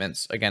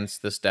enchantments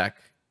against this deck.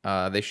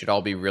 They should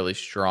all be really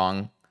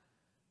strong.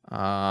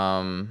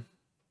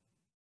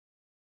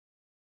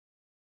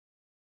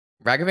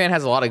 Ragavan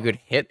has a lot of good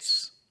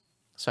hits,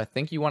 so I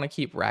think you want to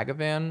keep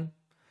Ragavan.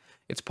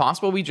 It's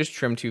possible we just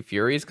trim 2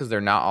 Furies because they're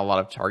not a lot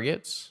of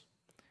targets.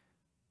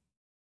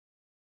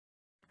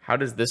 How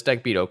does this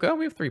deck beat Oko?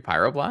 We have 3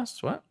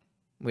 Pyroblasts. What?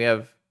 We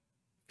have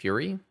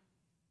Fury.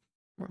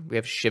 We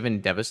have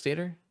Shivan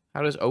Devastator.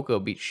 How does Oko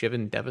beat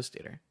Shivan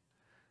Devastator?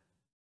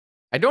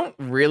 I don't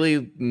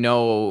really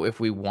know if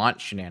we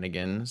want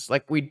shenanigans.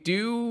 Like, we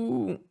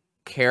do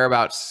care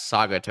about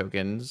Saga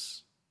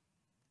tokens.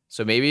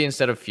 So maybe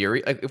instead of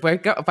Fury, like if I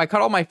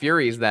cut all my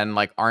Furies, then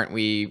like aren't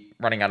we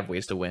running out of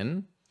ways to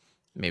win?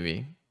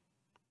 Maybe.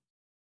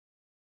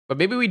 But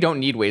maybe we don't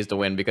need ways to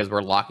win because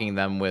we're locking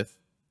them with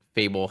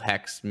Fable,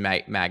 Hex,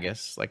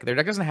 Magus. Like, their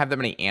deck doesn't have that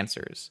many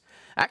answers.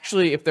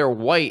 Actually, if they're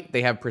white,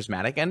 they have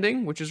Prismatic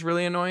Ending, which is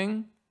really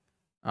annoying.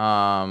 We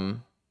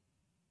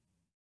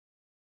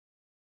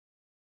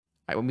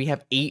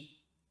have 8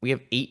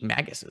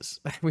 Maguses.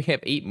 We have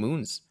 8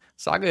 Moons.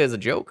 Saga is a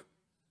joke.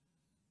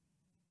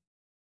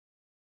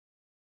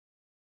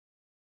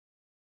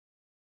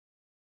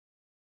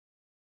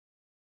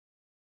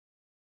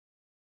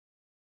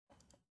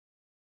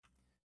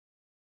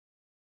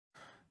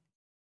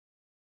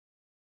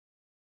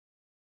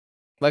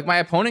 Like, my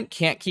opponent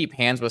can't keep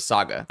hands with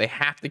Saga. They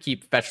have to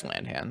keep fetch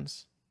land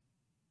hands.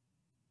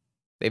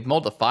 They've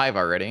mulled to 5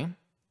 already.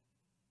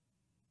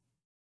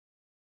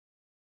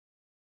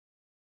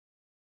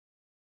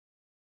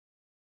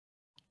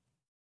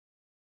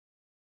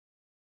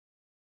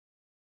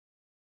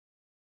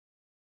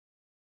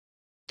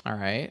 All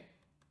right.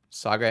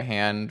 Saga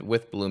hand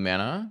with blue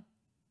mana.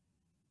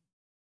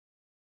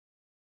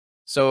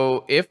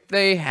 So if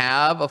they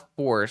have a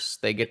force,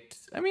 they get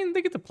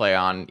to play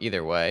on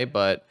either way,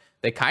 but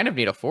they kind of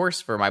need a force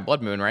for my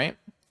Blood Moon, right?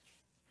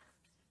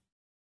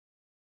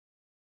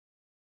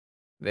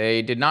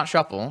 They did not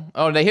shuffle.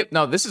 Oh, they hit.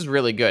 No, this is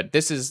really good.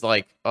 This is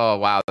like, oh,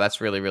 wow,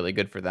 that's really, really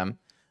good for them.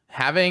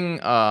 Having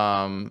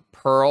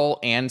Pearl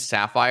and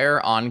Sapphire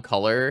on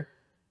color,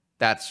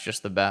 that's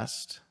just the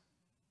best.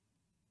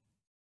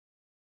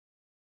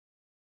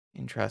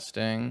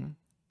 Interesting.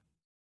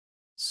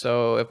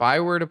 So if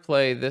I were to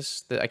play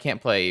this, I can't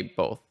play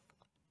both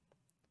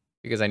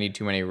because I need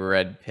too many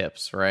red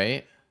pips,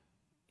 right?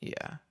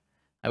 Yeah.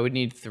 I would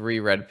need 3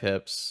 red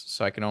pips,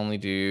 so I can only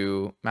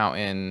do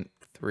Mountain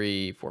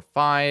 3, 4,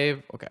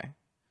 5. Okay.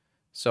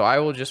 So I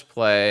will just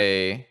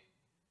play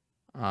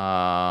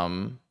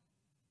Mountain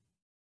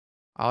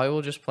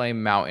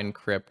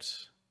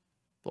Crypt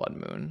Blood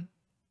Moon.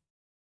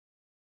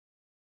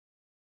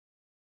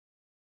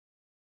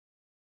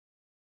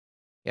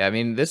 Yeah, I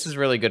mean, this is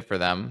really good for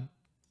them.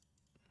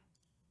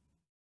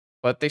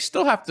 But they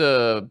still have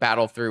to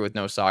battle through with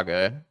no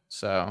Saga,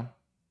 so...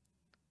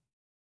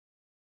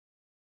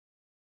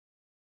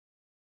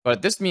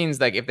 But this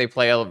means, like, if they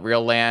play a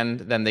real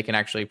land, then they can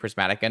actually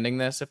Prismatic Ending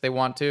this if they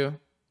want to.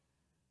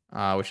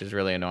 Which is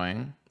really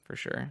annoying, for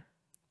sure.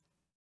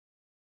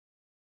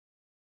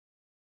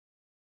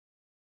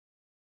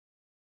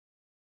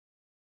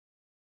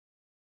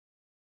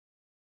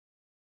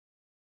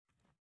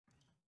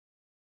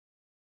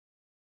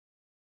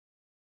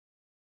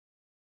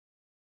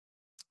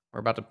 We're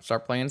about to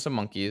start playing some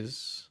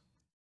monkeys.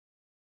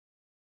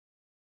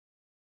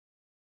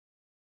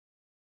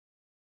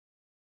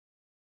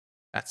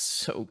 That's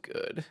so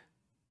good.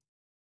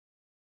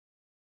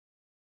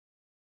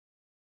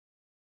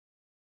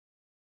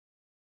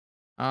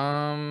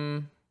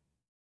 I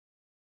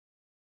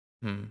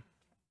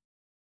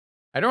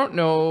don't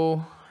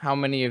know how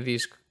many of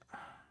these...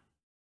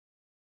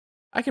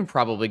 I can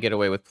probably get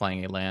away with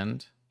playing a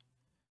land.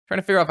 Trying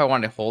to figure out if I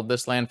want to hold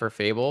this land for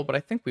Fable, but I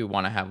think we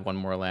want to have one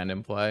more land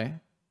in play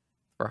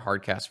for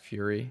Hardcast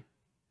Fury.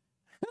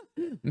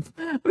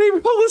 They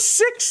rolled a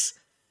 6.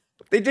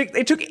 They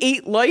took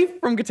 8 life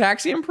from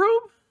Gataxian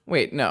Probe?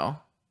 Wait, no.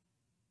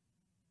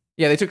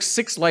 Yeah, they took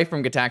 6 life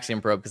from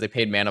Gataxian Probe because they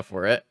paid mana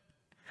for it.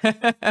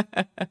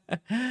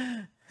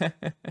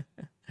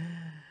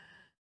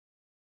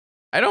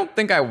 I don't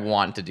think I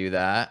want to do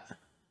that.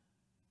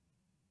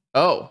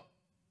 Oh.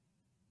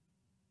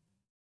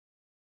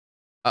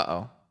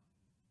 Uh-oh.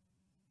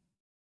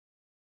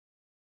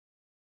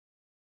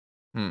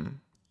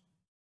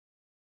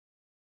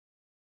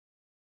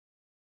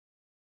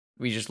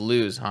 We just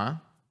lose, huh?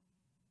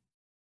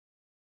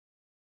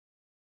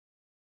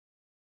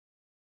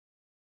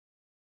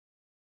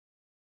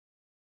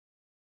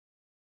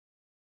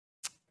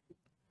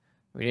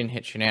 We didn't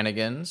hit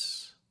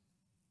shenanigans.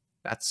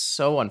 That's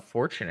so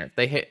unfortunate.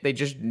 They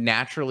just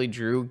naturally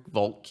drew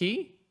Vault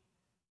Key.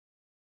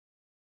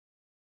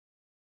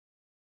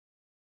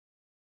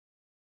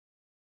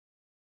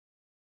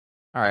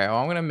 All right, well,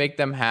 I'm gonna make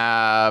them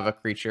have a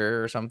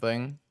creature or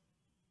something.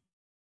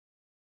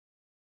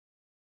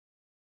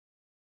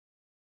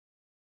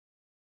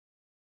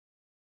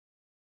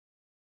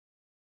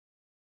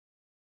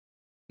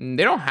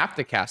 They don't have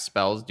to cast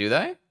spells, do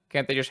they?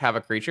 Can't they just have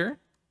a creature?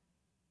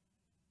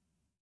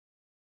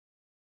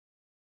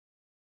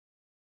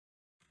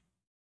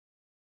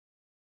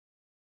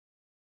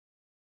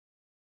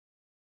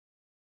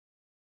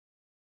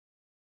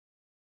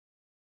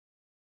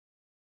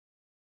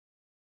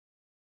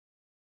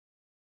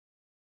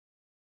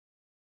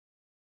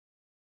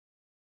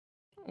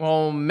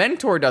 Well,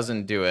 Mentor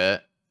doesn't do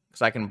it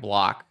because I can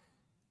block.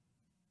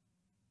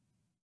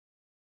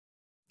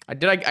 I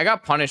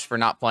got punished for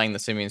not playing the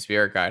Simian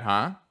Spirit Guide,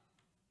 huh?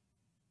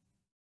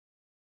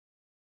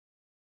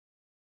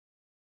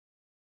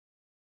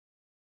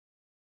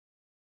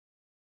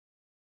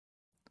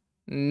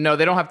 No,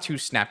 they don't have 2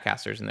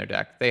 Snapcasters in their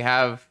deck.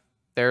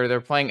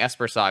 They're playing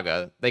Esper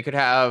Saga. They could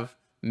have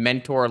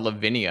Mentor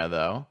Lavinia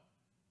though.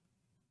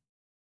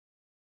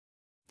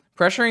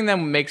 Pressuring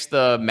them makes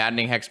the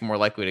Maddening Hex more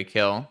likely to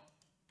kill.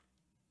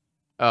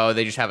 Oh,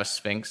 they just have a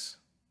Sphinx.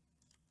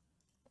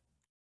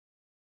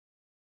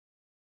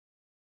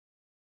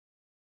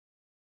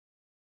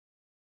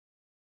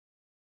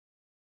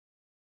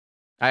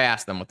 I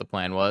asked them what the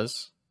plan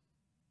was.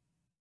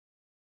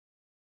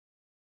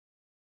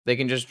 They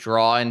can just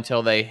draw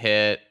until they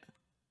hit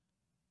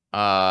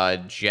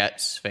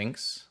Jet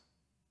Sphinx.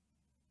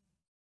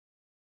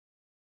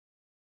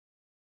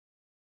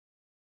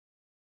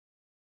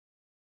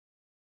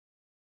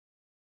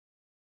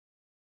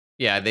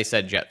 Yeah, they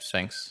said Jet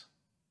Sphinx.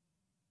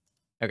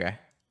 Okay,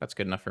 that's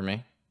good enough for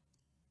me.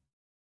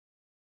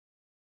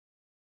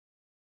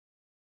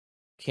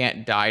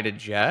 Can't die to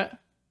Jet?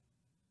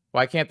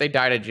 Why can't they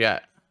die to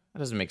Jet? That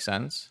doesn't make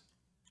sense.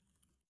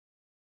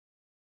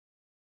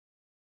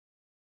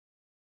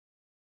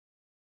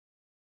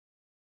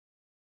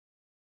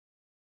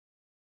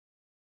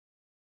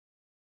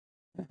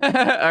 All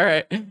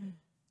right.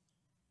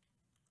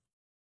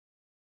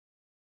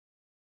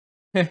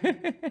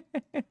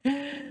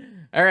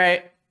 All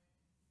right.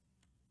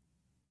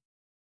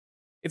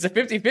 It's a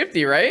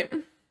 50-50, right?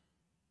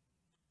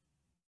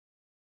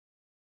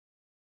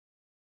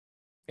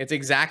 It's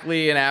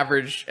exactly an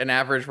average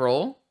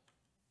roll.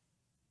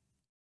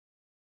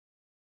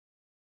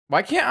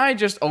 Why can't I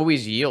just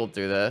always yield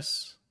through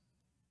this?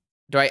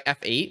 Do I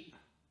F8?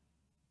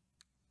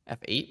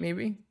 F8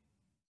 maybe?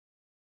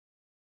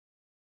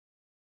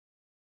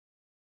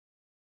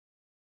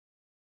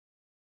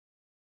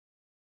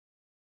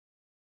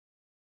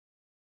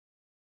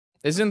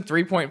 Isn't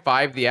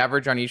 3.5 the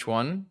average on each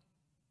one?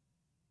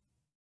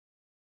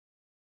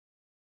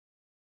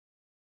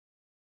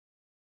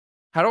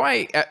 How do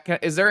I...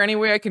 is there any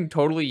way I can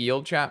totally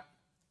yield, chat?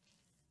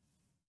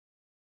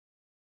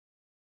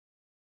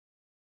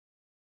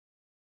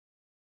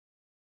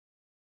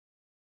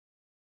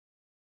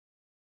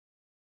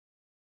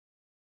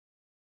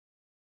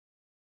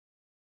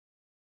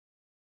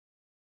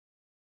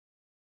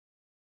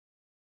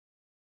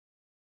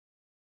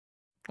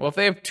 Well, if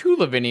they have 2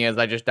 Lavinias,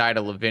 I just die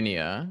to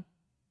Lavinia.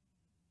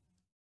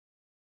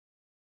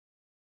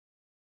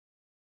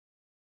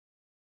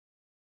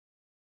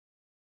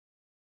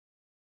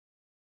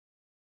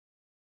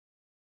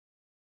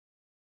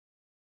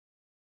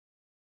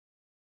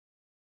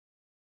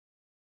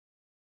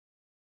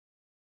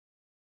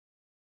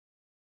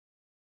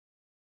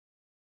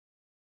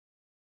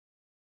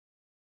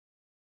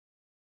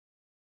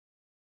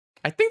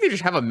 I think they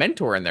just have a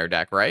Mentor in their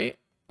deck, right?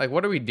 Like,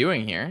 what are we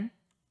doing here?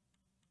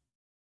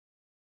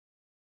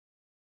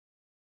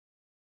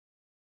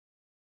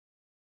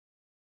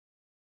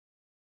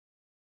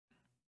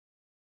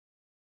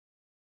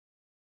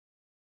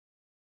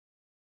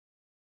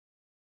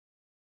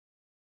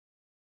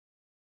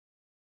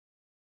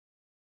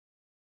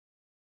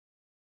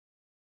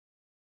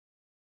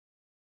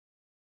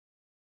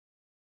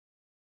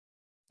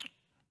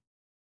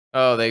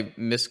 Oh, they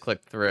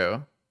misclicked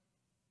through.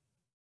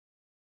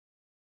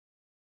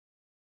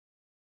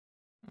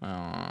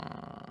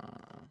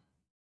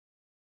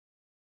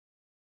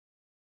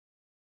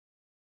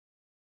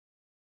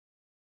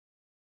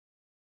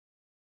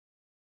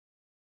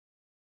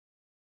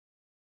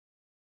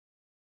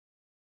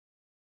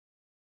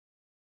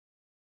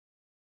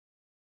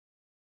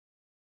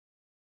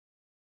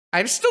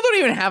 I still don't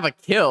even have a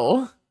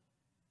kill.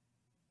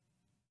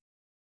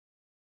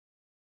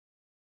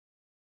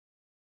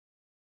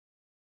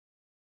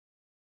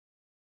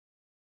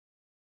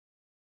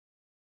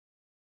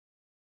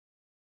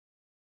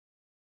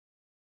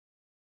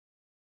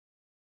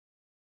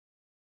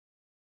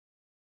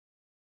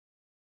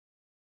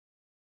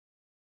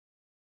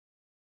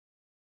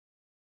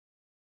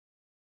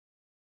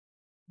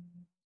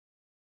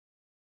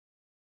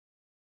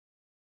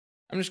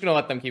 I'm just gonna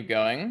let them keep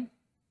going.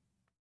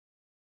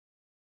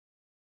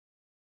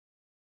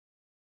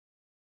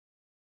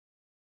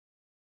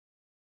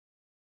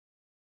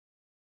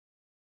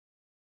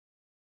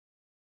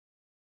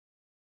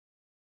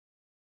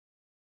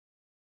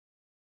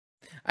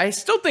 I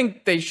still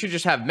think they should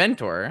just have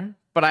Mentor,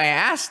 but I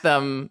asked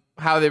them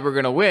how they were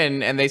gonna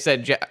win, and they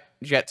said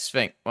Jet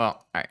Sphinx. Well,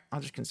 all right, I'll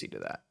just concede to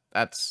that.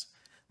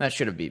 That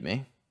should have beat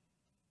me.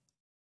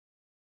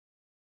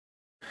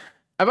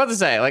 I'm about to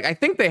say, like, I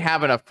think they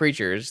have enough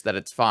creatures that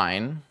it's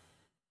fine.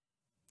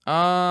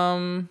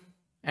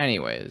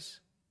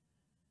 Anyways.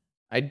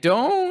 I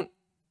don't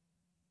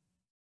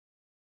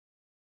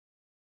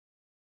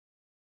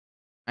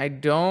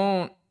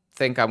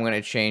think I'm going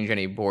to change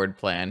any board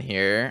plan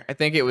here. I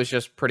think it was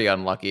just pretty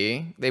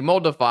unlucky. They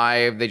mulled to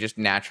 5. They just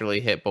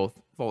naturally hit both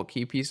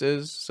key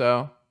pieces,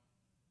 so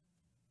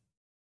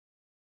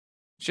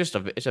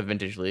it's a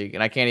vintage league,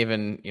 and I can't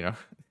even,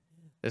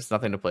 there's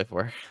nothing to play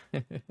for.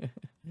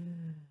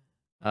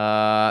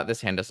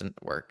 This hand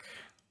doesn't work.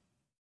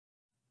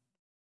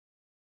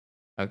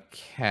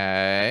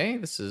 Okay,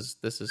 this is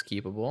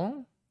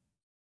keepable.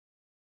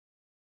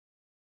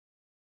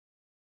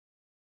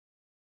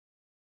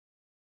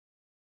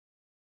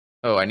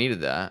 Oh, I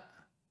needed that.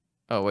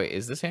 Oh, wait,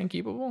 is this hand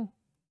keepable?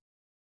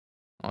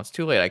 Oh, it's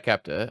too late. I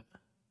kept it.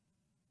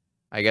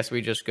 I guess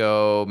we just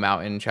go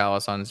Mountain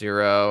Chalice on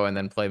 0 and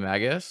then play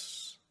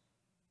Magus.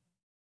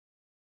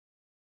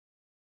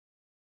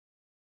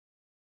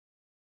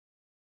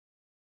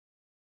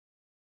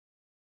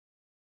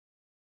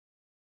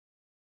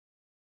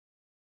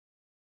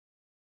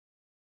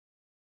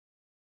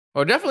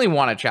 Well, definitely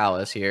want a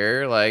Chalice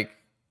here. Like,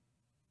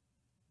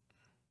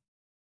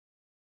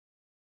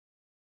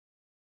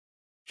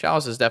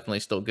 Chalice is definitely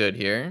still good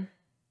here.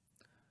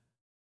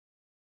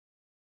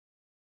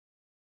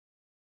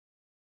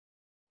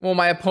 Well,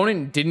 my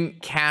opponent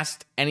didn't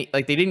cast any,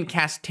 like, they didn't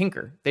cast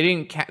Tinker.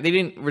 They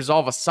didn't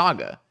resolve a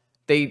Saga.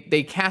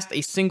 They cast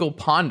a single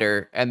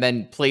Ponder and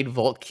then played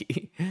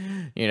Volkey.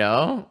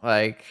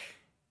 Like,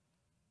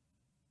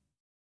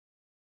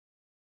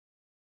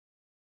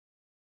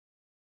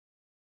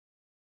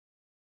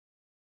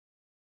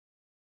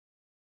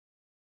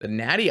 the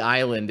Natty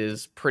Island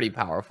is pretty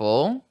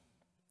powerful.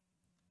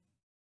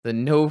 The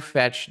no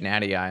fetch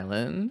Natty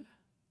Island.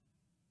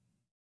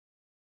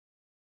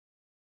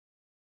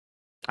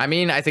 I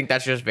mean, I think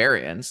that's just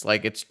variance.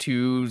 Like, it's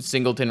 2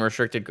 singleton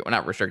restricted, well,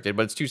 not restricted,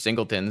 but it's 2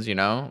 singletons,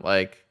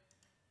 Like,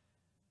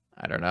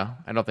 I don't know.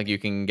 I don't think you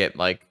can get,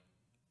 like,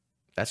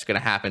 that's going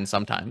to happen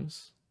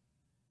sometimes.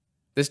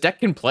 This deck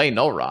can play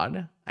Null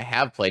Rod. I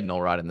have played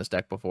Null Rod in this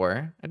deck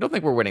before. I don't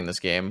think we're winning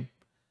this game,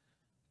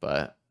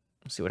 but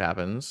we'll see what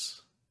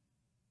happens.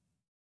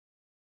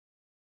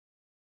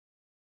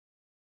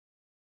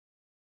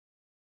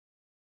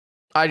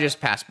 I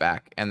just passed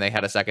back, and they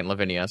had a second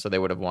Lavinia, so they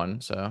would have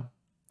won, so...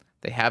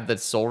 They have the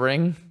Soul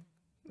Ring.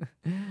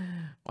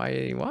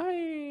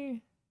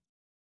 Why?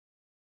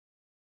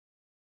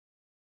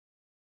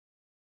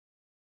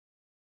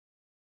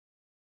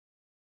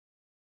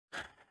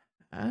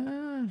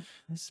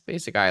 This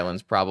basic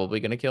island's probably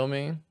gonna kill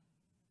me.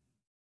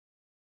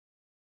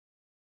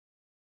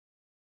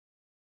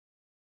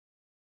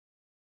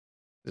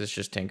 Is this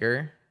just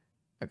Tinker?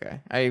 Okay,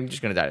 I'm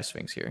just gonna die to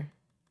Sphinx here.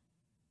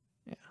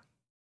 Yeah.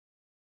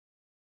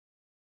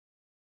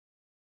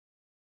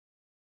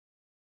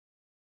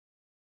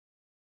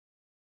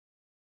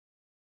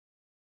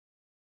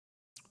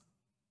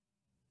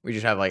 We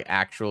just have like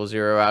actual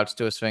 0 outs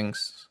to a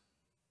Sphinx.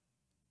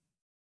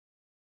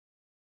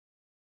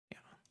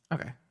 Yeah.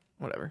 Okay.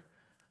 Whatever.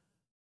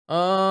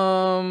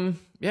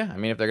 Yeah. I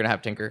mean, if they're gonna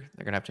have Tinker,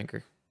 they're gonna have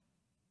Tinker.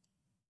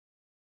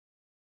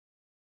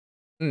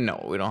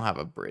 No, we don't have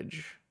a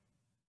bridge.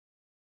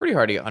 Pretty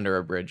hard to get under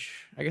a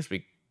bridge. I guess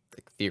we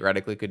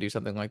theoretically could do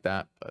something like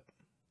that, but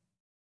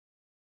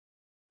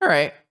all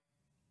right.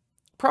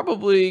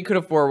 Probably could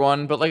have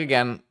 4-1, but like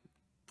again,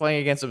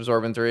 playing against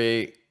Absorbent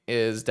 3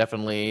 is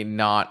definitely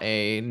not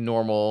a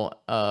normal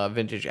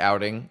vintage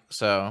outing.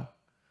 So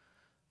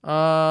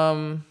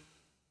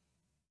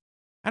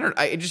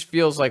it just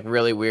feels like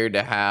really weird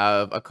to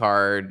have a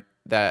card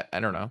that I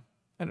don't know.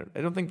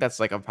 I don't think that's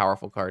like a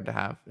powerful card to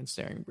have in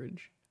Snaring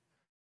Bridge.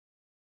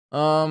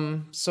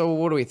 So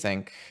what do we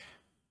think?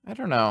 I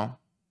don't know.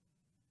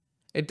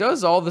 It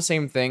does all the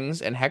same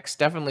things, and Hex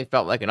definitely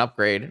felt like an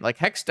upgrade. Like,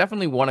 Hex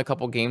definitely won a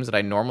couple games that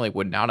I normally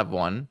would not have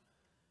won.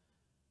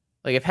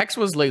 Like, if Hex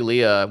was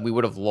Lelia, we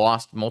would have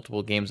lost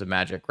multiple games of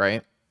Magic,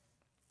 right?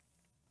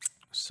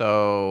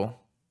 So,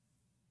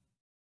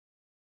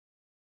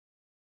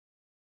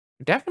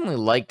 definitely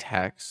liked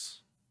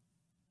Hex.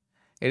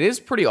 It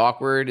is pretty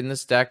awkward in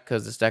this deck,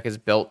 because this deck is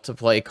built to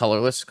play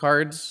colorless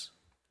cards.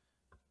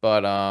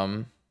 But,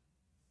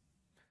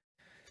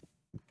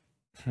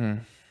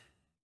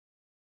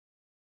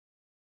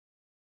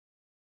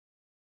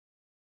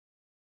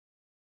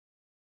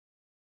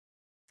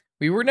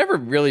 we were never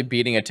really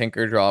beating a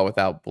Tinker Draw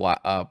without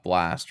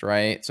Blast,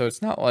 right? So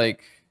it's not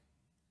like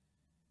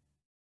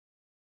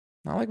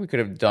we could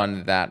have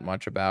done that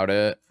much about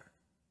it.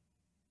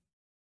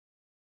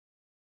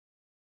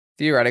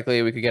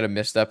 Theoretically, we could get a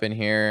misstep in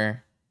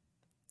here.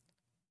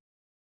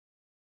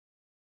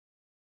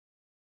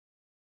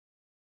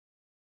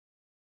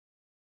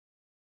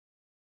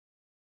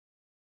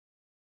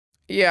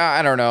 Yeah,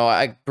 I don't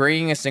know.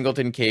 Bringing a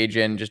Singleton Cage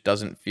in just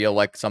doesn't feel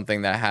like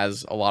something that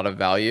has a lot of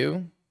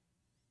value.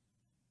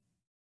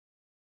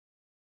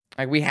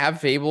 Like, we have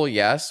Fable,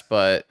 yes,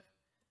 but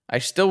I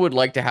still would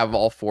like to have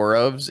all 4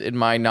 ofs in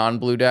my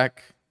non-blue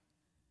deck.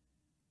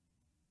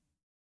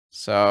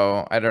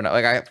 So, I don't know.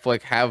 Like, I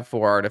like have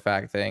 4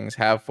 artifact things,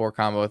 have 4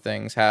 combo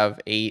things, have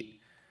 8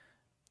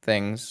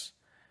 things.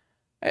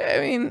 I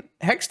mean,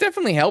 Hex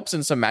definitely helps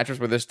in some matchups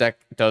where this deck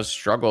does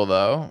struggle,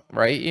 though,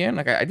 right, Ian?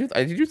 Like, I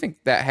do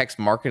think that Hex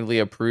markedly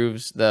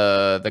approves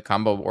the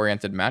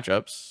combo-oriented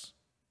matchups.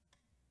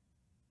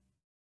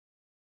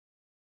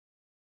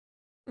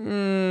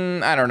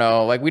 I don't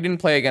know. Like, we didn't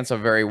play against a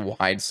very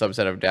wide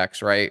subset of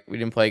decks, right? We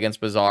didn't play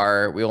against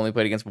Bazaar. We only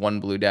played against one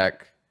blue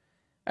deck.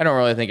 I don't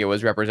really think it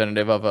was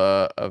representative of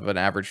an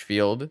average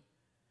field.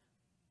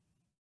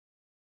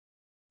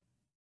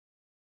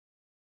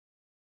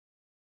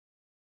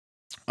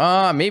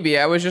 Maybe.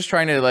 I was just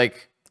trying to,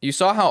 like, you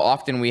saw how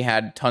often we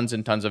had tons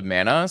and tons of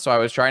mana, so I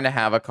was trying to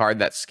have a card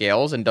that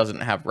scales and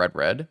doesn't have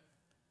red.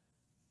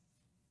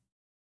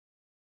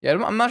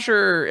 Yeah, I'm not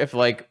sure if,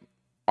 like,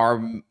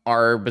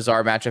 our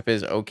Bazaar matchup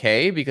is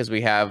okay because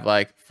we have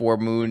like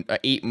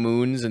 8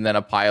 moons and then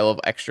a pile of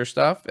extra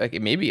stuff. Like,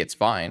 maybe it's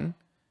fine.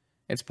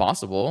 It's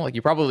possible. Like,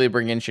 you probably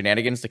bring in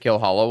shenanigans to kill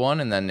Hollow One,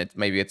 and then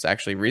maybe it's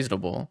actually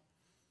reasonable.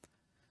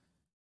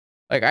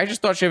 Like, I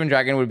just thought Shivan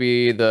Devastator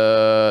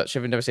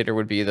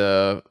would be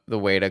the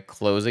way to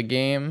close a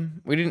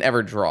game. We didn't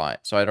ever draw it,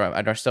 so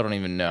I still don't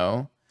even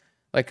know.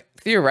 Like,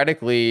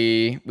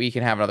 theoretically, we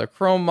can have another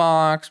Chrome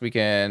Mox. We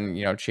can,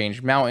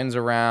 change mountains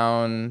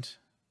around.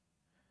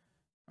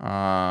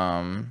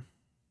 Like,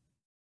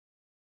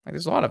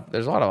 there's a lot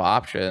of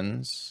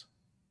options.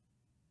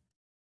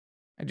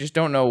 I just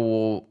don't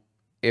know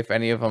if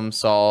any of them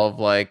solve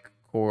like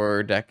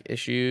core deck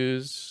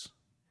issues.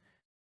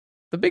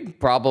 The big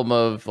problem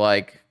of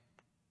like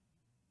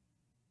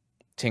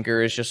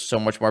Tinker is just so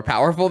much more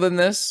powerful than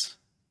this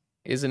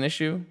is an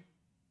issue.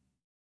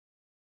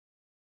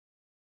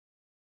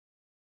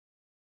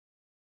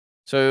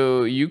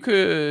 So you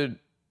could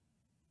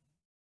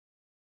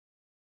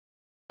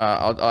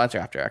I'll answer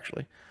after,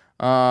 actually.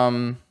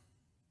 Yeah,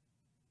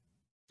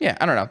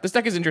 I don't know. This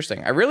deck is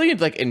interesting. I really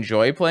like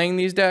enjoy playing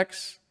these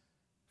decks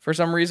for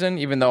some reason,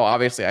 even though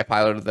obviously I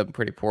piloted them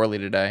pretty poorly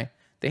today.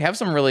 They have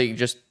some really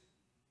just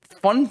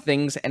fun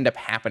things end up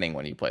happening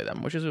when you play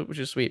them, which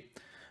is sweet.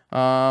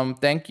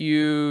 Thank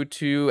you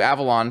to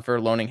Avalon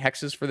for loaning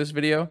hexes for this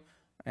video.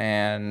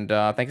 And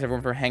thanks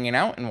everyone for hanging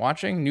out and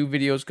watching. New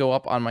videos go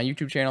up on my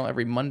YouTube channel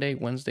every Monday,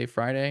 Wednesday,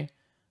 Friday.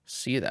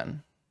 See you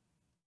then.